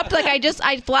abrupt. Like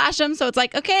I flash them, so it's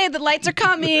like, okay, the lights are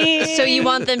coming. So you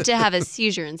want them to have a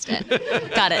seizure instead.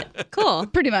 Got it. Cool.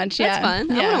 Pretty much, yeah. That's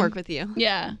fun. I want to work with you.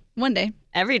 Yeah. One day.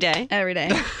 Every day. Every day.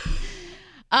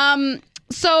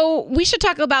 So we should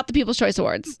talk about the People's Choice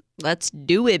Awards. Let's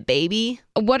do it, baby.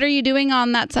 What are you doing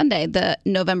on that Sunday, the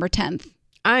November 10th?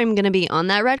 I'm going to be on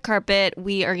that red carpet.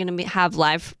 We are going to have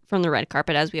live from the red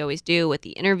carpet, as we always do, with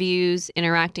the interviews,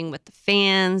 interacting with the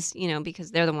fans,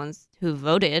 because they're the ones who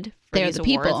voted for these awards.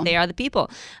 People. They are the people.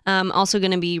 Also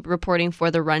going to be reporting for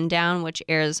The Rundown, which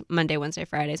airs Monday, Wednesday,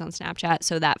 Fridays on Snapchat.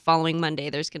 So that following Monday,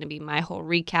 there's going to be my whole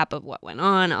recap of what went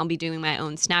on. I'll be doing my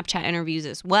own Snapchat interviews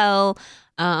as well.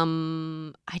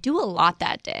 I do a lot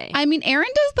that day. I mean, Erin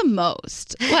does the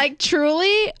most. Like,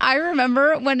 truly, I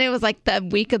remember when it was like the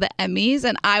week of the Emmys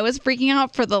and I was freaking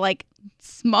out for the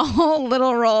small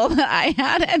little role that I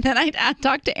had. And then I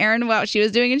talked to Erin about what she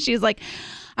was doing, and she's like,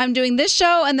 I'm doing this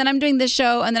show, and then I'm doing this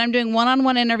show, and then I'm doing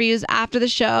one-on-one interviews after the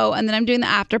show, and then I'm doing the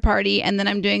after party, and then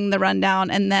I'm doing the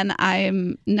rundown, and then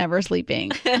I'm never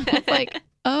sleeping. Like,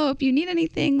 oh, if you need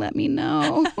anything, let me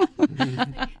know.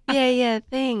 Yeah,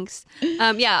 thanks.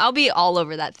 I'll be all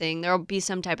over that thing. There'll be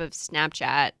some type of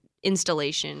Snapchat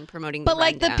installation promoting but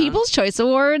the People's Choice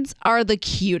Awards are the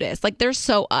cutest. Like, they're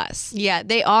so us. Yeah,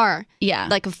 they are. Yeah.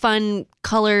 Like a fun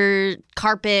color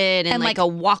carpet and like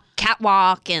a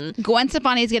catwalk, and Gwen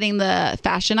Stefani's getting the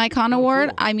Fashion Icon Award.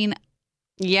 Cool. I mean,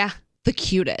 yeah, the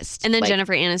cutest. And then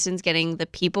Jennifer Aniston's getting the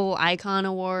People Icon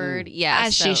Award. Yeah,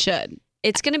 as she should.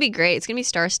 It's going to be great. It's going to be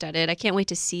star-studded. I can't wait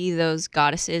to see those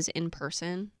goddesses in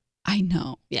person. I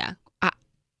know. Yeah.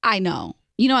 I know.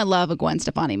 I love a Gwen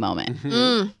Stefani moment.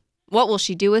 Mm-hmm. What will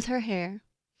she do with her hair?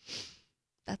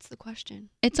 That's the question.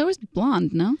 It's always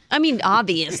blonde, no? I mean,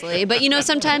 obviously, but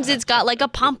sometimes it's got like a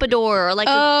pompadour or like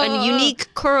a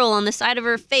unique curl on the side of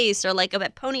her face or like a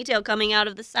ponytail coming out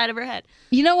of the side of her head.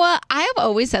 You know what? I have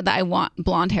always said that I want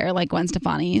blonde hair like Gwen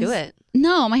Stefani's. Do it.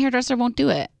 No, my hairdresser won't do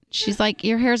it. She's like,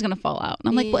 your hair is going to fall out. And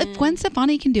I'm like, well, if Gwen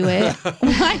Stefani can do it,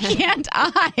 why can't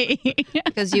I?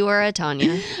 Because you are a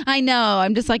Tanya. I know.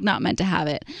 I'm just like not meant to have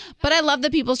it. But I love the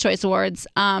People's Choice Awards.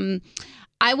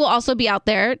 I will also be out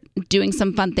there doing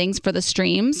some fun things for the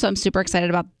stream. So I'm super excited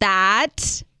about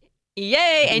that.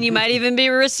 Yay. And you might even be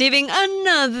receiving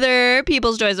another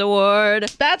People's Choice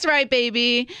Award. That's right,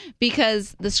 baby.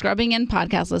 Because the Scrubbing In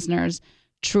podcast listeners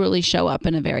truly show up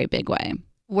in a very big way.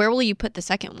 Where will you put the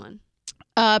second one?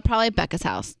 Probably at Becca's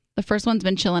house. The first one's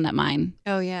been chilling at mine.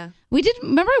 Oh, yeah. We did.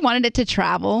 Remember I wanted it to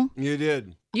travel? You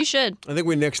did. You should. I think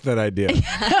we nixed that idea.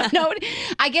 No,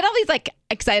 I get all these like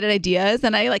excited ideas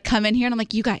and I like come in here and I'm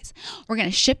like, you guys, we're going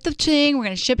to ship the thing. We're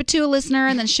going to ship it to a listener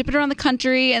and then ship it around the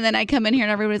country. And then I come in here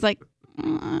and everybody's like,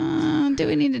 do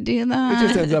we need to do that? It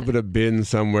just ends up in a bin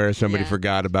somewhere somebody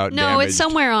forgot about. No, damaged. It's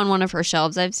somewhere on one of her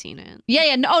shelves. I've seen it.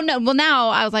 Yeah. No. Well, now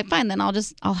I was like, fine, then I'll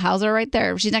house her right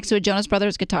there. She's next to a Jonas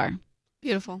Brothers guitar.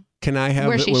 Beautiful. Can I have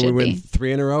Where it she when we should win be.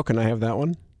 3 in a row? Can I have that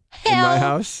one? Hell, in my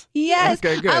house? Yes.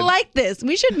 Okay, good. I like this.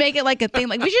 We should make it like a thing.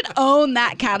 Like we should own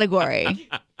that category.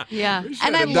 Yeah.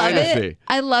 And I love it.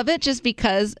 I love it just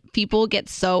because people get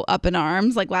so up in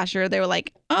arms. Like last year, they were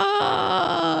like,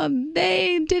 oh,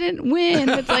 they didn't win.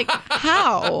 It's like,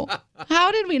 how?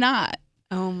 How did we not?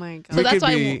 Oh, my God. So that's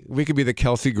why we could be the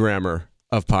Kelsey Grammer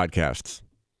of podcasts.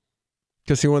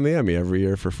 Because he won the Emmy every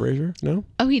year for Frasier, no?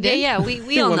 Oh, he did? Yeah.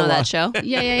 We all know that show.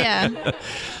 Yeah.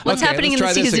 What's happening in the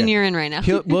season you're in right now?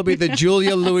 We'll be the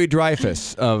Julia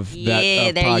Louis-Dreyfus of that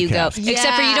Yeah, there podcast. you go. Yeah.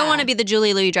 Except for you don't want to be the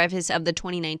Julia Louis-Dreyfus of the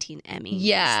 2019 Emmy.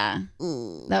 Yeah.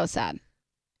 That was sad.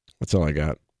 That's all I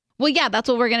got. Well, yeah, that's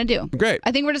what we're going to do. Great.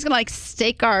 I think we're just going to like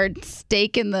stake our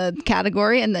stake in the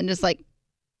category and then just like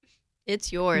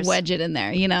it's yours. Wedge it in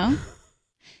there, you know?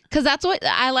 Because that's what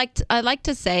I like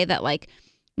to say that like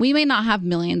we may not have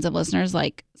millions of listeners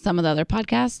like some of the other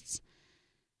podcasts,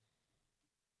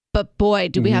 but boy,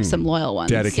 do we have some loyal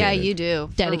ones. Dedicated. Yeah, you do.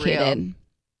 Dedicated.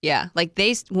 Yeah, like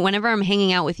whenever I'm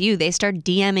hanging out with you, they start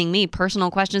DMing me personal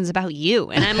questions about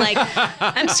you. And I'm like,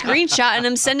 I'm screenshotting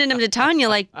them, sending them to Tanya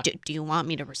like, do you want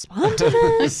me to respond to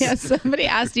this? Yeah, somebody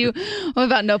asked you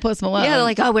about No Post Malone. Yeah, they're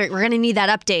like, oh, we're going to need that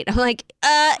update. I'm like,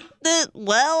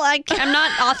 well, I'm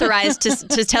not authorized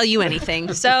to tell you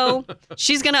anything. So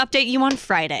she's going to update you on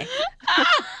Friday.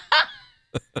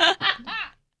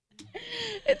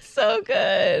 It's so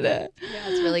good. Yeah,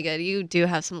 it's really good. You do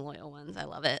have some loyal ones. I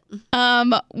love it.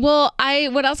 Well,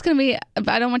 what else can we?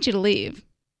 I don't want you to leave.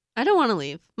 I don't want to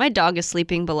leave. My dog is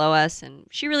sleeping below us, and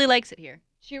she really likes it here.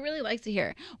 She really likes it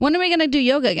here. When are we gonna do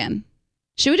yoga again?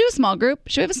 Should we do a small group?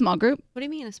 Should we have a small group? What do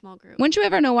you mean a small group? When should we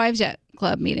have our No Wives Yet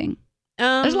club meeting?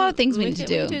 There's a lot of things we need to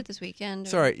do. We can do it this weekend.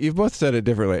 Sorry, you've both said it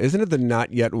differently. Isn't it the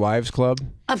Not Yet Wives Club?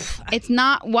 It's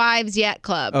not Wives Yet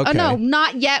Club. Okay. Oh, no,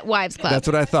 Not Yet Wives Club. That's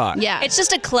what I thought. Yeah. It's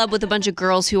just a club with a bunch of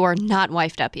girls who are not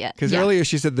wifed up yet. Because earlier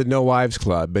she said the No Wives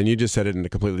Club, and you just said it in a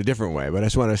completely different way. But I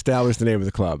just want to establish the name of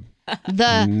the club.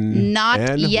 The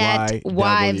Not Yet NYWC.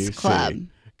 Wives Club.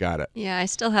 Got it. Yeah, I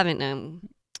still haven't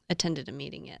attended a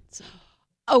meeting yet. So.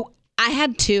 Oh, I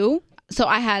had 2. So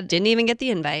didn't even get the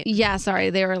invite. Yeah,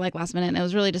 sorry. They were like last minute. And it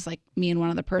was really just like me and one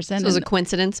other person. So it was a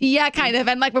coincidence? Yeah, kind of.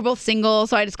 And like we're both single,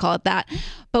 so I just call it that.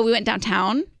 But we went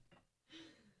downtown.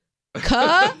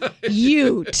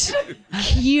 Cute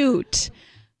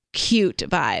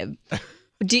vibe.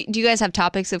 Do you guys have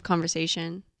topics of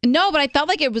conversation? No, but I felt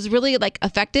like it was really like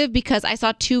effective because I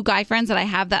saw 2 guy friends that I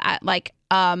have that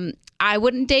I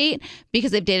wouldn't date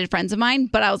because they've dated friends of mine.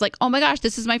 But I was like, oh my gosh,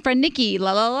 this is my friend Nikki.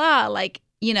 La la la. Like,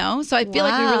 you know, so I feel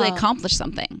like we really accomplished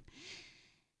something.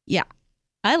 Yeah.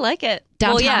 I like it.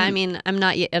 Downtown. Well, yeah, I mean, I'm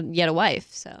not yet a wife,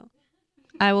 so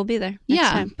I will be there next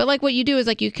time. But like what you do is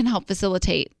like you can help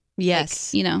facilitate.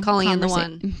 Yes. Like, you know, calling in the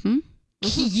one. Mm-hmm.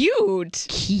 Cute.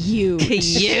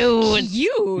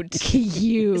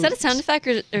 Is that a sound effect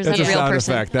or is That's that a real sound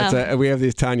person? effect. That's we have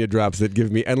these Tanya drops that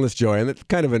give me endless joy and that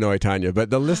kind of annoy Tanya,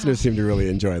 but the listeners seem to really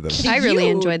enjoy them. I really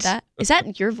enjoyed that. Is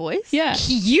that your voice? Yeah.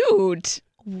 Cute.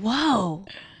 Whoa.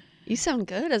 You sound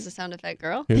good as a sound effect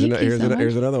girl. Here's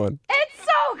another one. It's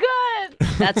so good.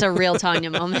 That's a real Tanya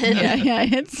moment. Yeah,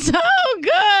 it's so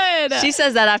good. She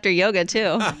says that after yoga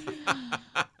too.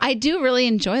 I do really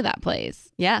enjoy that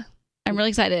place. Yeah. I'm really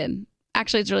excited.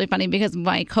 Actually, it's really funny because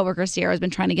my coworker Sierra has been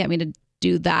trying to get me to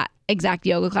do that exact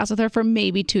yoga class with her for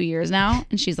maybe 2 years now.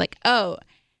 And she's like, oh,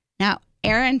 now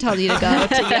Aaron told you to go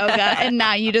to yoga and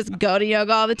now you just go to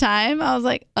yoga all the time. I was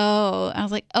like, oh,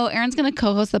 Aaron's going to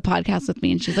co-host the podcast with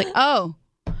me. And she's like, oh,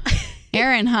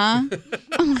 Aaron, huh?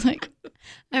 I was like,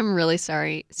 I'm really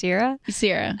sorry, Sierra.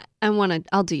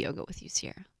 I'll do yoga with you,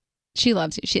 Sierra. She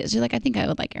loves you. She's like, I think I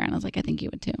would like Aaron. I was like, I think you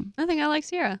would too. I think I like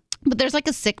Sierra. But there's like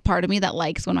a sick part of me that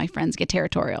likes when my friends get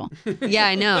territorial. Yeah,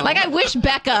 I know. Like I wish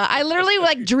I literally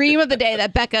like dream of the day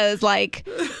that Becca is like,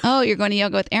 oh, you're going to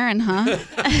yoga with Aaron, huh?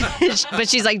 But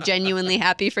she's like genuinely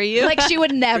happy for you. Like she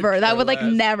would never. That would like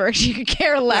never. She could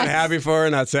care less. Not happy for her,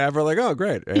 not sad for her. Like, oh,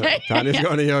 great. Tanya's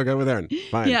going to yoga with Aaron.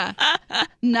 Fine. Yeah.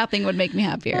 Nothing would make me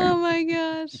happier. Oh my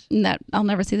gosh. I'll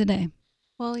never see the day.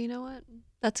 Well, you know what?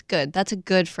 That's good. That's a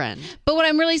good friend. But what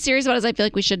I'm really serious about is I feel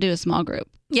like we should do a small group.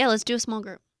 Yeah, let's do a small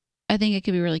group. I think it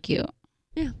could be really cute.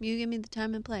 Yeah, you give me the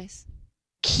time and place.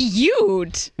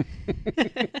 Cute.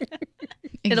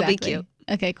 It'll be cute.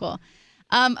 Okay, cool.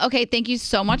 Okay, thank you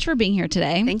so much for being here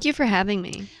today. Thank you for having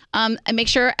me. And make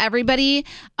sure everybody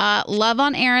love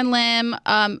on Erin Lim.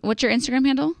 What's your Instagram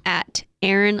handle? At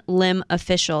Erin Lim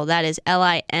Official. That is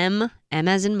LIM, M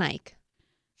as in Mike.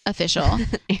 Official.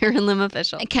 Erin Lim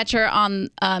Official. And catch her on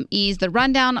Ease the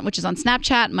Rundown, which is on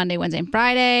Snapchat, Monday, Wednesday, and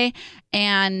Friday.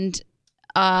 And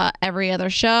every other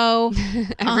show.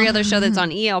 Every other show that's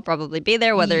on E, I'll probably be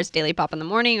there, whether it's Daily Pop in the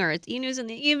morning or it's E! News in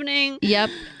the evening.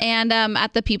 Yep. And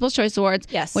at the People's Choice Awards,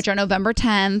 which are November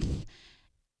 10th,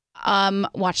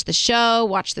 watch the show,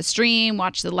 watch the stream,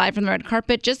 watch the live from the red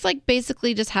carpet. Just like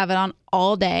basically just have it on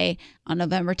all day on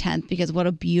November 10th because what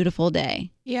a beautiful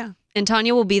day. Yeah. And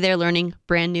Tanya will be there learning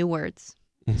brand new words.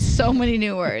 So many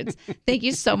new words. Thank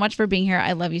you so much for being here.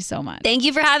 I love you so much. Thank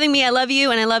you for having me. I love you.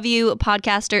 And I love you,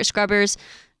 podcaster, Scrubbers.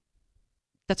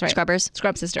 That's right. Scrubbers.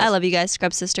 Scrub Sisters. I love you guys,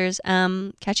 Scrub Sisters.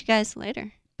 Catch you guys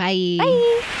later. Bye.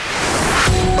 Bye.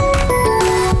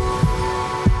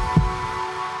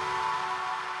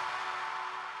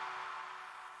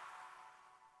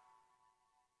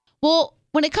 Well,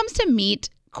 when it comes to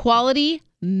meat, quality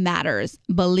matters,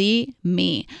 believe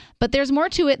me. But there's more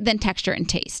to it than texture and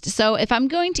taste. So if I'm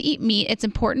going to eat meat, it's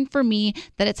important for me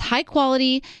that it's high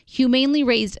quality, humanely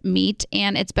raised meat,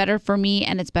 and it's better for me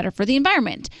and it's better for the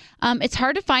environment. It's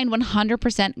hard to find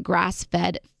 100%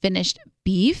 grass-fed finished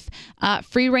beef,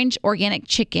 free-range organic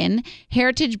chicken,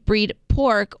 heritage breed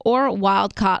pork, or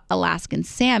wild-caught Alaskan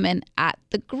salmon at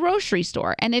the grocery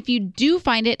store. And if you do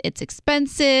find it, it's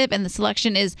expensive and the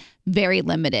selection is very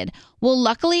limited. Well,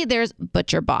 luckily, there's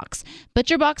ButcherBox.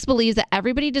 ButcherBox believes that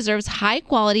everybody deserves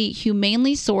high-quality,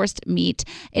 humanely sourced meat.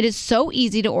 It is so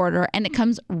easy to order, and it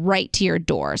comes right to your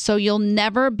door. So you'll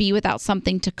never be without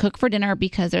something to cook for dinner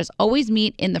because there's always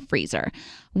meat in the freezer.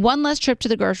 One less trip to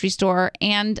the grocery store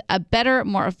and a better,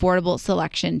 more affordable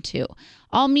selection too.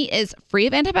 All meat is free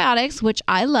of antibiotics, which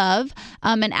I love,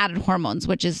 and added hormones,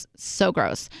 which is so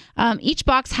gross. Each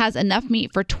box has enough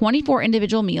meat for 24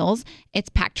 individual meals. It's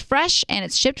packed fresh and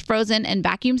it's shipped frozen and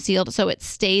vacuum sealed so it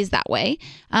stays that way.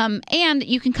 And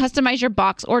you can customize your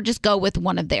box or just go with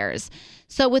one of theirs.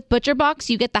 So with ButcherBox,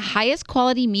 you get the highest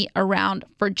quality meat around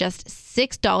for just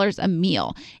 $6 a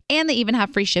meal. And they even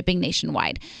have free shipping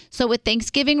nationwide. So with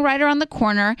Thanksgiving right around the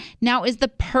corner, now is the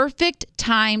perfect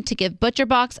time to give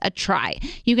ButcherBox a try.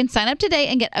 You can sign up today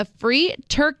and get a free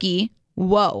turkey.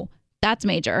 Whoa, that's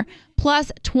major.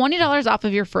 Plus $20 off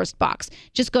of your first box.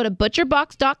 Just go to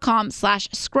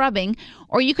butcherbox.com/scrubbing,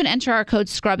 or you can enter our code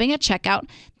scrubbing at checkout.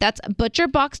 That's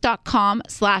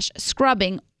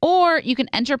butcherbox.com/scrubbing, or you can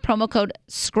enter promo code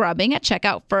scrubbing at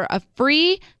checkout for a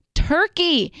free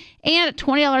turkey and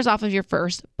 $20 off of your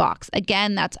first box.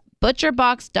 Again, that's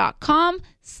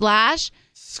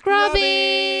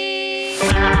butcherbox.com/scrubbing.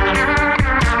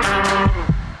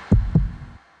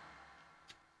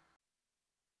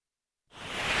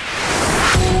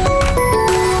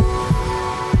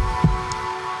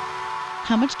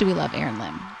 How much do we love Erin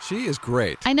Lim? She is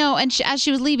great. I know. And as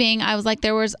she was leaving, I was like,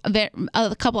 there was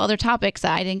a couple other topics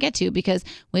that I didn't get to because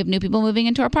we have new people moving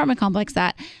into our apartment complex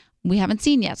that we haven't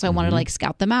seen yet. So I wanted to like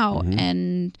scout them out.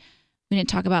 And we didn't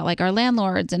talk about like our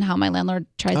landlords and how my landlord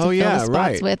tries to fill the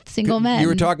spots with single men. You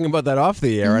were talking about that off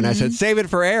the air and I said, save it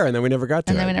for air. And then we never got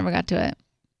to it. And then we never got to it.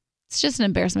 It's just an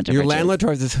embarrassment of Your riches. landlord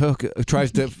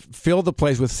tries to fill the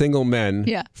place with single men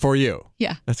for you.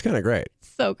 Yeah. That's kind of great.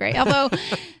 So great. Although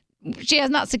she has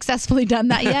not successfully done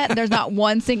that yet. There's not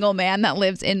one single man that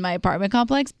lives in my apartment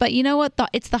complex. But you know what?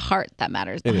 It's the heart that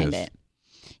matters behind it.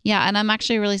 Yeah. And I'm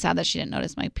actually really sad that she didn't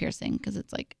notice my piercing because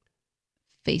it's like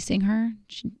facing her.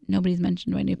 Nobody's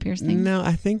mentioned my new piercing. No,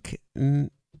 I think...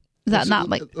 Is that not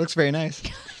like... It looks very nice.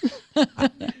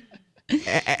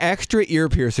 Extra ear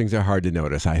piercings are hard to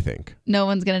notice, I think. No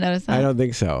one's going to notice that? I don't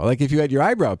think so. Like if you had your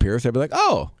eyebrow pierced, I'd be like,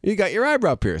 oh, you got your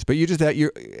eyebrow pierced. But you just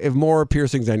have more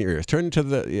piercings on your ears. Turn to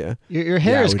the, yeah. Your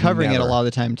hair is covering it a lot of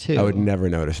the time, too. I would never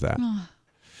notice that.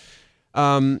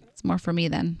 It's more for me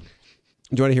then.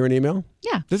 Do you want to hear an email?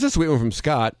 Yeah. This is a sweet one from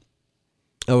Scott.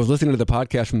 I was listening to the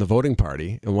podcast from the voting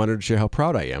party and wanted to share how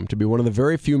proud I am to be one of the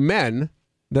very few men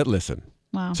that listen.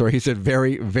 Wow. Sorry, he said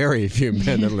very, very few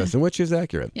men that listen, which is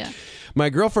accurate. Yeah. My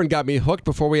girlfriend got me hooked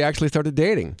before we actually started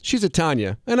dating. She's a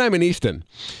Tanya, and I'm an Easton.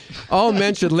 All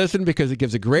men should listen because it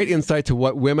gives a great insight to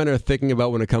what women are thinking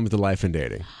about when it comes to life and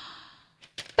dating.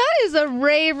 That is a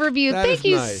rave review. That Thank is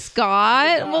you, nice.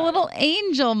 Scott. A little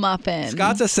angel muffin.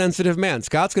 Scott's a sensitive man.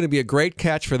 Scott's going to be a great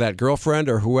catch for that girlfriend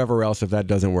or whoever else if that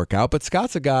doesn't work out. But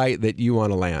Scott's a guy that you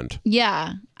want to land.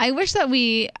 Yeah. I wish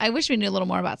we knew a little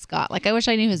more about Scott. Like, I wish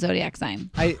I knew his zodiac sign.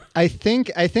 I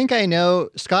think I know.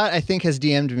 Scott, I think, has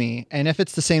DM'd me. And if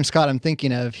it's the same Scott I'm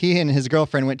thinking of, he and his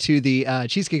girlfriend went to the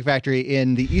Cheesecake Factory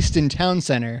in the Easton Town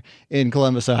Center in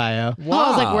Columbus, Ohio. Wow. I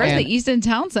was like, where's the Easton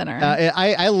Town Center?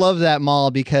 I love that mall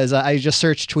because I just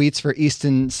search tweets for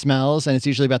Easton smells, and it's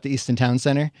usually about the Easton Town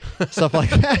Center, stuff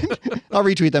like that. I'll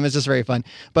retweet them. It's just very fun.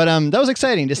 But that was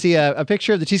exciting to see a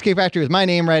picture of the Cheesecake Factory with my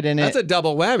name right in it. That's a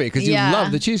double whammy because you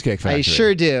love the Cheesecake Factory. I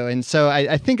sure do. And so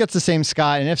I think that's the same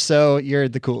Scott. And if so, you're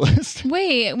the coolest.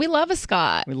 Wait, we love a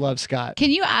Scott. We love Scott.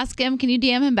 Can you ask him? Can you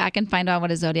DM him back and find out what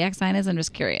his zodiac sign is? I'm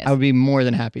just curious. I would be more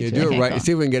than happy to. Do it right. Cool.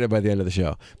 See if we can get it by the end of the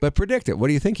show. But predict it. What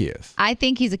do you think he is? I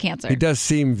think he's a Cancer. He does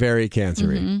seem very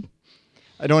Cancer-y. Mm-hmm.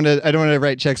 I don't want to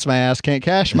write checks my ass can't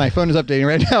cash. My phone is updating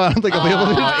right now. I don't think I'll be able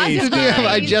to do it.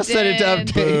 I just set it to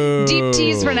update. Boo. Deep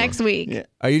tease for next week. Yeah.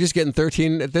 Are you just getting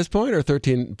 13 at this point or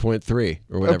 13.3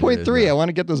 or whatever? 0.3. I want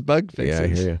to get those bug fixes. Yeah, I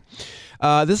hear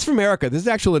you. This is from Erica. This is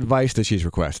actual advice that she's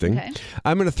requesting. Okay.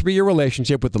 I'm in a 3-year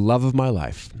relationship with the love of my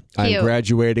life. I'm Cute.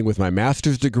 graduating with my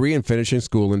master's degree and finishing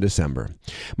school in December.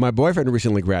 My boyfriend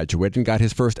recently graduated and got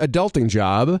his first adulting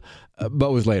job,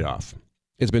 but was laid off.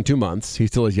 It's been 2 months. He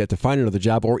still has yet to find another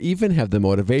job or even have the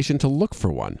motivation to look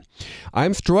for one.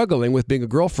 I'm struggling with being a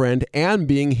girlfriend and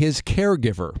being his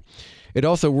caregiver. It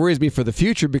also worries me for the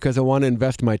future because I want to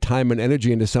invest my time and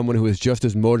energy into someone who is just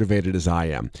as motivated as I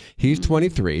am. He's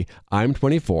 23. I'm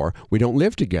 24. We don't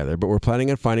live together, but we're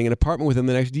planning on finding an apartment within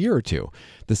the next year or two.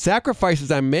 The sacrifices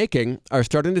I'm making are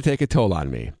starting to take a toll on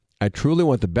me. I truly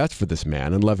want the best for this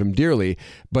man and love him dearly,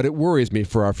 but it worries me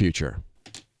for our future.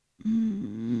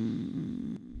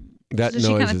 That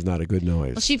So noise is not a good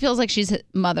noise. Well, she feels like she's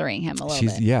mothering him a little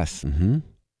bit. Yes. Mm-hmm.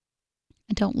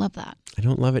 I don't love that. I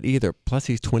don't love it either. Plus,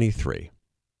 he's 23.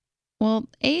 Well,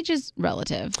 age is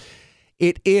relative.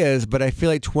 It is, but I feel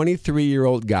like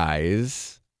 23-year-old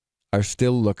guys are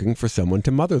still looking for someone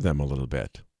to mother them a little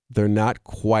bit. They're not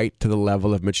quite to the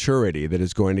level of maturity that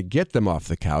is going to get them off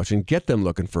the couch and get them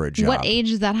looking for a job. What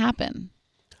age does that happen?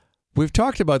 We've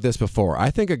talked about this before. I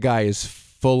think a guy is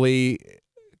fully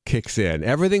kicks in.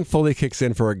 Everything fully kicks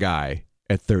in for a guy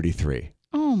at 33.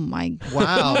 Oh my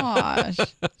Wow. gosh.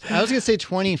 I was going to say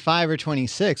 25 or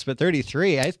 26, but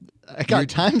 33. I got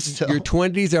time still. Your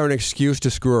 20s are an excuse to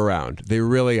screw around. They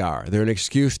really are. They're an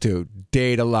excuse to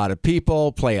date a lot of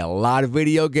people, play a lot of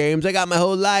video games. I got my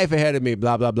whole life ahead of me,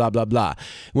 blah, blah, blah, blah, blah.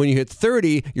 When you hit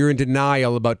 30, you're in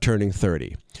denial about turning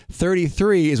 30.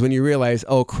 33 is when you realize,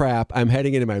 oh crap, I'm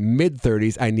heading into my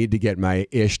mid-30s. I need to get my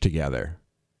ish together.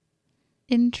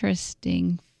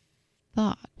 Interesting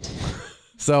thought.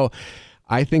 So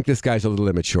I think this guy's a little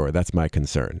immature. That's my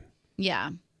concern.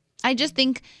 Yeah. I just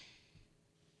think,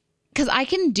 because I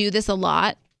can do this a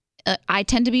lot. I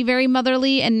tend to be very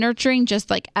motherly and nurturing, just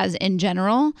like as in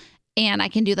general. And I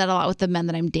can do that a lot with the men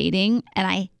that I'm dating. And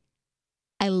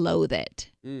I loathe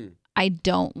it. I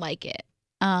don't like it.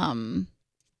 I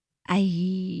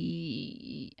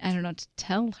don't know what to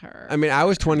tell her. I mean, I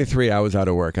was 23. I was out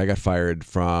of work. I got fired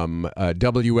from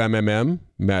WMMM,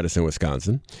 Madison,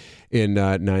 Wisconsin, in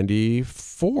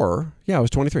 94. Yeah, I was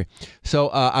 23. So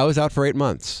I was out for 8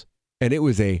 months, and it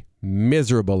was a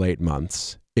miserable 8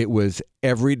 months. It was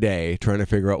every day trying to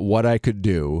figure out what I could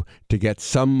do to get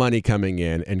some money coming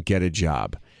in and get a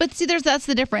job. But see, that's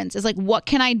the difference. Is like, what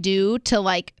can I do to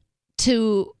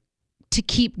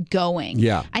keep going?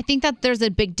 Yeah. I think that there's a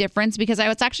big difference, because I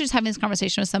was actually just having this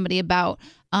conversation with somebody about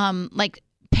like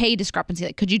pay discrepancy.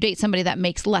 Like, could you date somebody that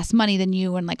makes less money than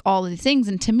you and like all of these things?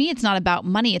 And to me, it's not about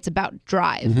money. It's about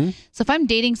drive. Mm-hmm. So if I'm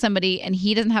dating somebody and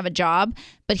he doesn't have a job,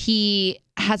 but he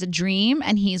has a dream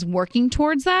and he's working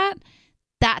towards that,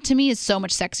 that to me is so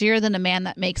much sexier than a man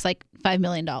that makes like $5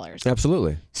 million.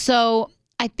 Absolutely. So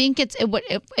I think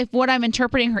if what I'm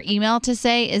interpreting her email to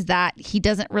say is that he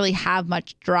doesn't really have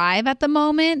much drive at the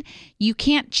moment, you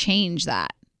can't change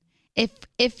that.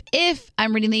 If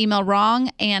I'm reading the email wrong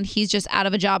and he's just out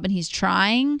of a job and he's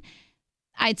trying,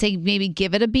 I'd say maybe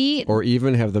give it a beat. Or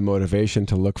even have the motivation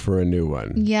to look for a new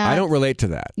one. Yeah. I don't relate to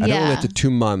that. I don't relate to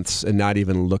 2 months and not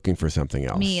even looking for something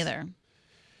else. Me either.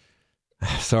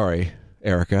 Sorry,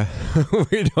 Erica.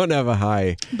 We don't have a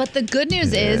high. But the good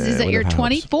news is that you're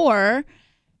 24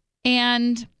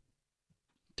 and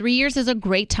 3 years is a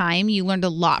great time. You learned a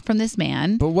lot from this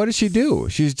man. But what does she do?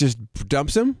 She just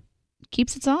dumps him?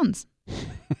 Keeps it ons.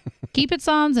 Keep it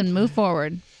ons and move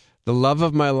forward. The love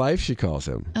of my life, she calls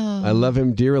him. Oh. I love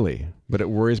him dearly, but it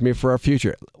worries me for our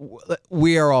future.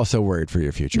 We are also worried for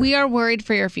your future. We are worried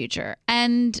for your future.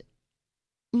 And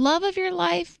love of your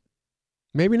life?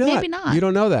 Maybe not. Maybe not. You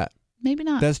don't know that. Maybe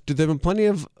not. There have been plenty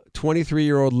of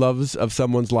 23-year-old loves of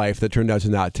someone's life that turned out to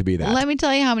not to be that. Let me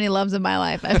tell you how many loves of my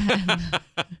life I've had.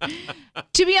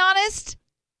 To be honest,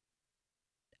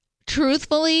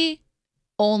 truthfully,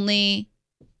 only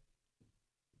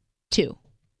 2.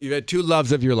 You've had 2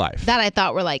 loves of your life. That I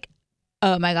thought were like,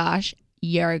 oh my gosh,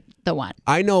 you're the one.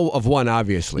 I know of one,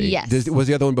 obviously. Yes. Was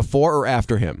the other one before or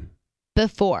after him?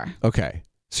 Before. Okay.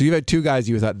 So you've had 2 guys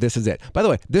you thought, this is it. By the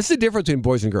way, this is the difference between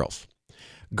boys and girls.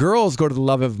 Girls go to the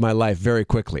love of my life very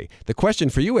quickly. The question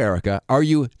for you, Erica, are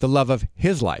you the love of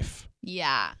his life?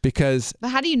 Yeah. Because But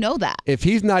how do you know that? if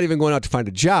he's not even going out to find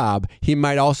a job, he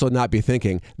might also not be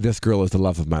thinking, this girl is the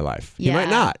love of my life. He might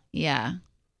not. Yeah.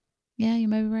 Yeah, you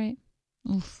might be right.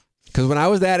 Oof. Because when I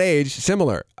was that age,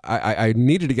 similar, I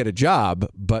needed to get a job,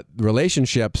 but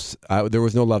relationships, there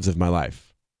was no loves of my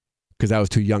life because I was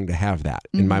too young to have that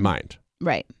in my mind.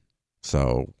 Right.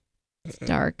 So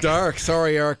Dark. Dark.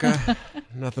 Sorry, Erica.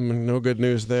 No good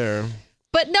news there.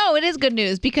 But no, it is good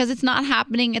news because it's not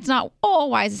happening. It's not, oh,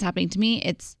 why is this happening to me?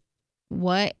 It's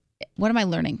what am I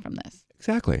learning from this?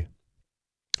 Exactly.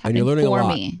 It's And you're learning a for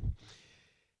lot. me.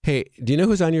 Hey, do you know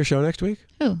who's on your show next week?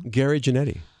 Who? Gary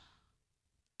Janetti.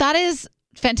 That is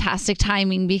fantastic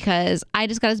timing because I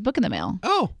just got his book in the mail.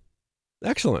 Oh,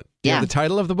 excellent. Do you have the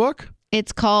title of the book?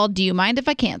 It's called Do You Mind If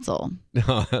I Cancel?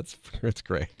 No, that's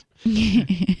great.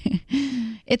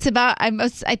 It's about,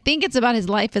 I think it's about his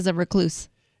life as a recluse.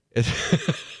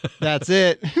 That's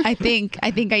it. I think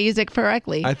I used it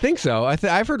correctly. I think so.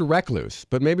 I've heard recluse,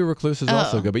 but maybe recluse is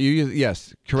also good. But you use,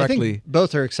 yes, correctly. I think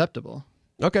both are acceptable.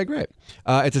 Okay, great.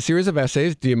 It's a series of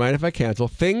essays. Do you mind if I cancel?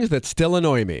 Things that still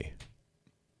annoy me.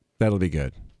 That'll be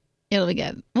good. It'll be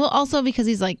good. Well, also because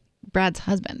he's like Brad's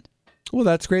husband. Well,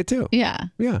 that's great too. Yeah.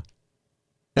 Yeah.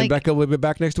 And Becca will be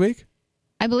back next week?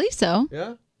 I believe so.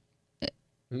 Yeah.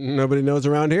 Nobody knows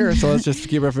around here, so let's just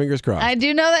keep our fingers crossed. I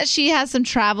do know that she has some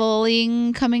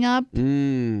traveling coming up,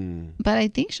 but I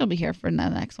think she'll be here for the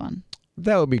next one.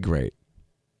 That would be great.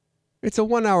 It's a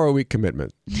 1 hour a week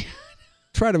commitment.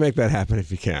 Try to make that happen if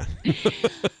you can.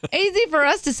 Easy for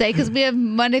us to say because we have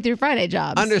Monday through Friday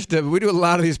jobs. Understood. We do a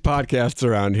lot of these podcasts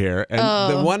around here, and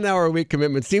the 1 hour a week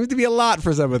commitment seems to be a lot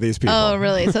for some of these people. Oh,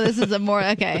 really? So this is a more,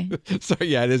 okay. So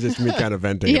yeah, it is just me kind of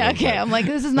venting. Yeah, okay. I'm like,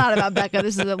 this is not about Becca.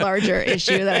 This is a larger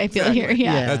issue that I feel here.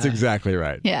 Yeah. That's exactly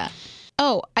right. Yeah.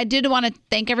 Oh, I did want to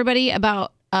thank everybody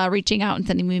about reaching out and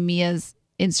sending me Mia's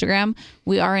Instagram.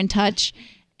 We are in touch.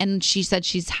 And she said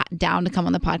she's down to come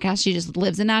on the podcast. She just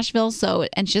lives in Nashville,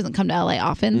 and she doesn't come to LA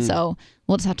often. So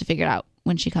we'll just have to figure it out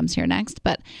when she comes here next.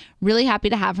 But really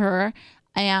happy to have her.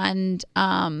 And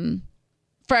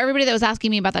for everybody that was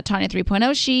asking me about that Tanya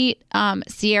 3.0 sheet,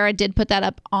 Sierra did put that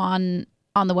up on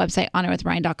the website,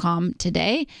 honorwithryan.com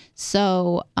today.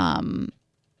 So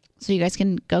you guys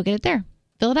can go get it there.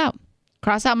 Fill it out.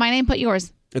 Cross out my name, put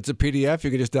yours. It's a PDF. You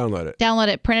can just download it. Download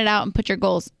it, print it out, and put your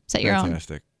goals. Set your own.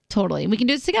 Fantastic. Totally. We can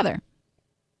do this together.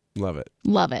 Love it.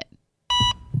 Love it.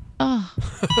 Oh.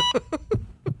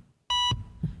 It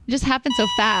just happened so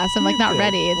fast. I'm like not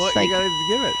ready. It's well, like you gotta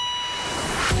give it.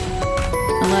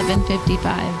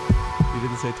 11:55. You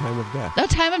didn't say time of death. Oh,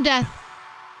 time of death.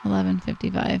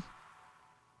 11:55.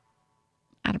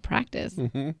 Out of practice.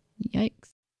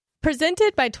 Yikes.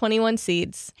 Presented by 21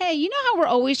 Seeds. Hey, you know how we're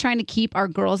always trying to keep our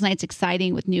girls' nights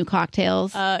exciting with new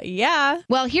cocktails? Yeah.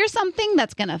 Well, here's something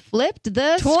that's going to flip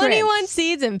the 21 script.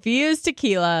 Seeds infused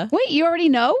tequila. Wait, you already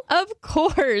know? Of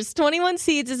course. 21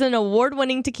 Seeds is an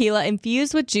award-winning tequila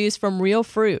infused with juice from real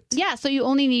fruit. Yeah, so you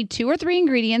only need 2 or 3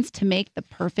 ingredients to make the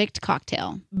perfect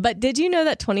cocktail. But did you know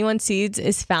that 21 Seeds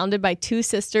is founded by 2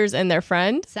 sisters and their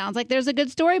friend? Sounds like there's a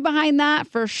good story behind that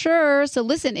for sure. So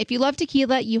listen, if you love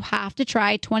tequila, you have to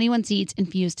try 21 Seeds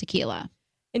infused tequila.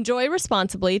 Enjoy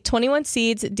responsibly. 21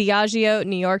 Seeds, Diageo,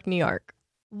 New York, New York.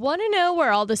 Want to know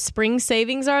where all the spring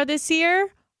savings are this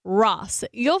year? Ross.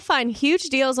 You'll find huge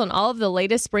deals on all of the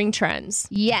latest spring trends.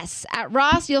 Yes, at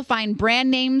Ross, you'll find brand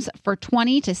names for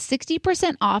 20 to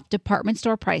 60% off department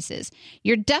store prices.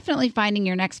 You're definitely finding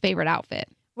your next favorite outfit.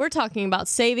 We're talking about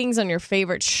savings on your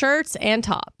favorite shirts and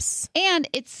tops. And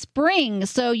it's spring,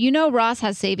 so you know Ross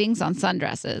has savings on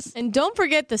sundresses. And don't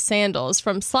forget the sandals.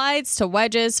 From slides to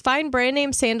wedges, find brand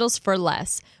name sandals for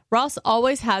less. Ross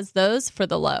always has those for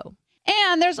the low.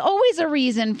 And there's always a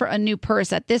reason for a new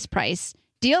purse at this price.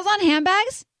 Deals on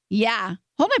handbags? Yeah.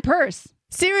 Hold my purse.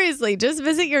 Seriously, just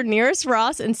visit your nearest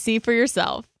Ross and see for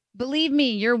yourself. Believe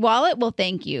me, your wallet will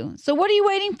thank you. So what are you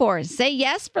waiting for? Say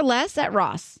yes for less at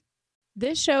Ross.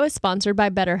 This show is sponsored by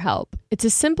BetterHelp. It's a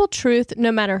simple truth.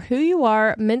 No matter who you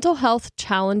are, mental health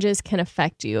challenges can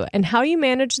affect you, and how you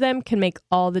manage them can make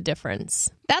all the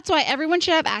difference. That's why everyone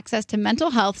should have access to mental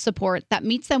health support that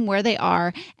meets them where they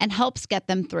are and helps get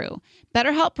them through.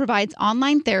 BetterHelp provides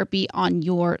online therapy on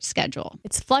your schedule.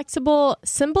 It's flexible,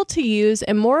 simple to use,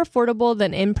 and more affordable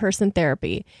than in-person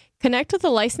therapy. Connect with a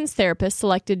licensed therapist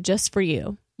selected just for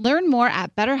you. Learn more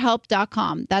at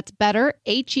BetterHelp.com. That's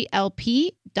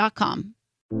BetterHelp.com.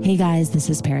 Hey guys, this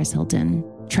is Paris Hilton.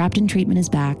 Trapped in Treatment is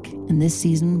back, and this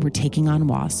season we're taking on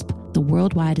WASP, the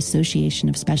Worldwide Association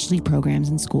of Specialty Programs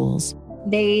and Schools.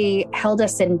 They held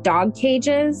us in dog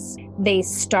cages. They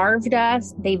starved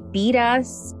us. They beat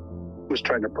us. Was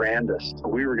trying to brand us. So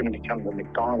we were going to become the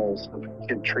McDonald's of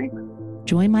kid treatment.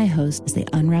 Join my hosts as they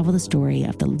unravel the story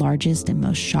of the largest and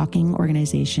most shocking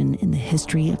organization in the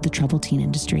history of the troubled teen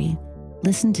industry.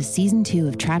 Listen to Season 2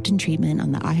 of Trapped in Treatment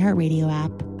on the iHeartRadio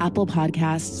app, Apple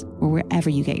Podcasts, or wherever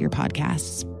you get your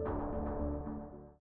podcasts.